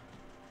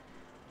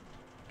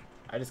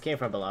 I just came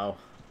from below.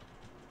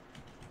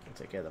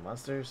 Take care of the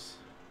monsters.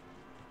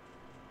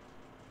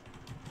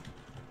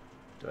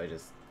 Do I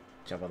just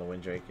jump on the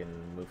Windrake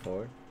and move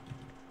forward?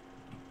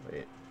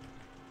 Wait.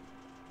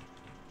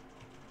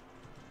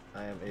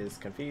 I is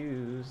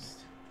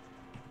confused.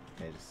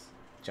 Can I just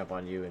jump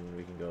on you and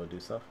we can go do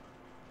stuff?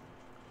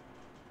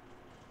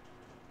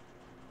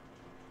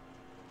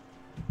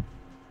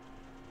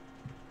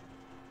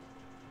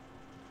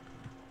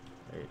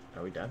 Wait,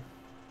 are we done?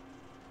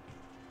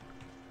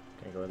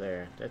 Can't go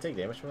there. Did I take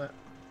damage from that?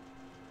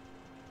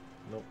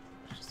 Nope,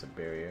 it's just a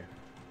barrier.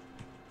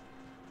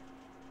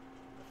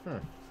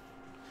 Am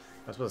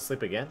I supposed to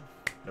sleep again?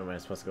 Or am I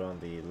supposed to go on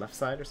the left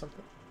side or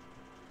something?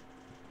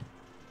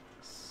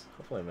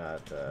 Hopefully I'm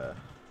not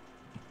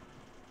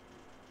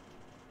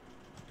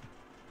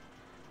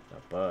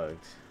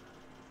bugged.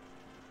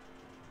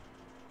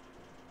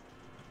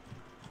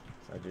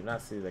 So I do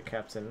not see the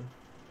captain.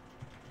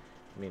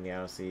 Meaning I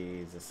don't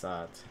see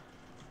Zasat.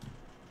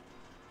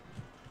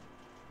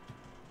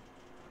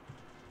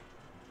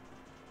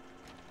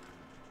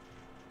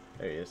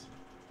 There he is.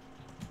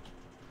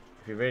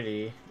 If you're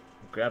ready,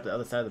 grab the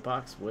other side of the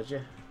box, would you?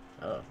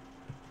 Oh.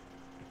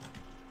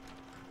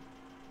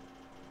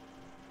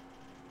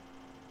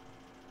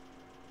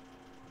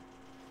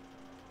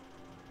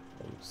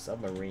 Oh,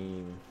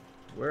 submarine.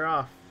 We're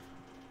off.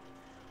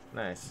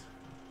 Nice.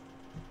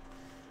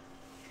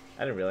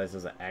 I didn't realize it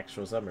was an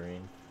actual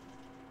submarine.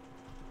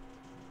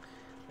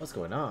 What's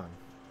going on?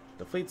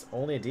 The fleet's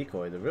only a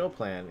decoy. The real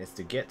plan is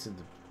to get to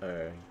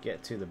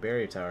the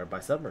barrier tower by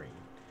submarine.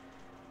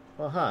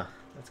 Well, huh.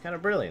 That's kind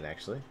of brilliant,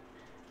 actually.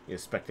 You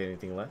expect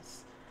anything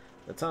less?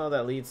 The tunnel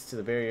that leads to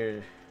the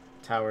barrier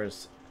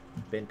tower's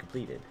been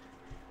completed.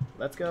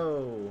 Let's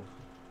go.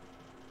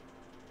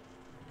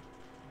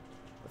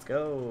 Let's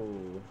go.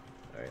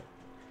 Alright.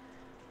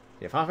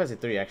 Yeah, Final Fantasy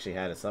 3 actually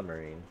had a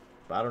submarine,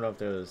 but I don't know if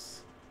there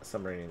was a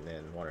submarine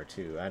in 1 or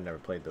 2. I've never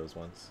played those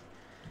ones.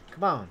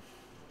 Come on.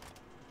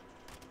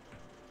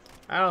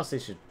 I honestly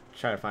should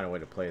try to find a way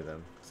to play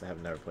them, because I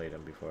have never played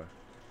them before.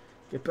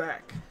 Get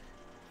back.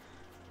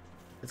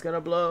 It's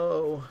gonna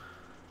blow.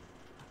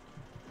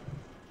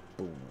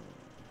 Boom.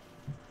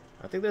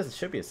 I think there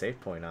should be a save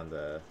point on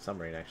the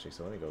submarine, actually,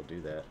 so let me go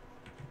do that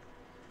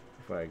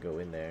before I go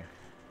in there.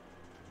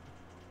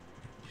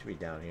 Should be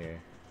down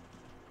here.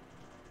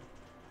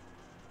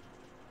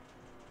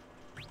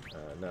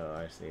 No,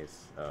 I just need.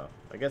 Oh,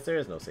 I guess there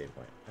is no save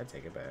point. I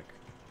take it back.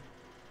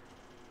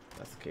 If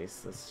that's the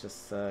case. Let's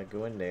just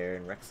go in there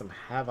and wreak some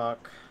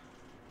havoc.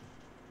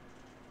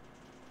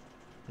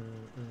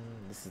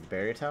 This is the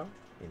barrier tower?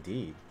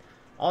 Indeed.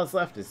 All that's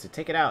left is to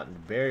take it out and the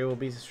barrier will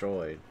be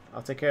destroyed.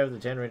 I'll take care of the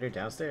generator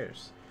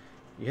downstairs.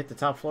 You hit the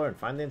top floor and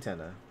find the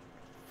antenna.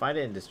 Find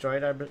it and destroy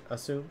it, I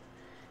assume?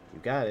 You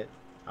got it.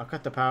 I'll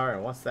cut the power,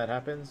 and once that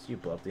happens, you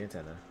blow up the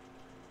antenna.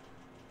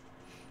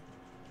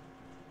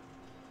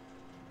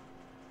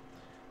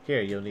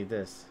 Here, you'll need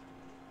this.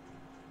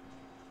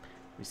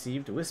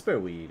 Received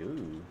Whisperweed.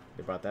 Ooh,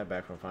 they brought that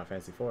back from Final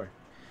Fantasy IV.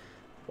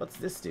 What's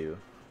this do?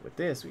 With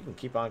this, we can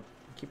keep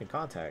in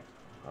contact.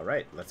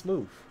 Alright, let's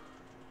move.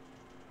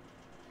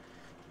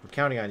 I'm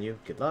counting on you.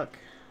 Good luck.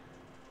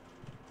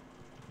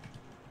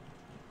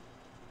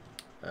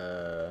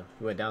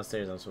 We went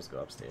downstairs. I'm supposed to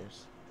go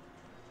upstairs.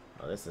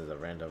 Oh, this is a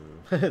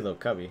random little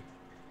cubby.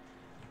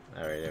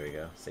 Alright, there we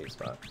go. Safe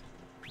spot.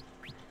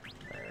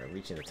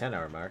 Reaching the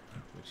 10-hour mark,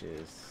 which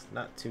is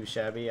not too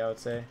shabby, I would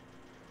say.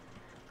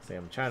 See,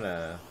 I'm trying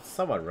to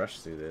somewhat rush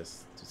through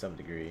this to some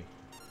degree.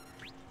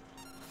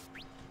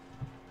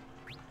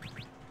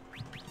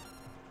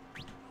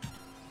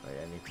 Oh,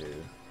 yeah, I need to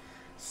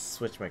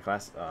switch my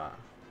classes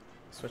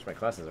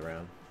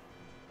around.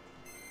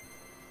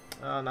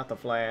 Oh, not the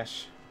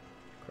flash.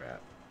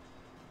 Crap.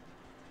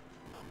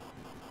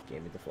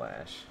 Gave me the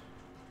flash.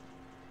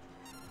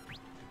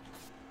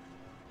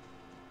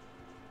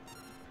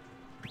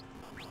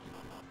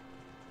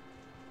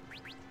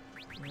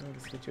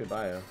 Let's get you a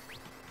bio.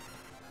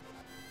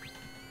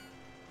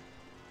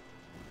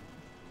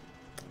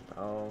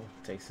 Oh,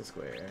 takes a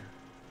square.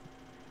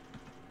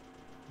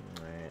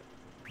 Alright.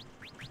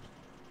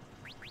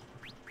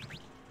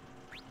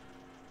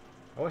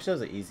 I wish there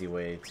was an easy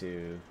way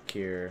to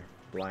cure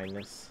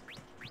blindness.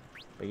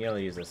 But you can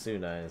only use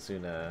Asuna, and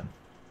Asuna...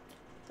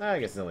 I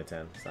guess it's only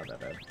 10. It's not that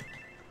bad.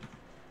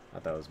 I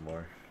thought it was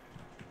more.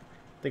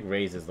 I think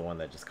Raze is the one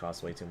that just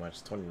costs way too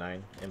much.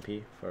 29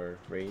 MP for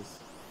Raze.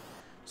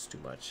 It's too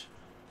much.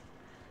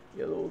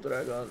 Yellow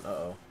dragon.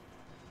 Uh-oh.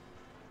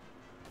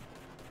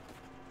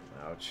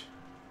 Ouch.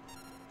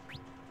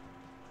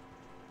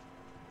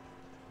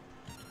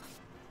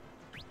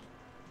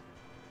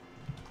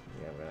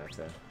 Yeah, I'm gonna have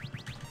to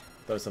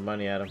throw some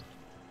money at him.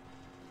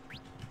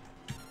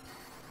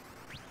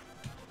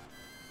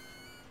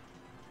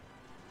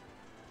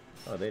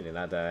 Oh, they did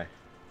not die.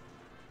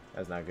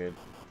 That's not good.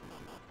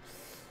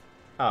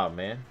 Oh,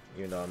 man.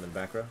 Even though I'm in the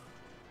back row.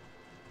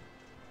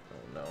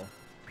 Oh, no.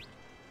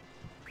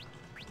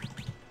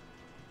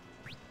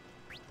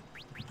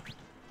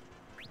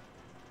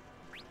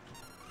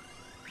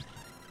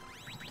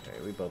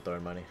 Okay, we both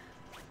throwing money.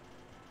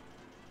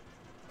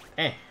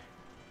 Eh.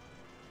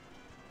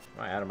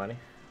 Am I out of money?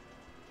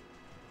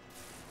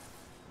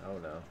 Oh,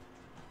 no.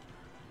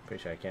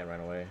 Pretty sure I can't run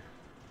away.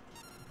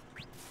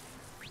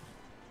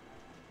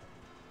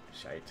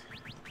 Shite.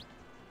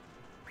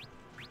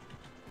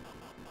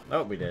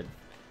 Oh, we did.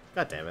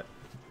 God damn it.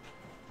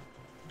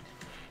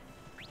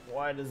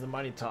 Why does the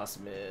money toss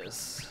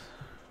miss?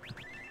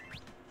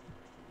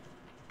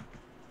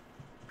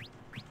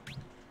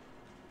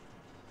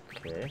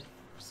 Okay.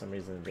 For some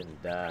reason it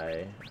didn't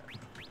die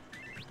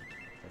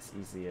as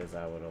easy as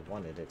I would have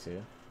wanted it to.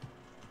 I'm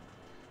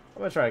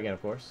gonna try again,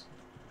 of course.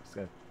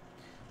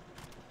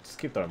 Just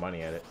keep throwing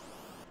money at it.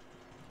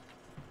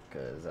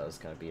 Because that was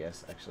kind of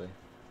BS, actually.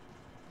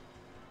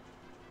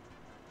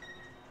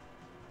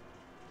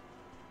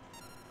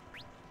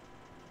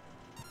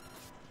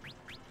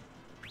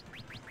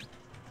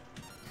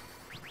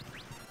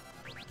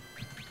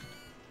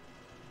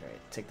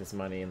 Take this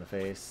money in the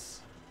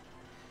face.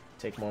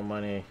 Take more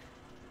money.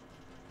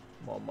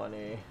 More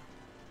money.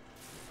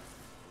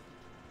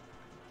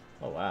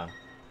 Oh, wow.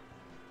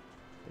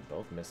 They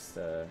both missed,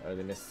 or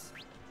they missed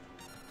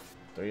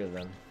 3 of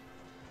them.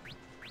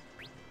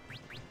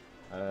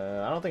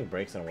 I don't think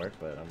break's gonna work,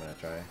 but I'm gonna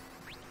try.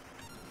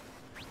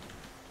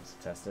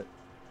 Just test it.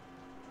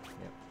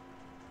 Yep.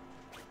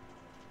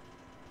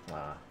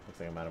 Ah, looks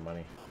like I'm out of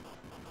money.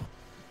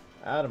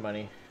 Out of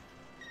money.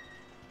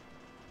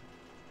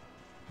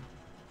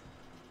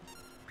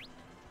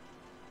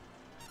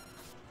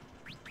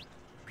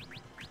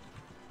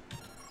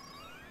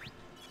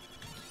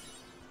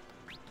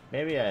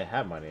 Maybe I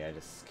have money, I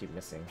just keep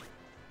missing.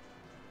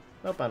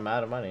 Nope, I'm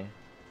out of money.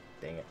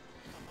 Dang it.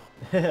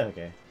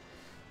 Okay.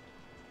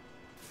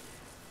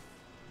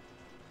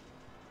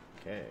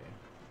 Okay.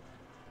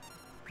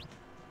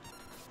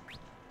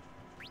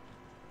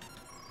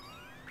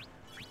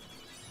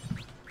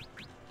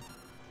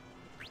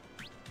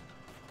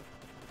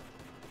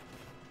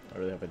 I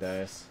really hope it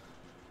dies.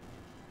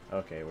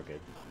 Okay, we're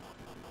good.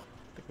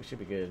 I think we should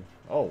be good.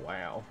 Oh,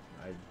 wow.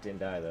 I didn't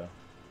die, though.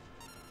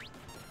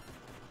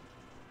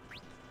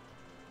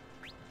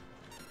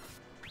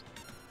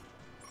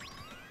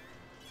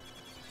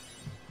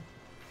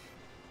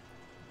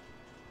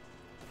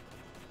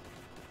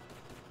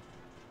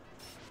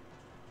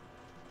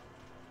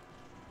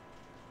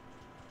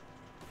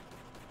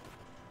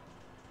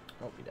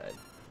 Hope he died.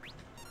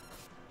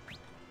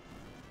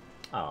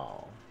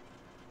 Oh.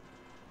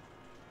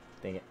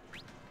 Dang it.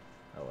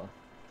 Oh well.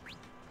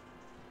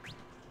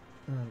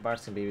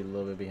 Bart's gonna be a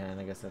little bit behind,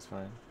 I guess that's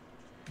fine.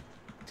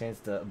 Change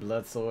the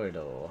blood sword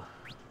though.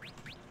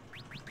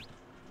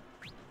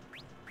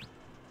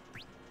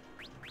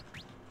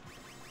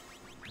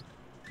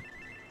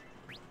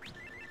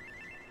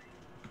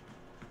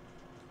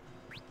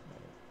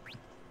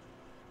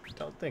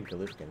 Don't think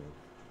Galoof can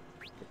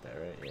get that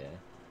right, yeah.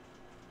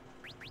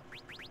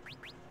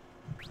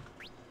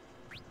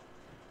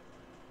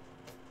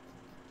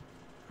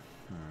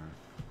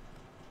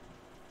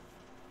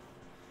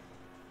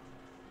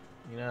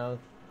 You know,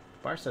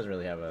 Bartz doesn't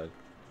really have a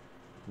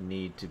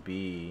need to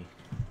be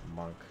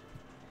monk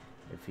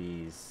if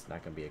he's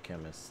not gonna be a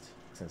chemist,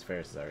 since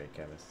Ferris is already a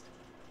chemist.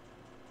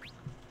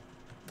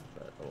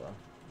 But oh well,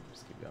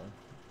 just keep going.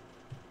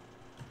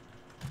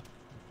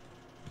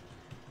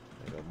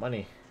 There we go,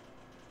 money.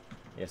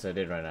 Yes, I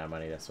did run out of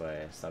money, that's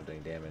why I stopped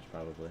doing damage,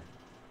 probably.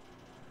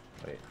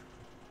 Wait.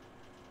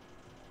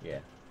 Yeah.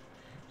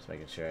 Just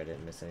making sure I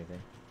didn't miss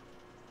anything.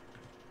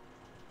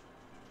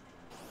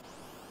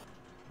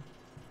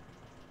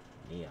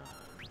 Neon.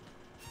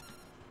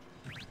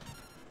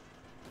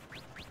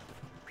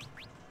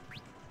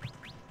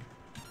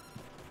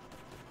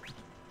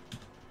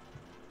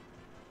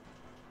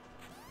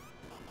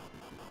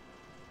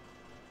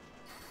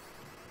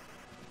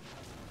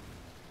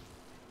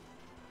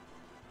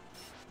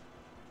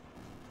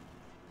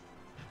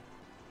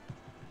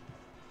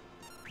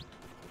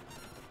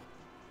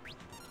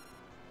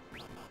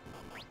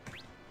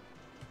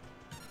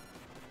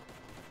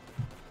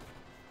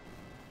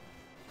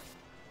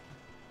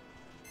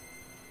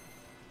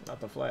 Not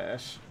the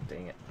flash.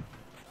 Dang it.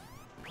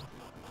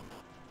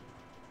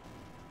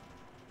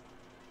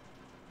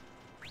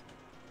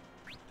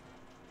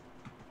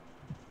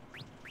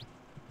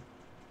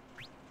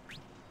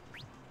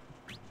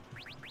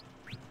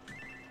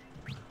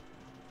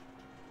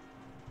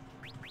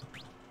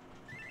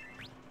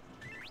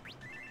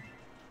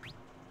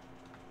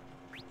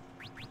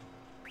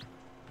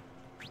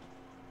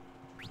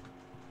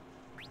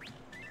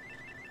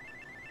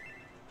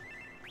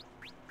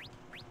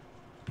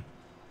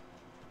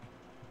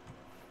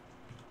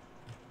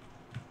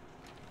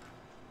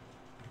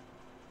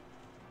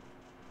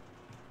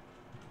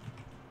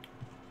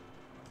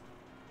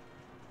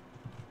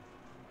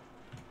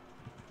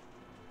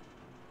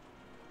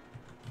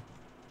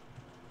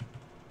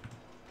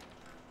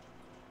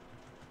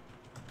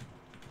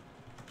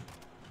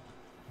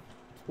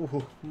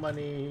 Ooh,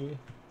 money.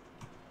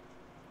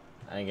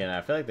 And again,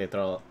 I feel like they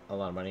throw a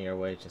lot of money your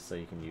way just so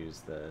you can use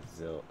the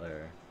Zil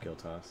or Guild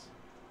Toss.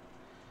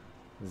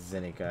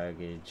 Zenica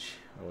gauge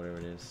or whatever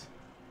it is.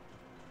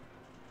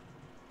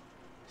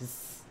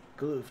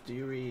 Galoof, do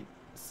you read?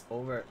 It's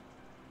over.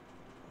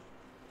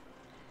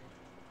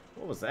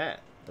 What was that?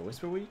 The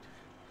Whisperweed?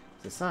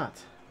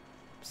 Desant.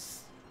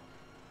 Psst.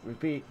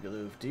 Repeat,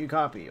 Galoof. Do you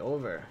copy?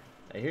 Over.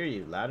 I hear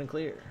you loud and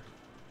clear.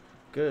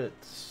 Good.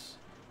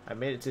 I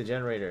made it to the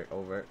generator.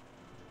 Over.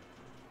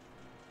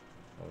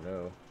 Oh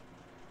no.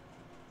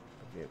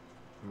 Okay.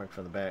 Mark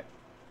from the back.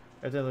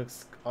 Everything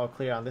looks all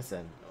clear on this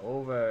end.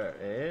 Over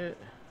it.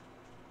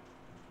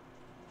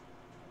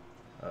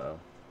 Uh-oh.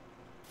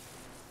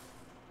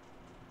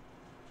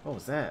 What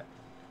was that?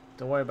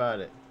 Don't worry about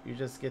it. You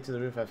just get to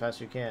the roof as fast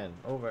as you can.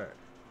 Over.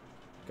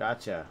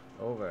 Gotcha.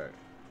 Over.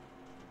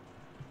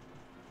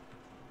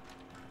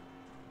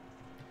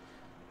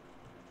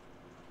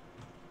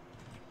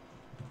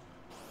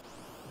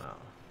 Oh.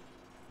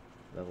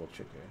 Level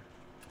trigger.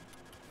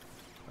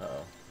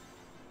 Uh-oh.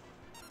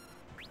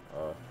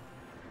 Oh.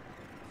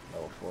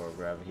 Level 4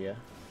 gravity here.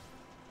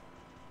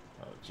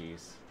 Oh,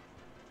 jeez.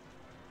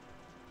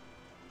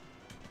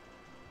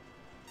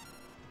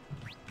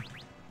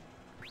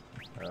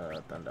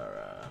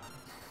 Thundara.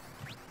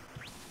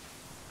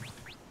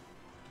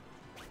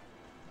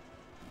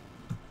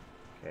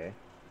 Okay.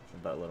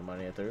 About a little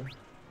money I threw.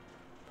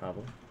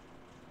 Probably.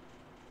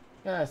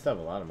 Yeah, I still have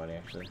a lot of money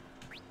actually.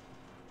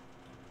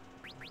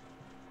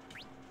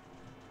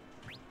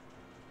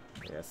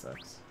 Yeah, that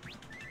sucks.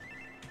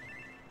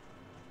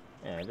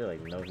 Yeah, I do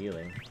like no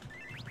healing.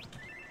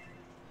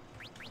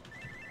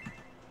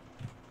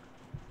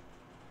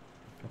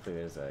 Hopefully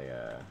there's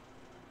a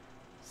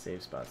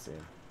save spot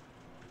soon.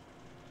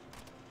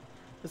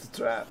 It's a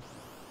trap!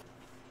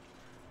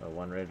 Oh,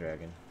 one red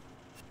dragon.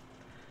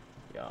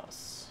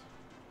 Yas.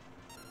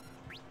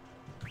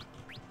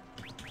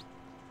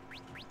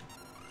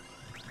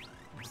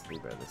 Let's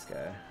leave this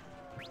guy.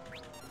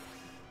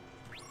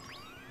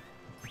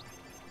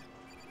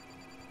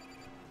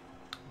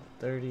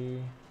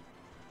 $30.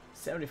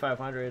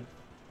 7,500.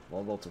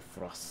 Vulnerable to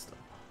frost.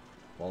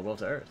 Vulnerable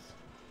to earth.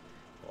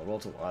 Vulnerable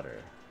to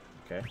water.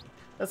 Okay.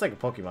 That's like a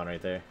Pokemon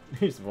right there.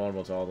 He's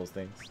vulnerable to all those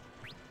things.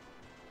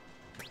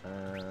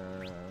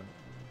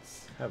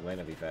 Let's have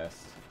Lena be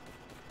fast.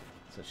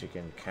 So she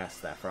can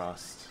cast that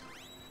frost.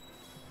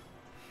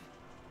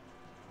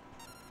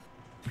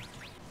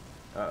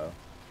 Uh-oh.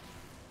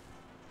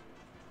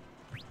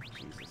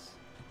 Jesus.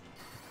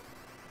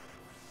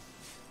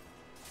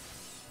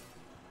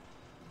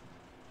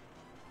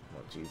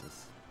 Oh,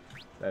 Jesus.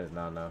 That is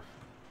not enough.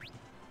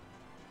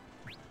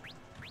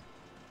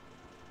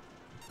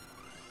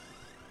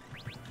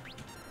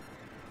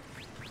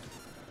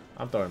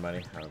 I'm throwing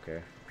money. I don't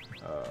care.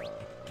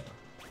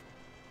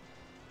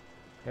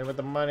 Hit with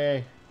the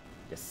money.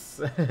 Yes.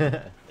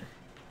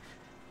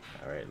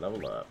 Alright,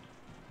 level up.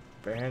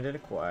 Barehanded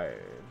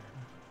acquired.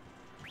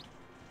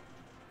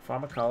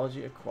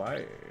 Pharmacology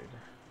acquired.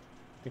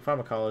 I think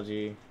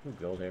pharmacology. Ooh,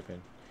 gold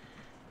hairpin.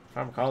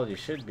 Pharmacology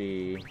should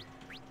be.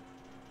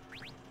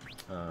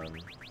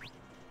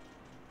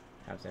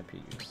 Have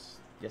MP use.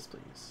 Yes,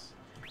 please.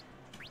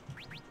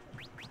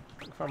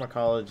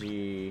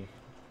 Pharmacology.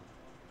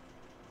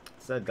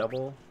 Is that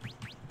double?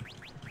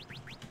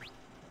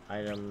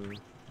 Item.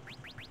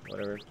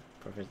 Whatever.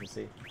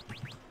 Proficiency.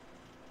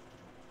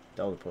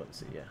 Double the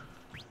potency, yeah.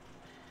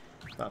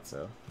 Thought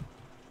so.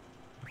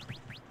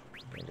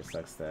 It just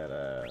sucks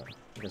that,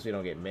 because we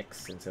don't get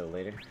mixed until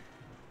later.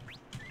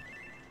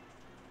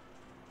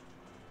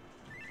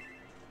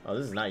 Oh,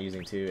 this is not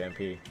using 2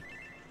 MP.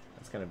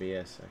 That's kind of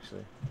BS,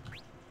 actually.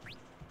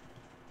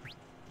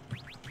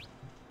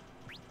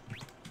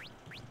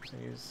 So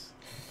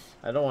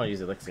I don't want to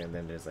use Elixir and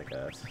then there's like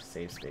a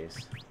save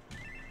space.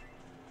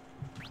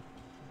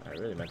 I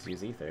really meant to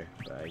use Ether,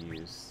 but I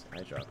use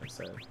Eye Drop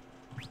instead.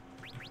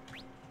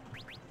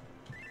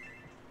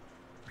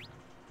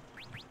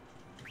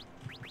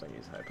 So I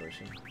use High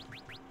Potion.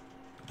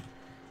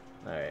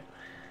 Alright.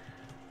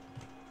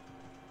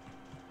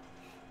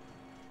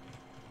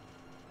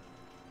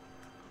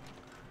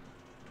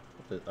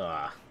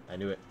 Ah, I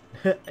knew it.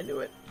 I knew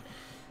it.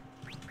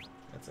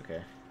 That's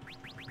okay.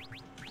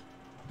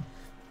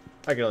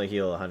 I can only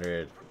heal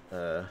 100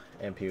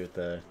 MP with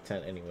the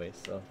 10 anyway,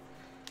 so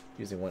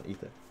using 1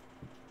 Ether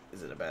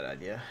isn't a bad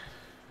idea.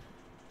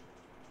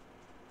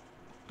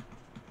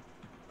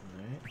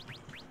 Alright.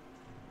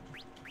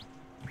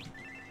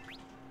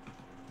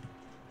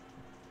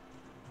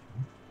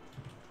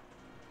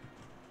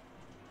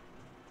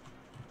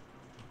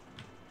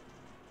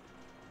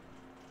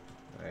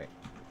 Alright.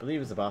 I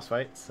believe it's a boss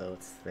fight, so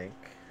let's think.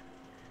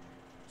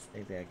 Is there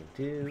anything I can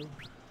do?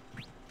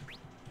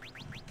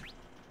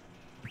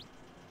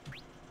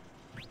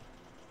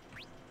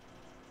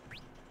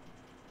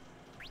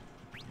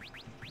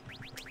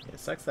 It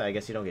sucks that I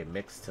guess you don't get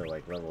mixed till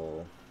like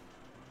level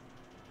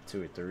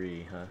 2 or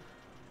 3, huh?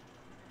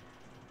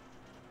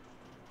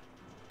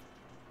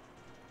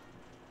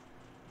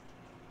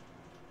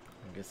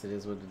 I guess it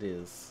is what it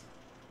is.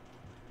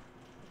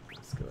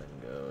 Let's go ahead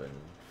and go and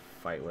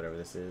fight whatever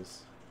this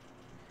is.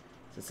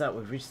 Since that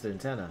we've reached the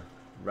antenna.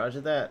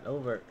 Roger that,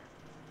 over.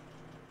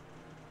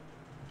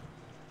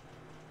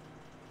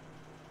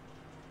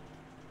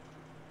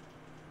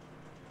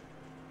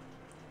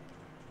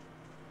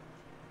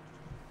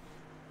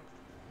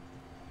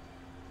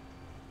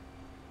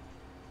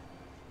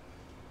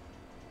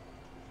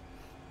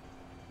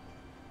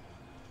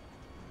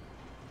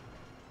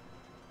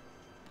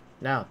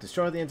 Now,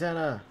 destroy the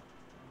antenna!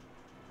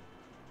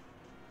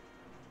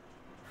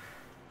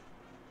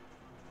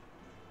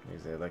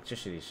 The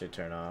electricity should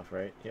turn off,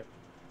 right? Yep.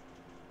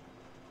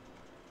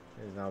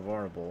 It is now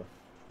vulnerable.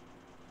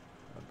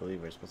 I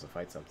believe we're supposed to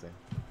fight something.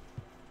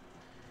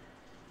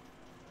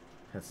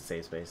 That's a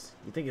safe space.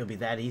 You think it'll be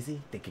that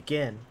easy? Think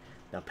again.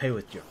 Now pay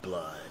with your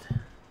blood.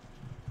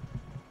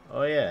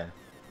 Oh yeah.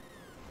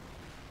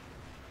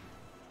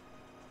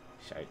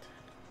 Shite.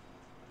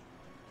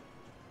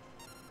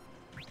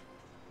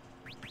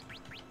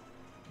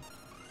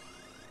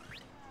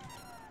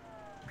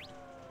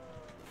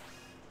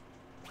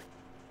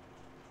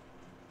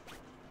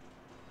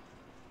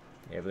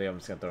 Yeah, I believe I'm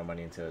just gonna throw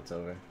money until it's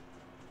over.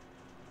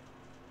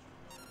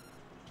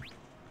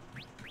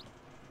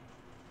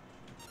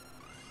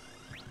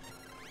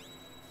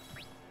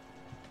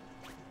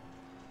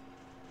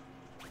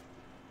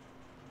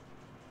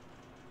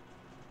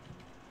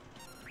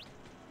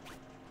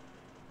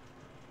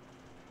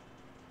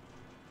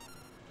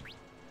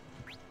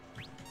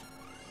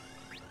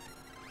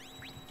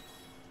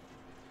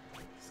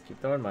 Keep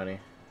throwing money.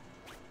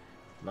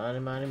 Money,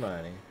 money,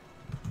 money.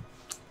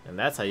 And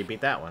that's how you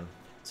beat that one.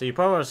 So you're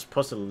probably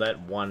supposed to let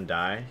one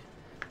die,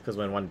 because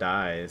when one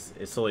dies,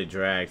 it slowly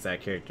drags that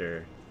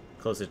character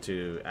closer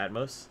to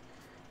Atmos.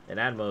 And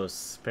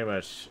Atmos pretty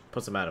much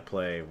puts them out of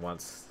play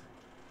once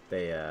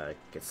they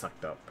get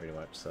sucked up, pretty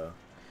much. So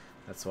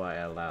that's why I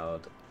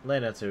allowed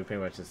Lena to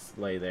pretty much just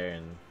lay there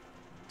and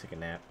take a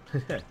nap.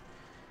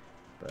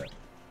 But,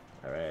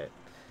 alright.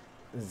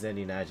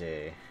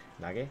 Zeninage.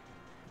 Nage?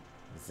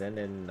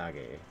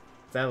 Zeninage.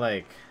 Is that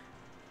like...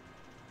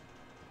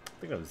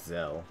 I think of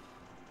Zell.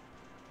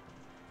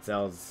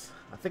 Zell's,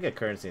 I think, a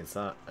currency in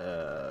some,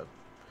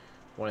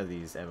 one of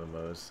these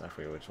MMOs. I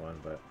forget which one,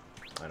 but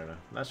I don't know.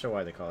 Not sure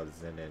why they call it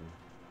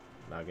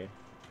Zeninage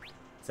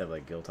instead of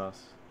like Giltos.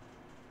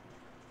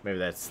 Maybe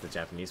that's the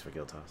Japanese for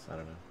Giltos. I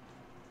don't know.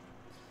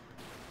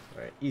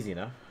 Alright, easy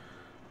enough.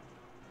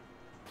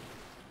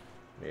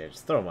 Yeah,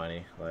 just throw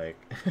money. Like,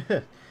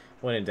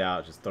 when in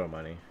doubt, just throw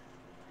money.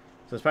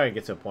 So it's probably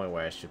get to a point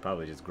where I should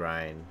probably just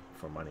grind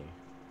for money.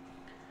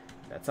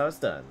 That's how it's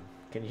done.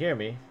 Can you hear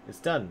me? It's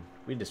done.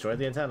 We destroyed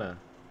the antenna.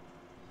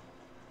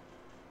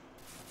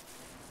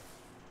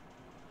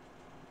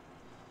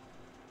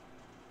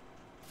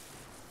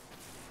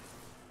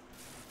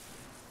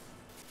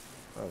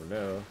 Oh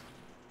no.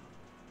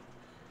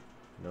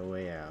 No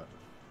way out.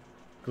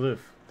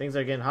 Gloof, things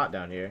are getting hot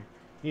down here.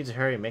 You need to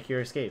hurry and make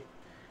your escape.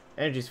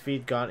 Energy's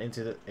feed gone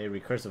into a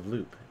recursive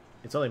loop.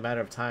 It's only a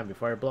matter of time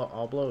before it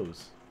all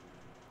blows.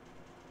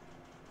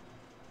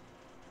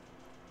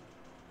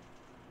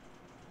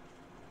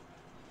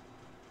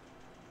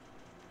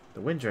 The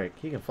Windrake,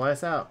 he can fly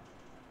us out.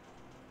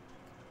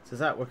 Says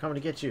that we're coming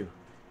to get you.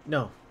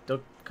 No,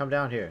 don't come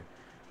down here.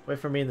 Wait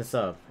for me in the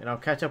sub, and I'll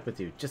catch up with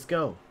you. Just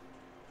go.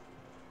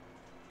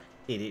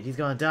 Idiot, he's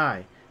gonna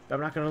die, but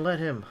I'm not gonna let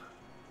him.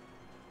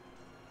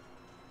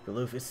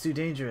 Galoof, it's too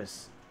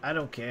dangerous. I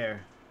don't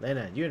care.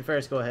 Lena, you and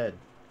Ferris go ahead.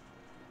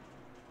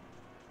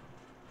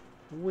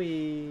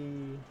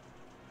 Wee.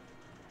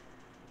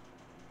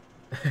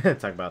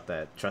 Talk about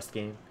that trust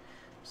game.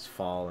 Just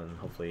fall and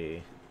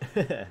hopefully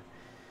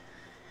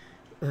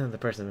the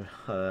person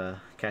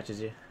catches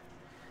you.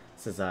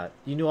 Says that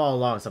you knew all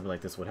along something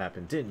like this would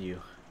happen, didn't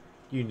you?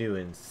 You knew,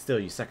 and still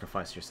you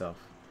sacrificed yourself.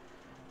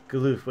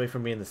 Galoof, wait for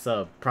me in the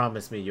sub.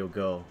 Promise me you'll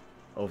go.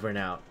 Over and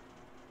out.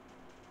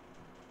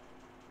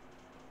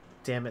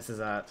 Damn it,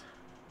 Sazat.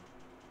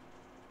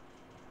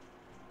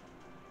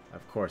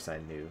 Of course I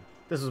knew.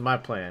 This was my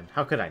plan.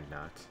 How could I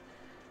not?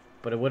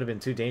 But it would have been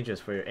too dangerous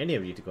for any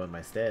of you to go in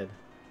my stead.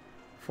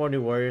 4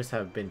 new warriors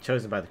have been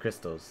chosen by the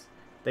crystals.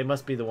 They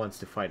must be the ones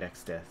to fight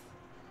Exdeath.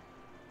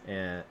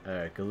 And,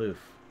 Galoof,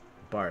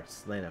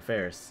 Bartz, Lena,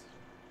 Ferris.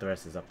 The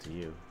rest is up to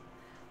you.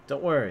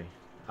 Don't worry.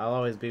 I'll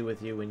always be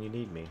with you when you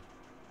need me.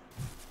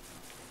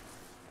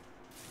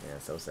 Yeah,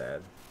 so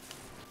sad.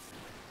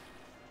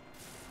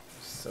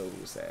 So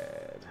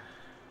sad.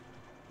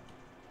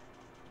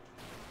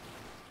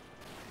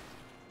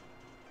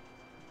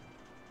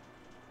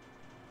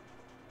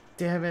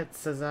 Damn it,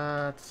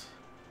 Sazat.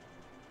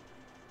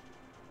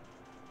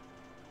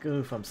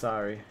 Goof, I'm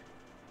sorry.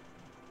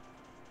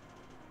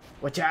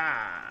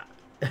 Watcha!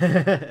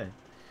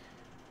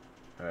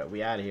 Alright,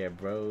 we out of here,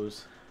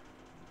 bros.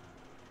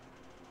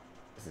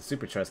 It's a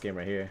super trust game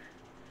right here.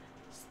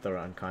 Just throw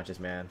an unconscious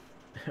man.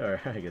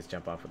 Or I guess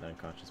jump off with an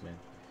unconscious man.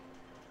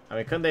 I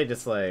mean, couldn't they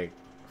just like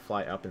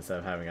fly up instead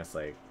of having us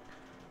like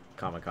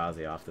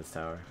kamikaze off this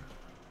tower?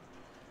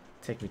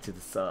 Take me to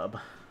the sub.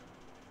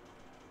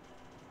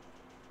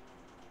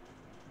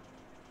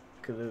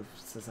 Galoof,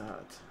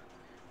 Sazat.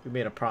 We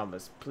made a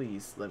promise.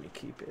 Please let me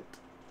keep it.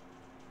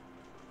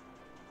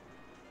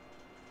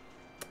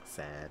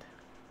 Sad.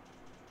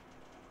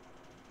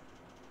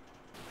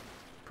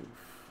 Poof.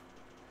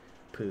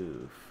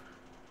 Poof.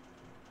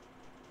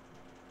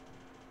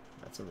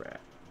 That's a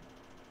wrap.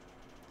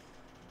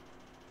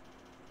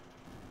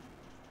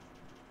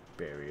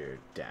 Barrier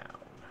down.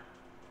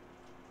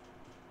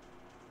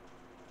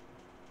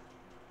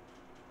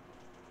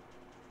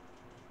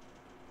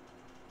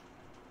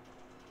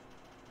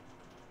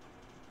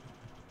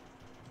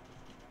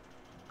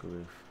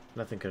 Galoof.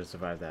 Nothing could have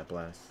survived that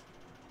blast.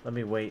 Let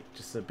me wait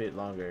just a bit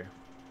longer.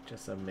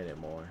 Just a minute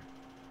more.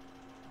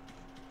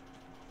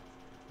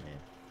 Man,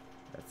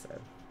 that's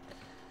sad.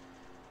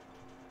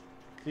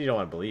 You don't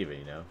want to believe it,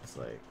 you know? It's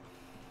like...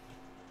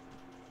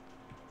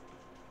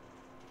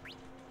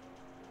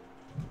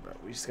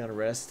 But we just gotta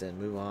rest and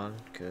move on,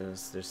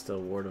 because there's still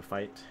war to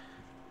fight.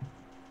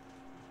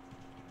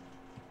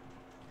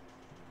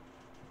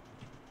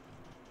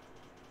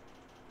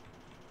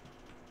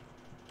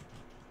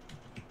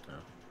 Oh.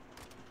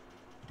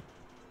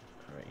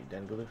 Alright, you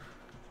done, Galoof?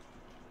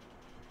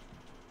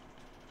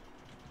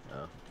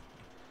 Oh.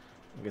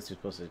 I guess you're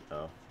supposed to...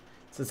 Oh.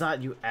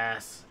 Sazat, you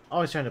ass.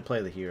 Always trying to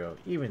play the hero,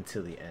 even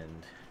to the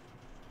end.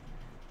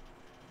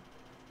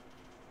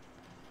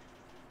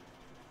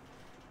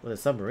 With a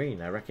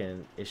submarine, I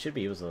reckon it should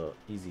be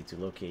easy to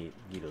locate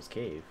Guido's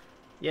cave.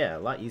 Yeah, a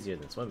lot easier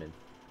than swimming.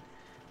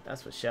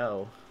 That's for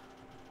show.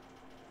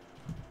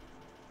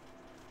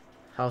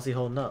 How's he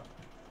holding up?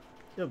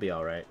 He'll be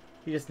alright.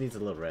 He just needs a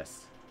little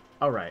rest.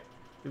 Alright,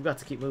 we've got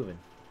to keep moving.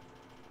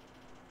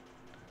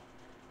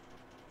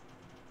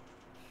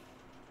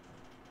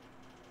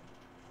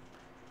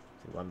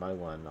 See, one by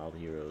one, all the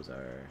heroes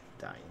are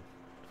dying.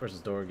 First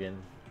is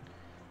Dorgan.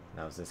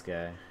 Now it's this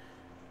guy. I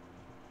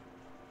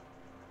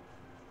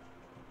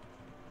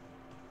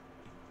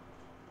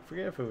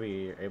forget if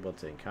we are able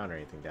to encounter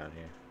anything down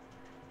here.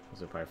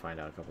 We'll probably find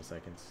out in a couple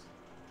seconds.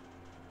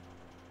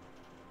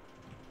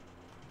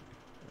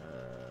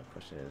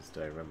 Question is,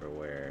 do I remember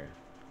where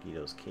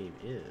Guido's cave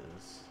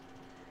is?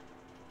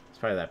 It's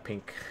probably that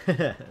pink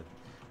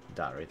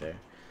dot right there.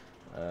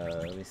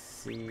 Let me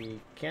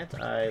see. Can't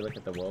I look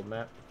at the world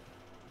map?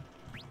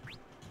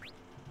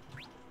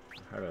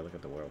 How do I look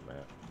at the world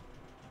map?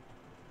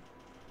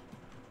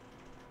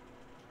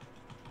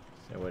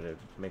 Is there a way to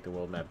make the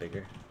world map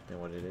bigger than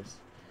what it is?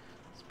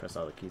 Let's press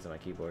all the keys on my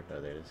keyboard.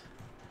 Oh, there it is.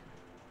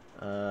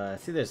 I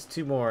see there's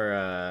two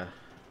more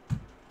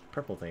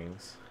purple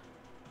things.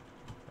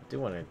 I do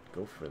want to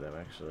go for them,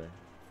 actually.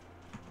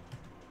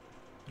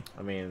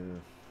 I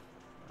mean,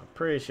 I'm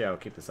pretty sure I'll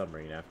keep the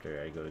submarine after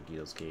I go to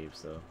Guido's cave,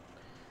 so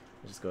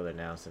I'll just go there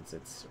now since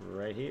it's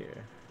right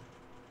here.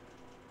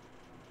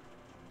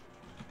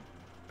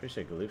 Pretty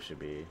sure Galuf should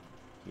be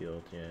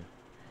healed, yeah.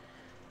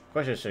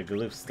 Question, should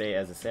Galuf stay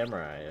as a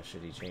samurai, or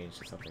should he change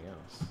to something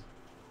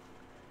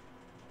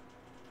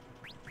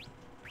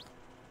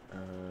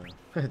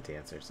else?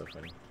 Dancer, so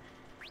funny.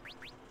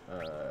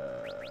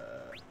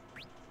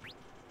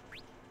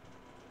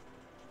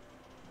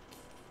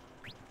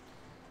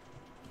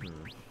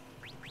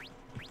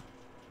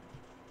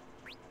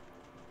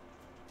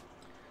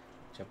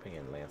 Jumping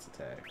and lance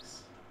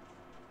attacks.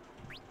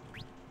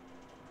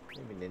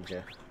 Maybe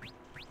ninja.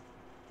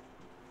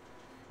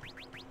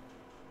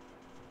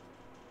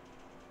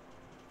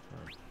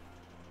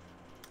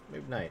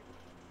 Maybe knight.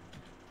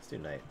 Let's do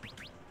knight.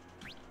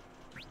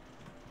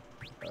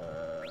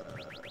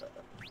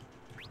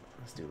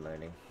 Let's do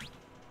learning.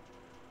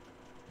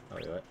 Oh,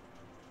 wait, what?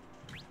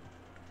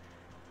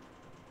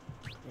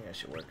 Yeah, it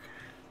should work.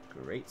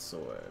 Great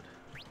sword.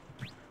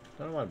 I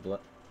don't want blood.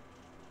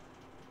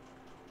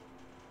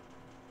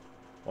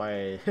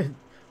 Why?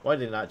 Why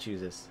did I not choose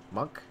this?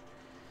 Monk?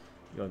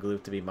 You want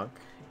Galuf to be monk?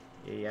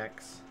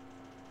 Ajax.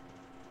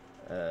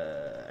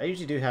 I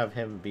usually do have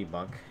him be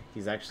monk.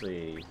 He's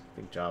actually, I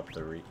think, job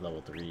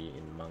level 3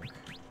 in monk.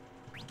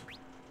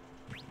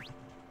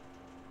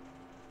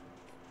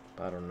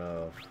 But I don't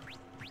know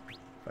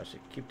if I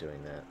should keep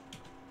doing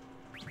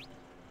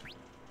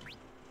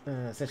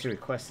that. Since you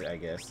request it, I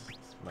guess.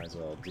 Might as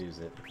well use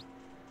it.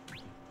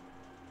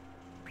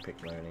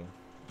 Pick learning.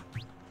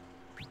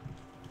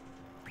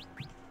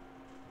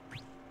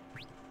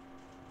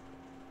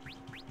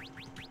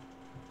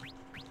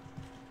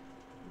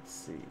 Let's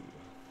see.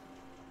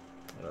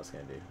 What else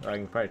can I do? Oh, I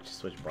can probably just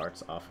switch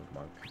Bart's off of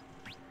monk.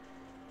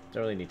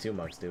 Don't really need 2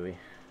 monks, do we?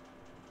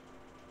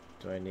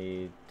 Do I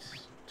need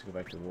to go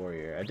back to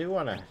warrior? I do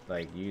want to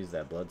like use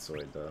that blood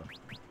sword though,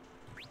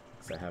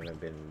 because I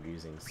haven't been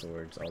using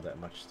swords all that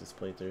much this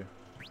playthrough.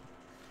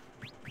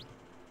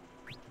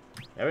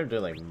 I've been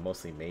doing like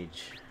mostly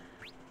mage.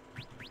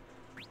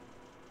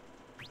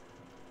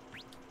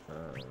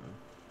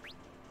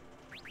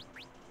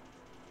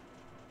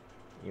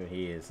 Even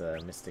he is a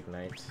mystic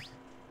knight.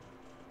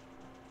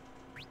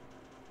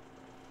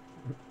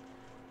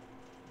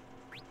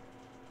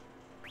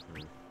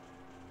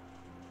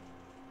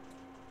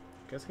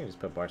 Guess I can just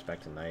put Bart's back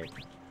to knight.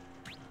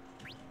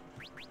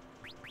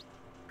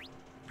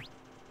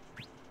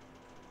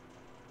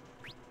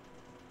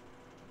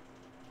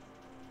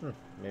 Maybe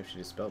I should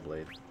do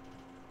Spellblade.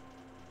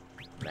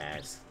 Nah,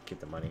 just keep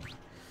the money.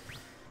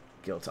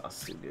 Guild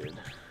Toss too good.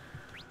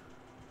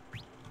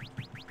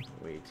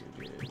 Way too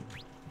good.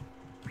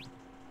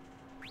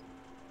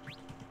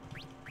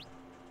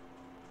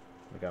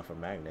 Look out for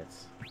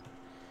magnets.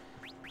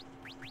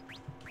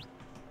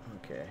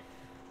 Okay.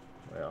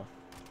 Well.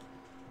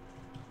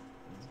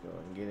 Let's go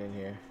and get in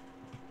here.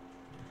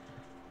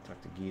 Talk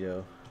to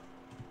Guido.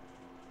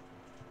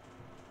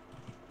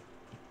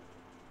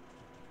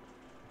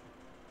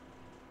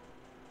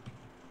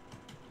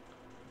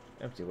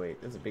 Empty, wait,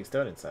 there's a big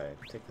stone inside.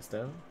 Take the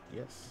stone?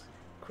 Yes.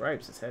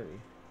 Cripes, it's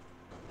heavy.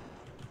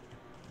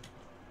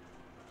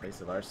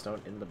 Place a large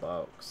stone in the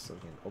box so we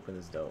can open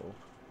this door.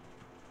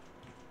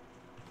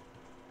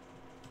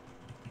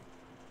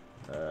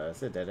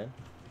 It's a dead end.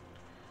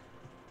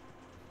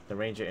 The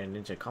ranger and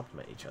ninja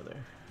complement each other.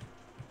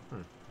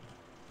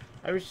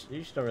 I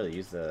usually don't really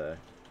use the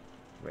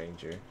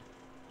ranger,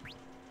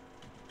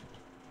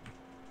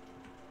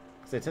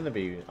 because they tend to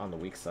be on the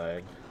weak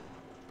side,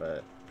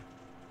 but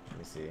let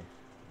me see.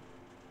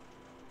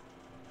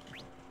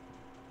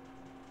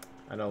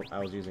 I know I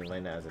was using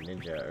Lena as a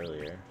ninja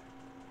earlier.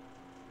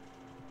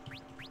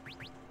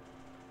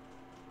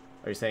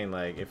 Are you saying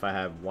like if I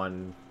have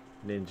one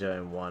ninja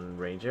and one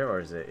ranger, or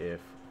is it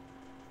if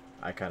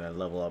I kind of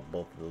level up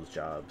both of those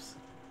jobs?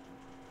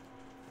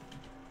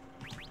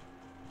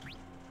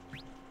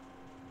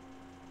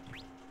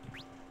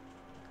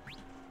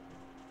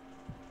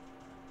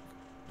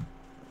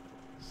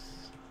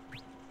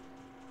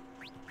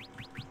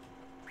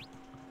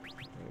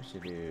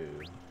 Should do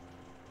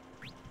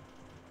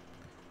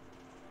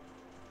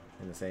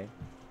in the same?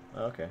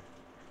 Oh, okay.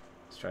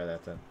 Let's try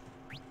that then.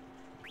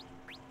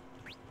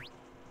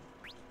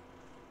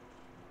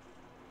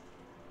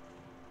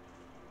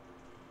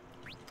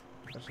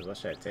 Actually, what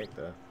should I take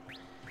though?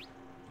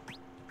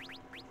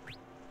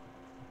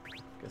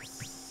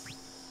 Guess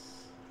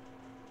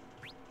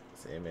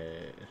same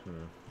it.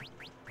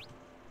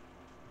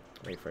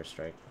 Wait, first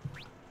strike.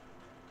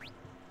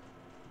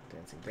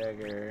 Dancing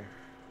dagger.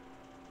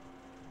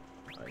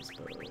 Ice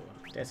bow.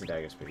 Dancing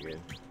dagger's pretty good.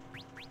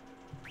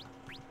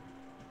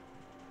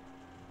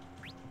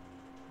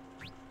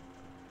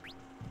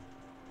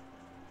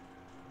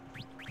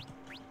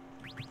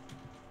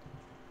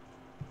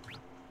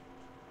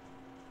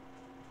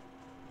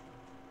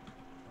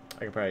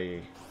 I could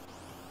probably,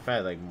 if I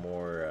had like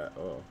more,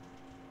 oh,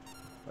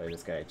 like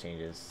this guy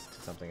changes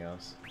to something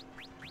else.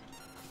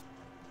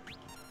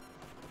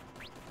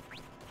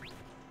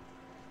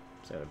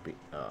 So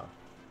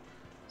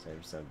I'm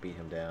just gonna beat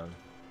him down.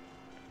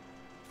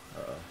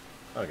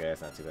 Uh-oh. Okay,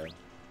 that's not too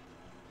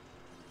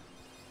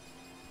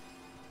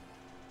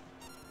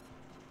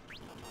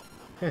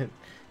bad.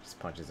 Just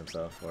punches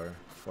himself for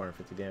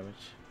 450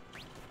 damage.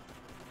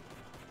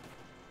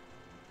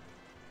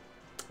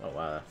 Oh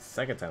wow,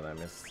 second time I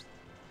missed.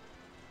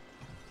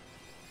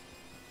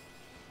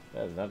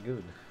 That is not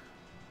good.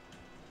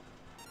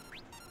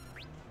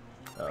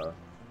 Uh-oh.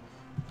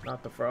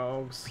 Not the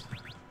frogs.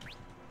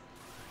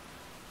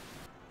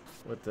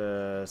 With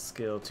the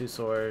skill 2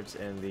 swords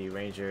and the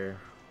ranger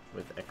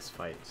with X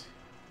fight.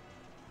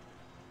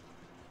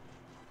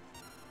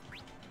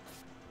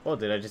 Oh,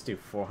 did I just do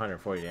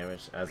 440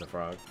 damage as a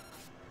frog?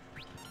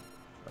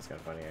 That's kind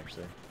of funny,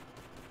 actually.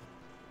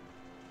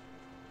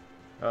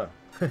 Oh,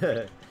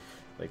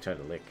 like tried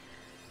to lick.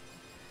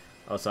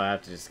 Oh, so I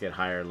have to just get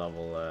higher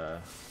level.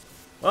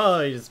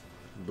 Oh, he just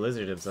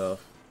blizzarded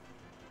himself.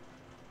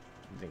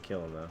 Didn't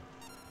kill him though.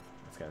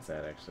 That's kind of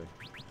sad, actually.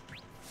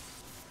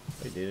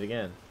 He did it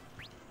again.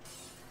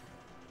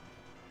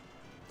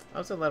 I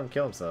was gonna let him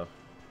kill himself.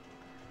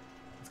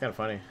 It's kind of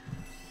funny.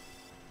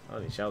 Oh,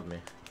 he shelled me.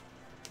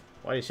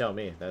 Why did he shell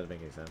me? That doesn't make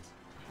any sense.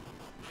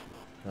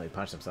 Oh, he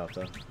punched himself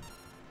though.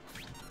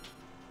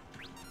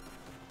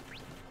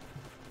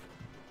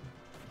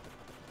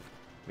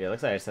 Yeah, it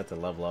looks like I just have to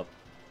level up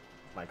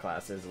my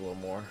classes a little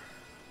more.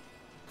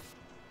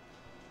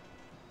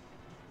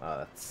 Oh,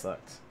 that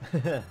sucked.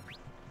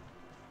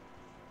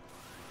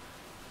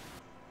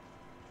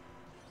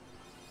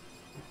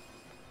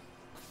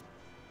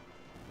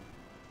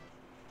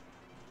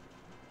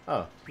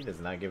 Oh, he does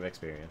not give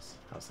experience.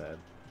 How sad.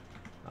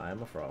 I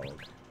am a frog.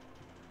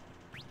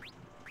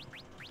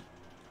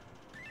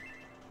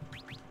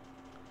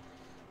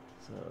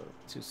 So,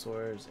 2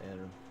 swords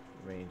and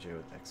ranger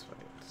with X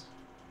fights.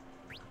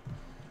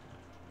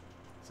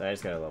 So I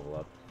just gotta level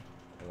up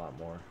a lot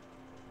more.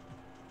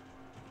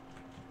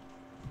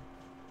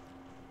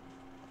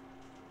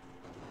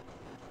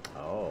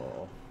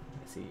 Oh,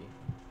 I see.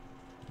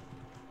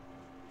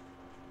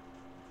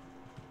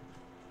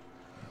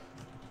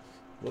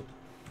 Whoop.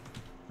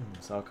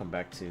 So I'll come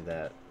back to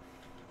that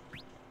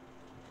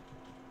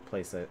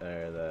place that,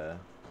 or the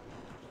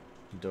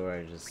door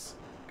I just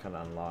kind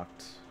of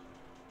unlocked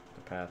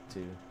the path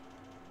to,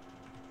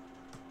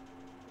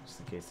 just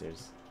in case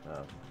there's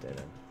dead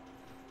end.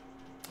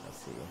 I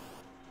see.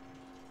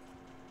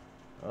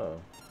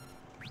 Oh.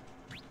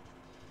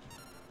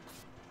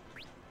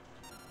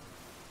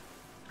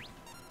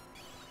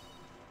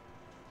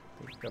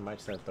 I think I might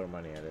just have to throw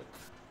money at it.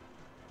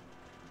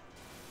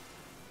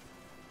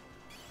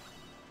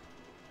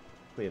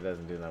 Hopefully it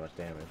doesn't do that much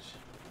damage.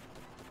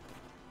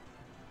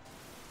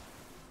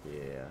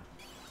 Yeah.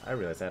 I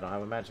realized I don't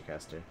have a magic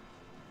caster.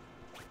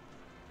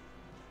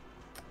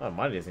 Oh,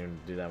 money doesn't even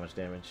do that much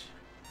damage.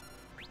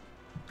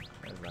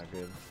 That's not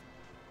good.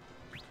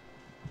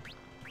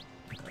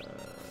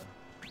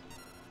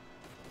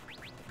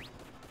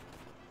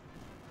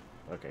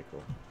 Okay,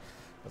 cool.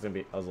 I was a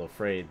little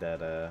afraid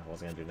that I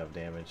wasn't gonna do enough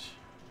damage.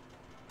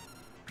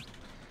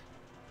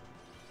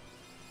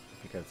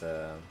 Because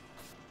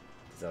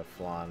he's a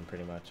flan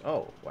pretty much.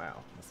 Oh wow,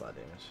 that's a lot of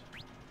damage.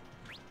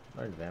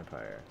 Learned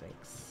vampire,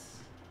 thanks.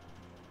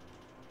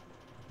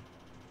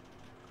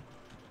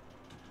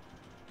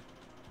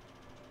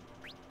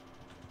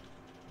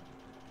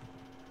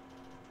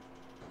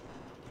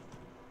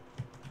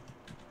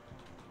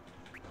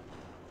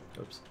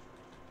 Oops.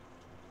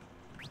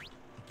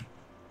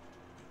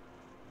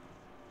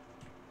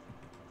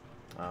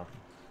 Oh,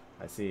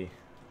 I see.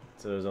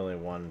 So there's only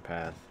one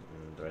path,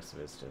 and the rest of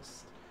it's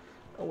just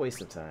a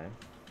waste of time.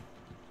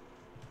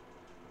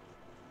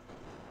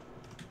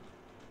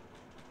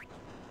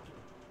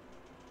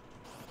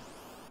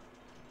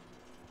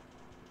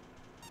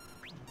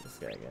 This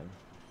guy again.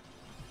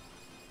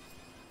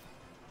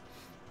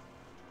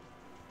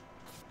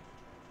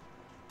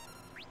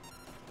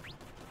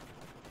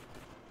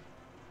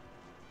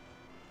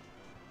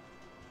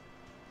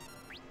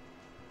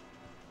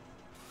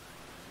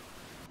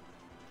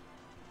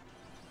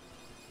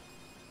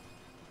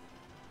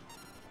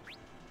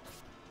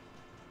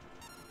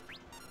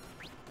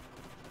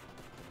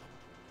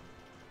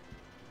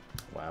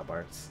 Wow,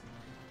 Bart's.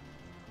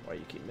 Why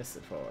you keep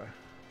missing for?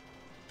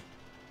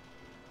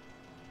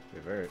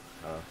 Revert.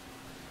 Oh.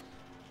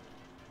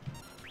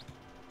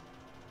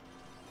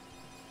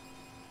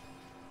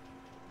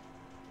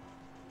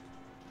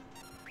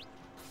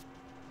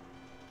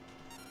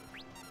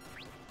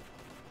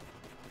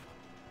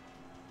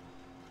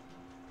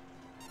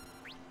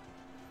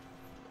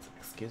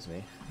 Excuse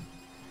me.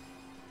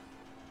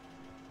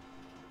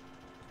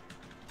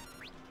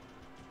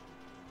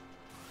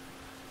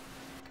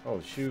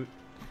 Oh shoot.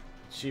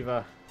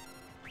 Shiva.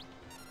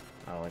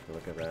 I don't like the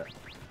look of that.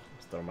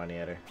 Just throw money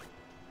at her.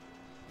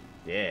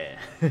 Yeah.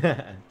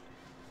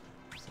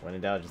 So when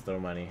in doubt, just throw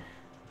money.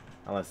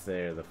 Unless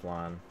they're the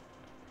flan.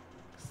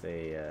 Because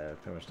they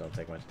pretty much don't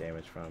take much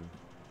damage from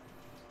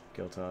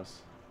kill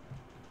toss.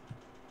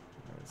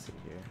 Let's see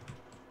here.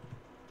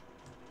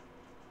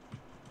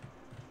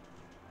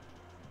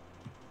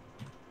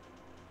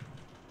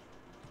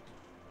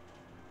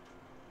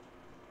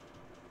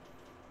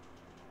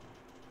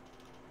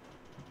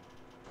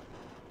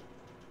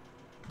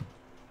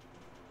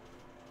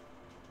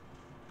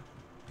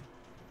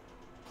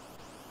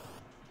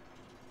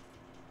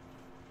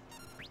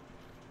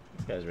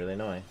 This guy's really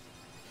annoying.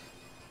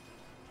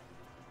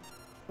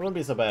 It wouldn't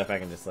be so bad if I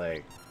can just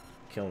like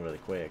kill him really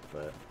quick,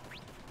 but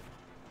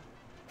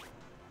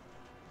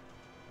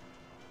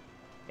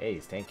hey,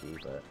 he's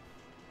tanky, but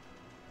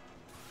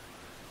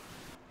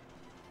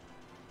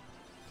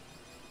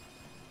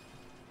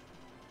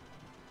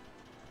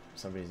for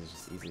some reason it's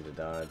just easy to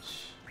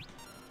dodge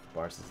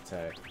Bart's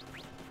attack.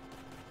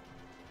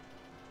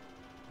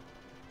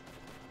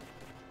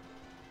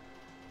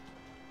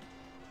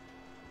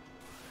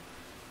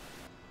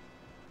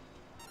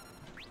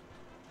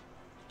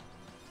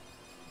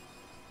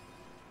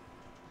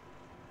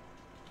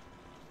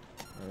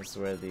 This is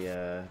where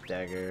the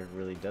dagger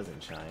really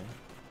doesn't shine.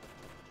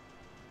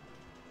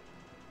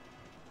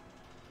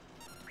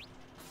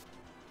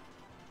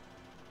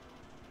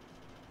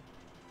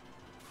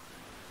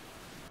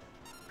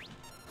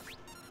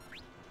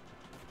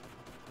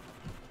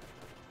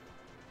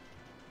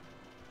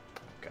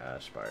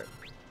 Gosh, Bart.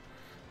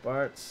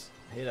 Bart's,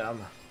 hit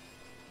him.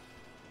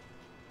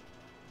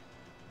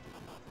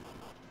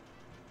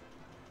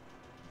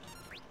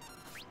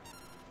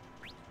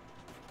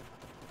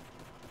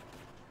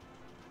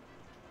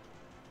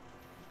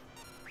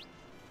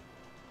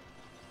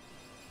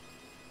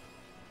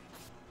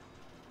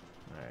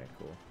 Alright,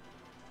 cool.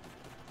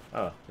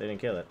 Oh, they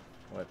didn't kill it.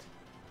 What?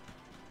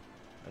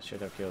 I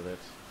should have killed it.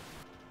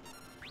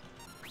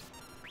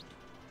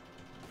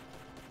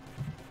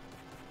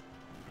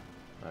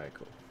 Alright,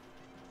 cool.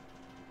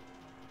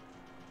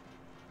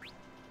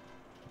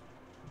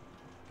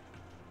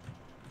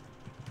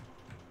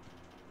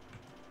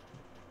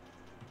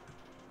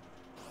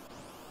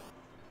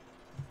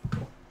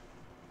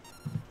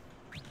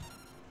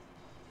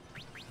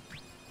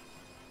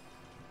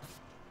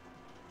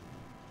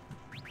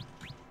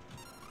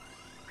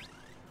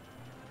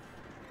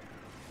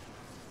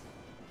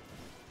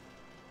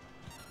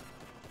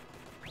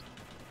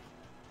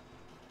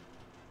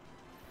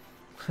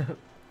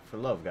 For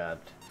love God,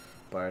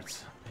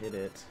 Bart, hit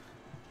it.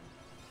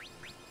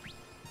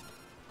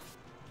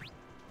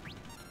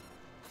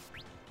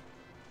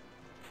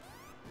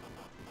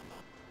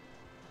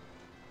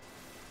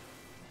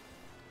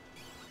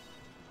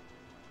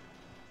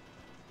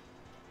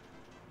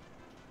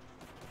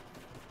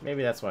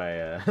 Maybe that's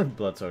why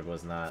Bloodsword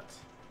was not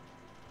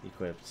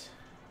equipped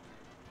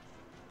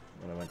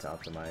when I went to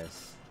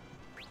optimize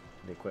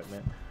the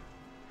equipment.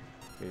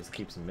 It just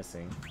keeps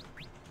missing.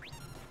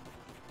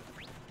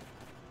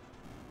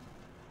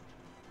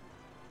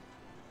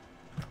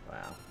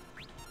 Wow.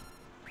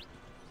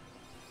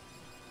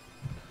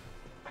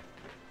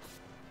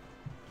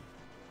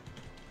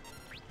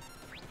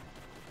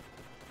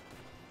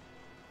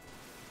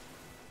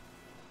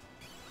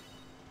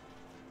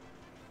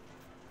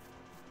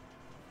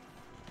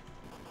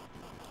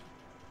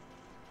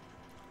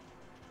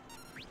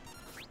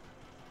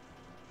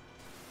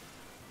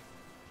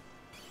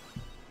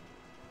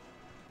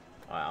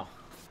 Wow.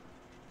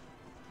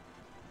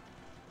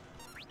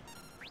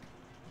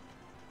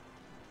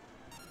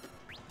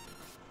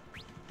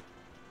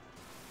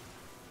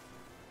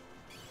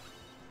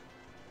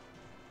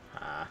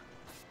 Ah.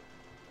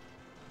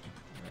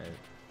 Alright.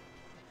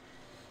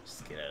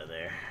 Just get out of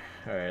there.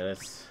 Alright,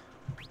 let's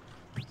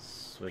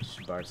switch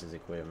Bart's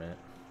equipment.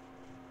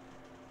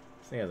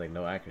 This thing has like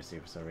no accuracy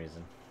for some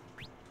reason.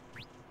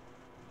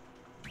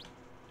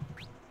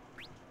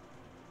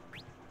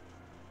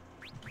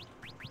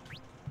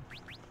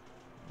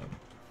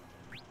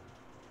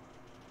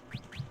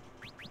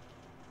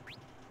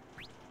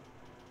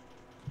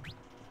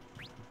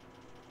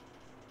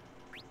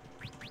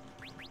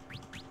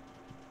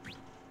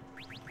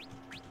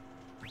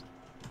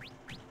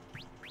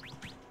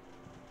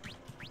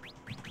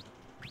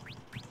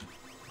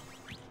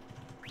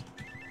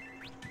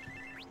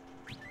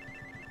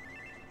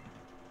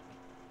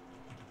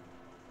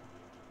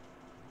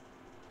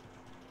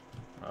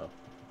 Oh.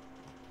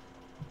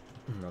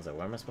 I was like,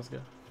 where am I supposed to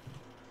go?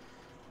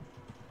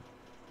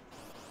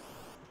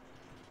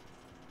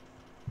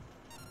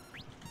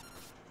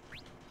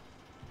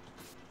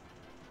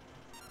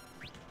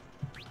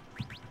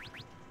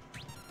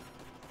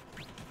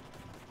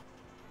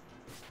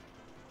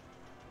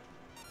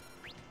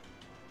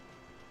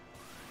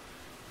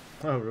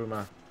 Oh,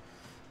 Ruma.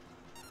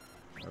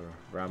 Or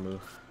Ramu.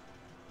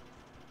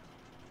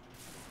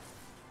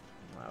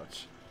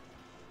 Ouch.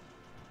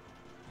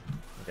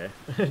 Okay.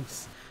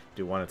 Just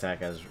do one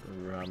attack as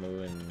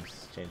Ramu and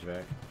change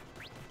back.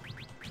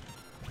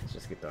 Let's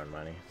just get throwing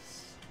money.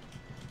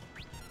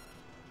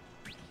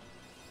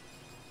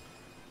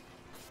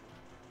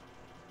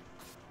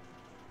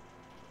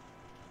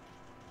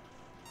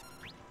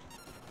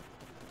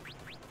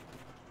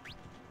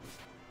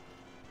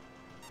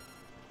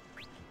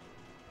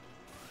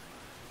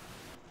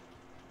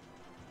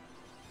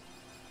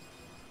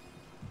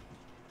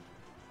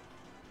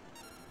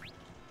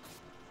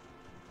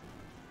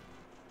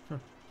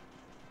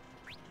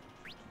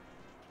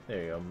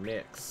 There you go,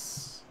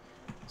 mix.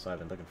 So I've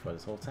been looking for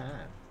this whole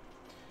time.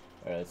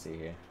 Alright, let's see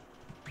here.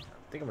 I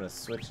think I'm gonna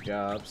switch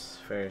jobs.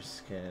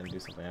 Ferris can do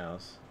something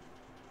else.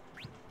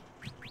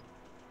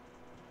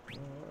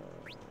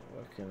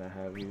 What can I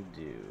have you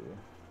do?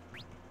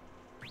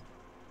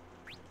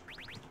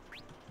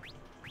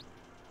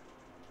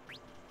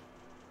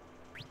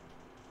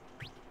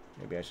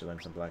 Maybe I should learn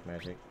some black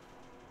magic.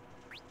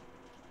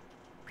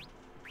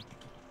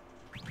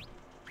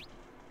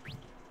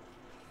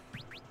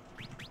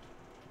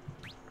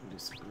 Do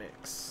some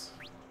mix.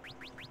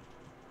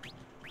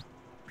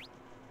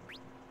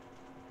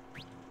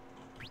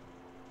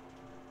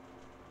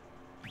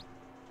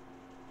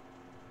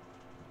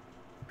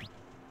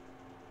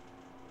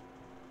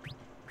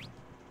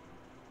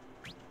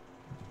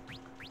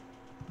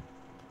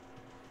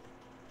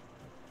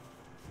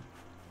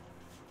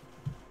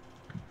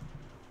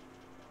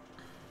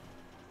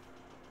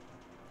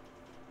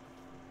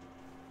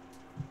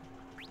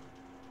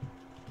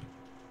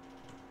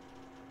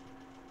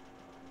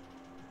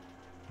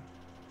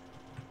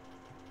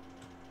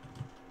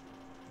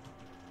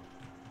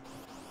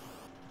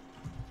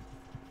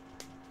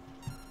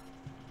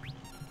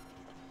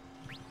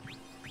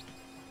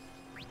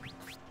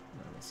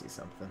 See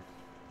something.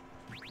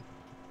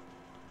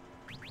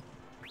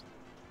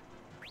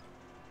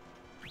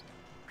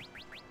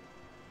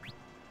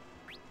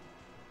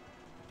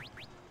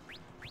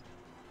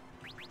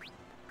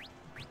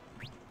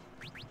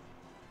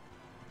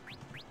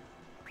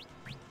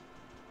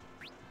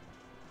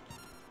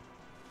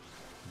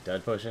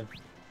 Dud potion.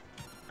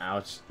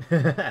 Ouch.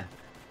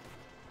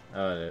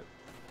 Oh, it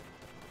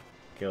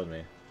killed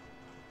me.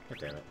 God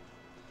damn it.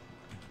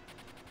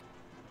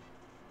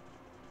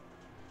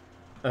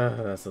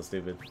 That's so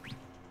stupid.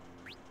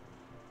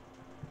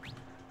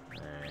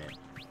 Alright.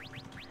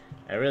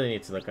 I really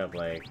need to look up,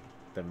 like,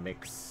 the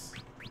mix,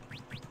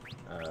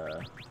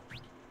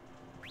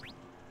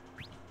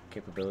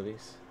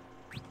 capabilities.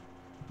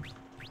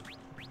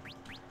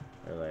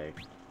 Or, like,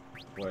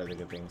 what are the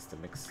good things to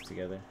mix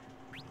together?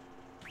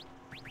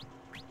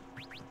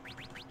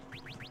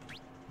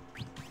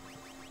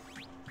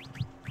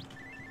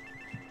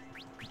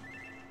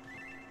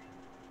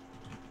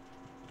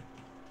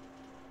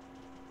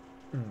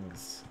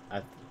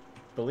 I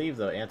believe,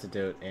 though,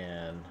 antidote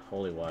and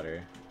holy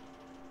water.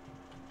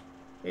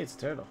 Hey, it's a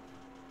turtle.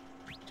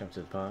 Jump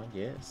to the pond,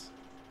 yes.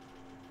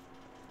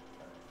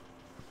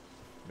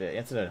 The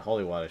antidote and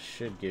holy water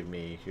should give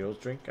me hero's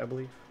drink, I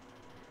believe.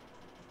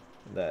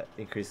 That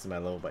increases my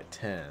level by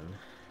 10,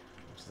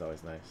 which is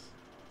always nice.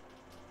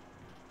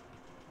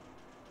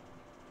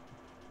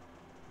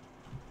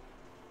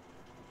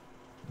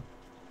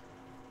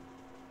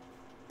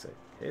 It's like,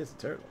 hey, it's a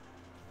turtle.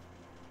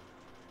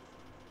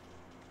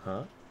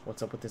 Huh?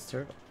 What's up with this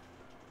turtle?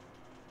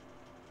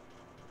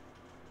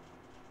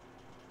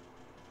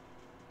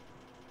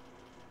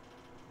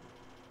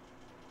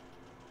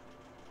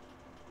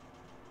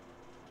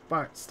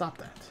 Bart, stop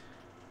that.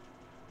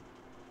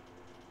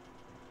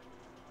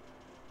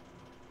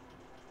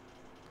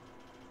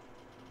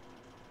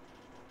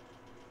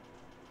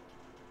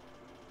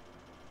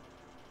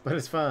 But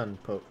it's fun.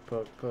 Poke,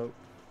 poke, poke.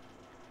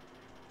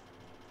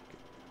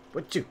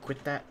 Would you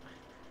quit that?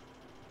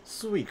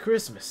 Sweet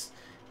Christmas.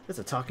 It's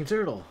a talking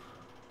turtle.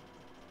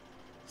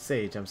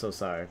 Sage, I'm so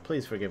sorry.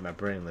 Please forgive my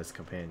brainless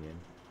companion.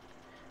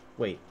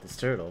 Wait, this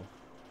turtle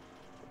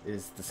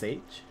is the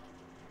sage?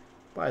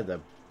 By the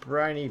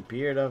briny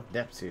beard of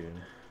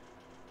Neptune.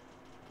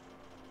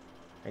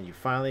 And you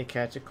finally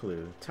catch a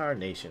clue.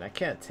 Tarnation, I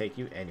can't take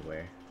you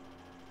anywhere.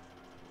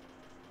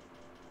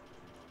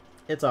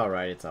 It's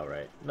alright, it's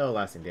alright. No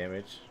lasting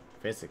damage.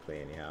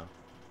 Physically, anyhow.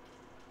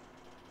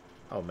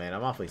 Oh man,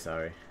 I'm awfully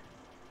sorry.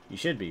 You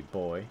should be,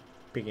 boy.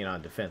 Picking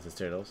on defenseless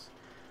turtles.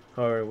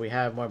 However, we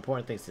have more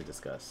important things to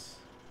discuss.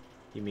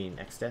 You mean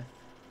Exdeath?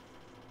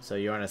 So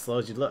you aren't as slow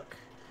as you look.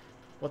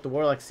 What the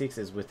warlock seeks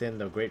is within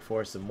the great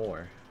forest of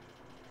Moor.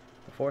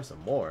 The forest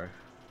of Moor?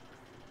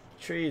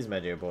 Trees,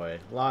 my dear boy.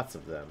 Lots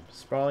of them.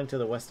 Sprawling to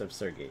the west of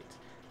Surgate.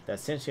 That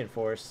sentient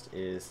forest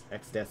is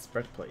Exdeath's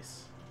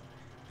birthplace.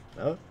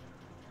 Oh?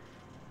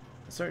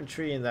 A certain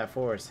tree in that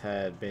forest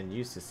had been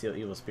used to seal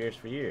evil spirits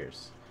for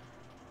years.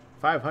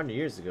 500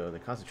 years ago, the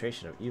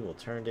concentration of evil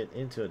turned it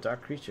into a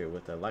dark creature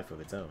with a life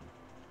of its own.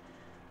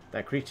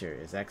 That creature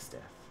is Exdeath.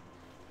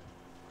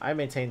 I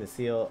maintained the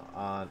seal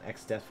on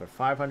Exdeath for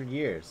 500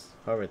 years.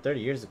 However, 30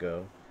 years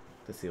ago,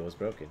 the seal was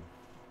broken.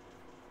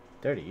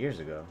 30 years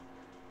ago?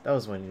 That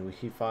was when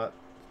he fought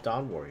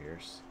Dawn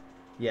Warriors.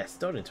 Yes,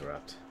 don't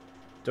interrupt.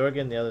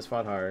 Dorgan and the others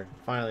fought hard.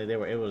 Finally, they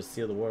were able to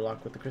seal the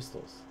warlock with the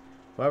crystals.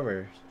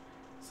 However,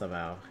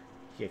 somehow,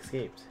 he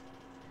escaped.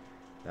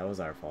 That was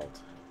our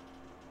fault.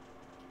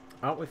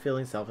 Aren't we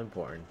feeling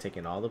self-important,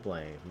 taking all the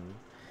blame?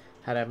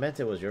 Had I meant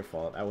it was your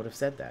fault, I would have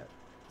said that.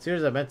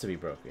 Seals are meant to be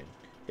broken.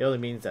 It only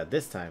means that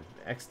this time,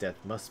 Exdeath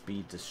must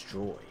be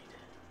destroyed.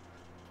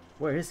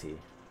 Where is he?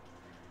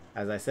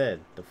 As I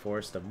said, the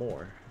Forest of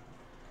Moor.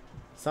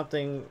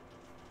 Something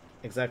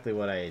exactly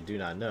what I do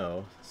not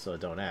know, so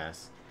don't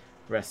ask,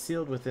 rests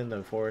sealed within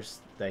the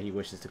forest that he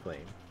wishes to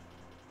claim.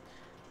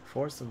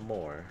 Forest of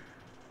Moor.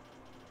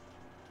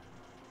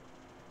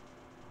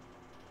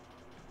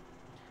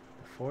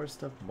 The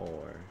Forest of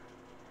Moor.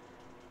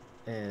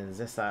 And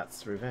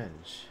Zesat's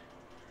revenge.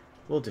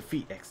 We'll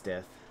defeat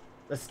Exdeath.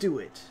 Let's do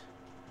it!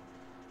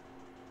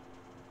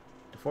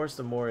 The Forest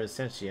of Moor is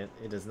sentient.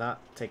 It does not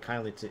take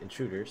kindly to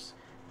intruders,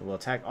 and will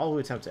attack all who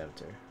attempt to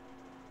enter.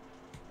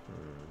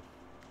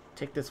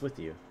 Take this with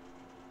you.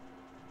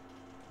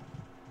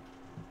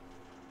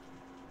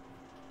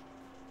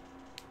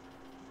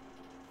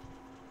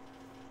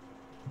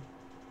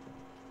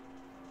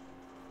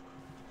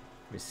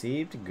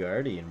 Received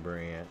Guardian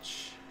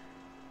Branch.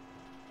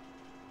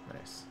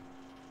 Nice.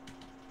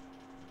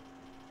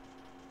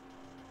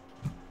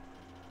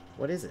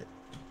 What is it?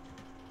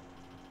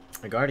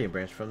 A Guardian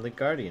Branch from the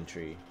Guardian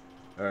Tree.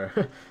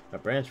 Or, a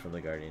branch from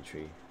the Guardian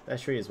Tree. That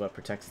tree is what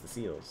protects the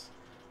seals.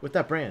 With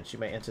that branch, you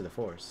may enter the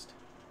forest.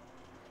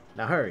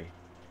 Now hurry.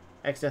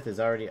 Exdeath is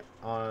already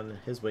on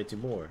his way to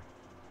Moor.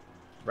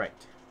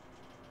 Right.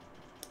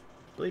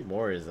 I believe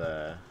Moor is,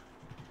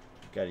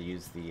 gotta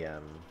use the,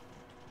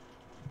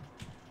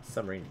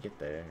 submarine to get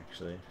there,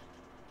 actually.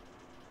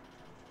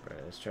 Right,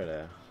 let's try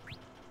to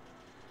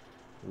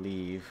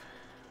leave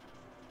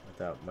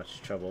without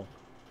much trouble.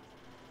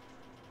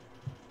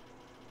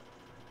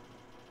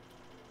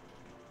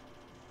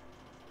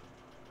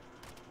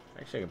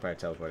 Actually, I can probably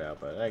teleport out,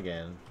 but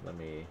again, let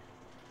me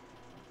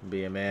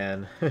be a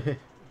man and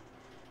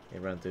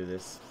run through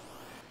this.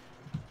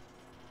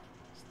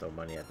 Just throw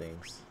money at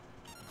things.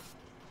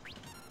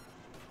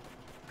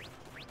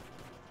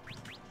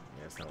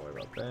 Yeah, let's not worry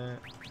about that.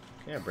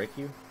 Can I break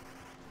you?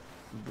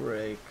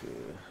 Break.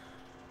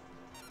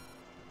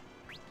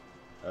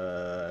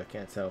 I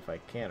can't tell if I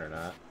can or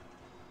not.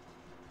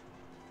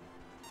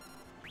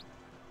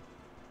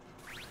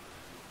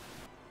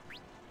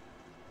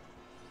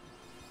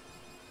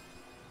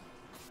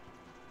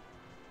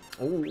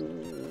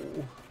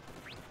 Oh,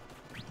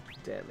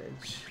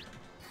 damage.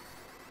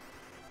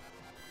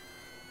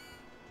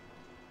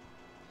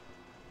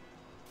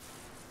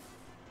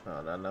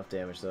 Oh, not enough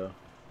damage though.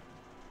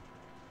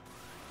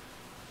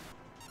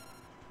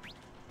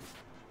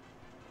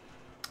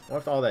 What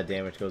if all that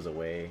damage goes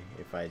away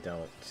if I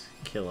don't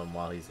kill him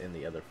while he's in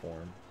the other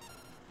form?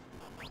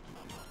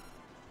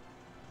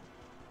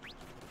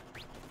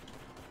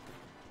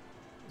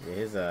 Yeah,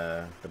 his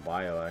the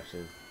bio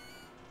actually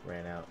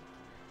ran out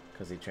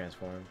because he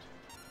transformed.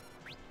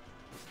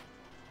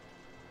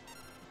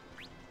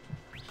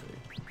 Actually.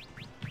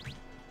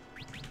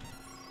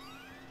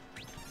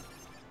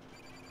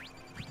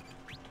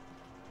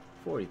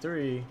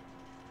 43.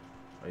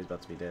 Oh, he's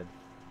about to be dead.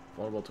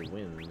 Vulnerable to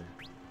wind,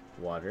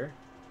 water.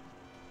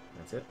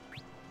 That's it.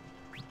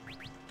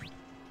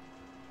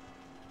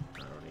 I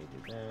don't need to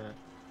do that.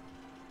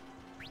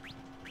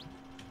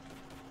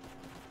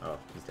 Oh,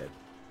 he's dead.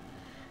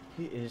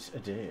 He is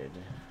dead.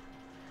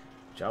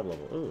 Job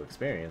level. Ooh,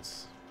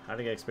 experience. How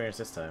to get experience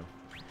this time?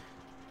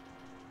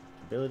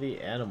 Ability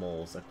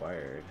animals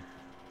acquired.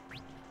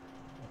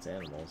 What's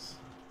animals?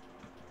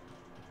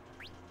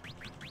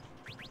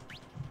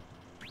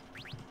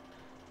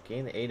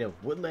 Gain the aid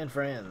of woodland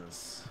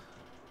friends.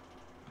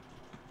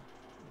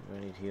 Do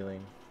I need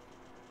healing?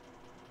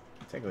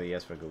 Technically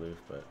yes for Galoof,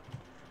 but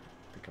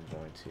I think I'm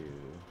going to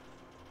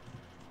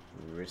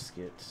risk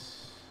it.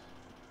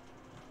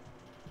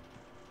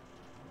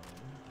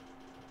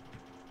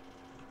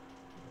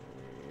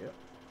 Yep.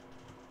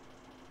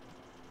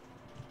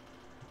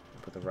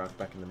 Put the rock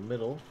back in the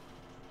middle.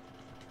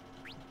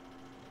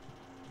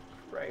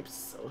 Ripe's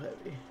so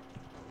heavy.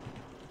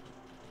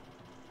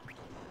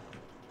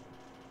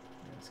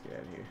 Let's get out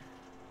of here.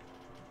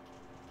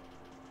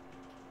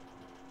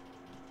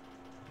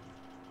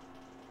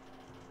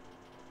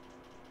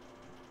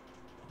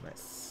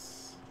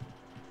 Nice.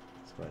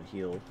 Let's go ahead and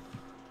heal.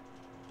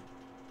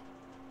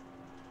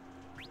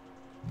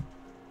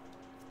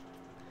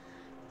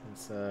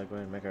 Let's go ahead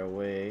and make our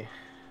way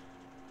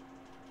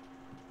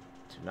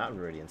to not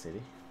Viridian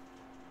City,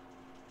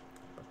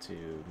 but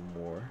to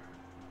Moor.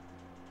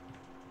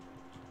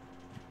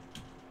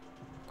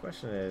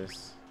 Question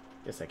is,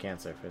 yes, I can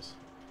surface.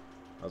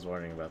 I was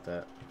wondering about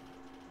that.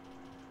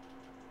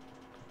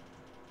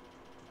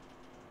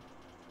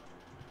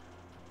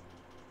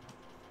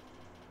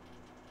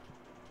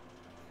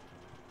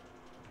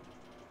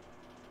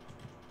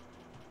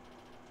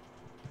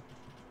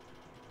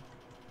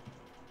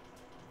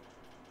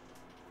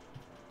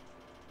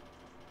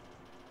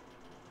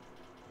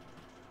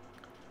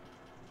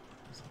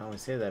 I only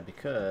say that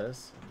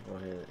because go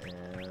ahead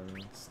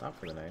and stop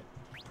for the night.